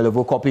Yao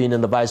Domilevo, copying in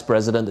the Vice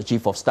President, the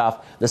Chief of Staff,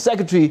 the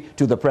Secretary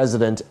to the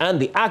President, and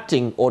the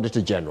Acting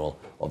Auditor General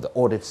of the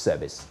Audit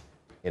Service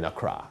in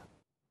Accra.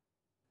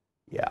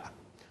 Yeah.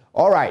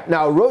 All right.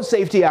 Now, road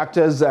safety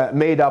actors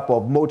made up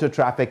of Motor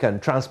Traffic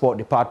and Transport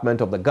Department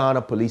of the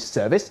Ghana Police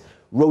Service,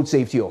 Road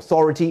Safety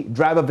Authority,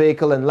 Driver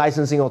Vehicle and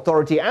Licensing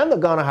Authority, and the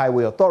Ghana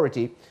Highway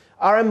Authority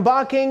are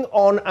embarking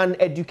on an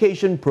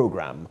education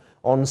program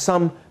on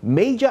some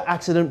major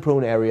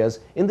accident-prone areas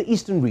in the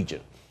eastern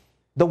region.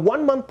 The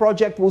one-month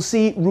project will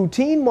see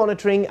routine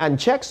monitoring and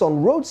checks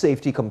on road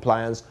safety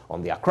compliance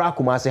on the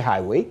Accra-Kumasi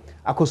Highway,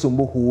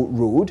 Akosombo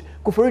Road,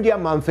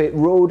 Koforidua-Manfe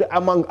Road,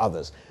 among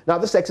others. Now,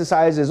 this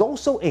exercise is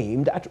also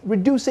aimed at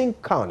reducing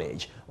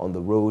carnage on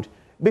the road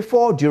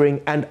before,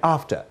 during and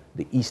after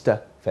the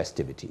Easter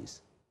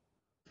festivities.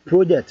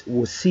 Project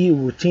will see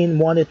routine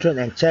monitoring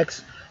and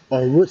checks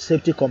on road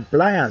safety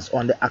compliance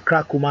on the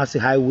Accra-Kumasi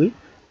Highway,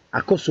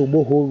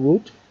 Akosombo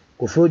Road,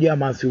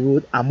 Kofodia-Manfi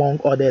Road, among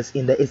others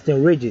in the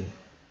Eastern region.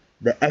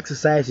 The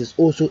exercise is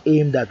also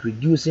aimed at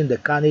reducing the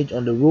carnage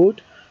on the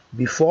road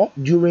before,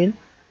 during,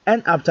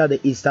 and after the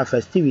Easter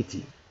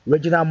festivity.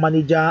 Regional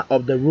Manager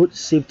of the Road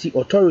Safety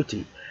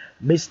Authority,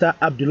 Mr.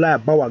 Abdullah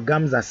Bawa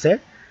Gamza,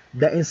 said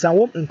the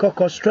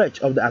Nsawam-Nkoko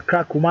stretch of the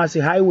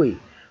Accra-Kumasi Highway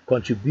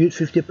contributes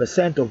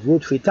 50% of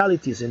road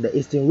fatalities in the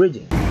Eastern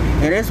region.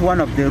 It is one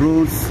of the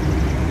roads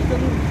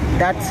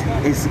that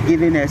is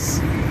giving us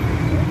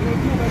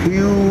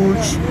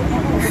huge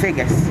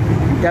figures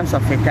in terms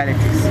of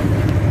fatalities.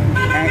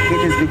 And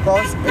it is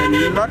because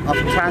a lot of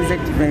transit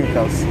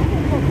vehicles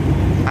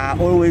are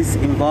always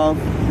involved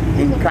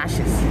in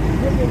crashes.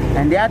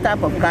 And their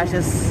type of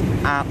crashes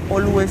are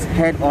always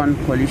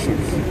head-on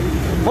collisions.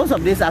 Most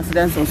of these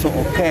accidents also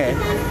occur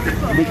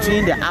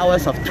between the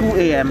hours of 2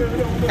 a.m.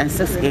 and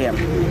 6 a.m.,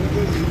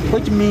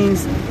 which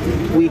means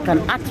we can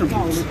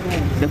attribute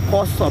the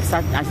cause of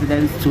such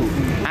accidents to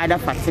either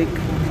fatigue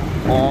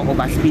or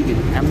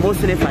overspeeding. And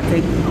mostly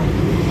fatigue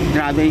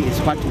driving is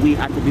what we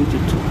attribute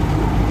it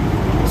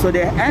to. So the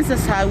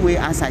NSS Highway,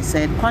 as I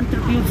said,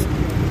 contributes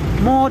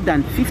more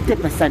than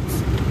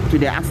 50% to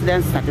the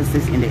accident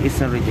statistics in the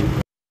Eastern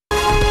region.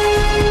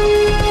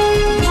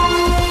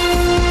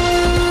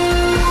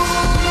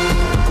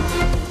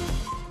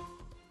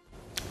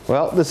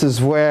 Well, this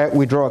is where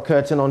we draw a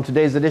curtain on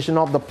today's edition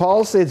of The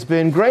Pulse. It's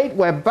been great.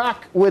 We're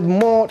back with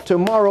more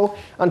tomorrow.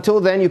 Until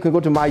then, you can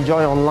go to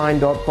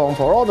myjoyonline.com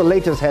for all the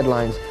latest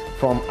headlines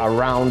from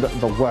around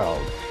the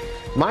world.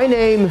 My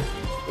name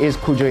is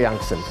Kujo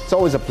Yankson. It's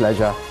always a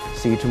pleasure.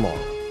 See you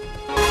tomorrow.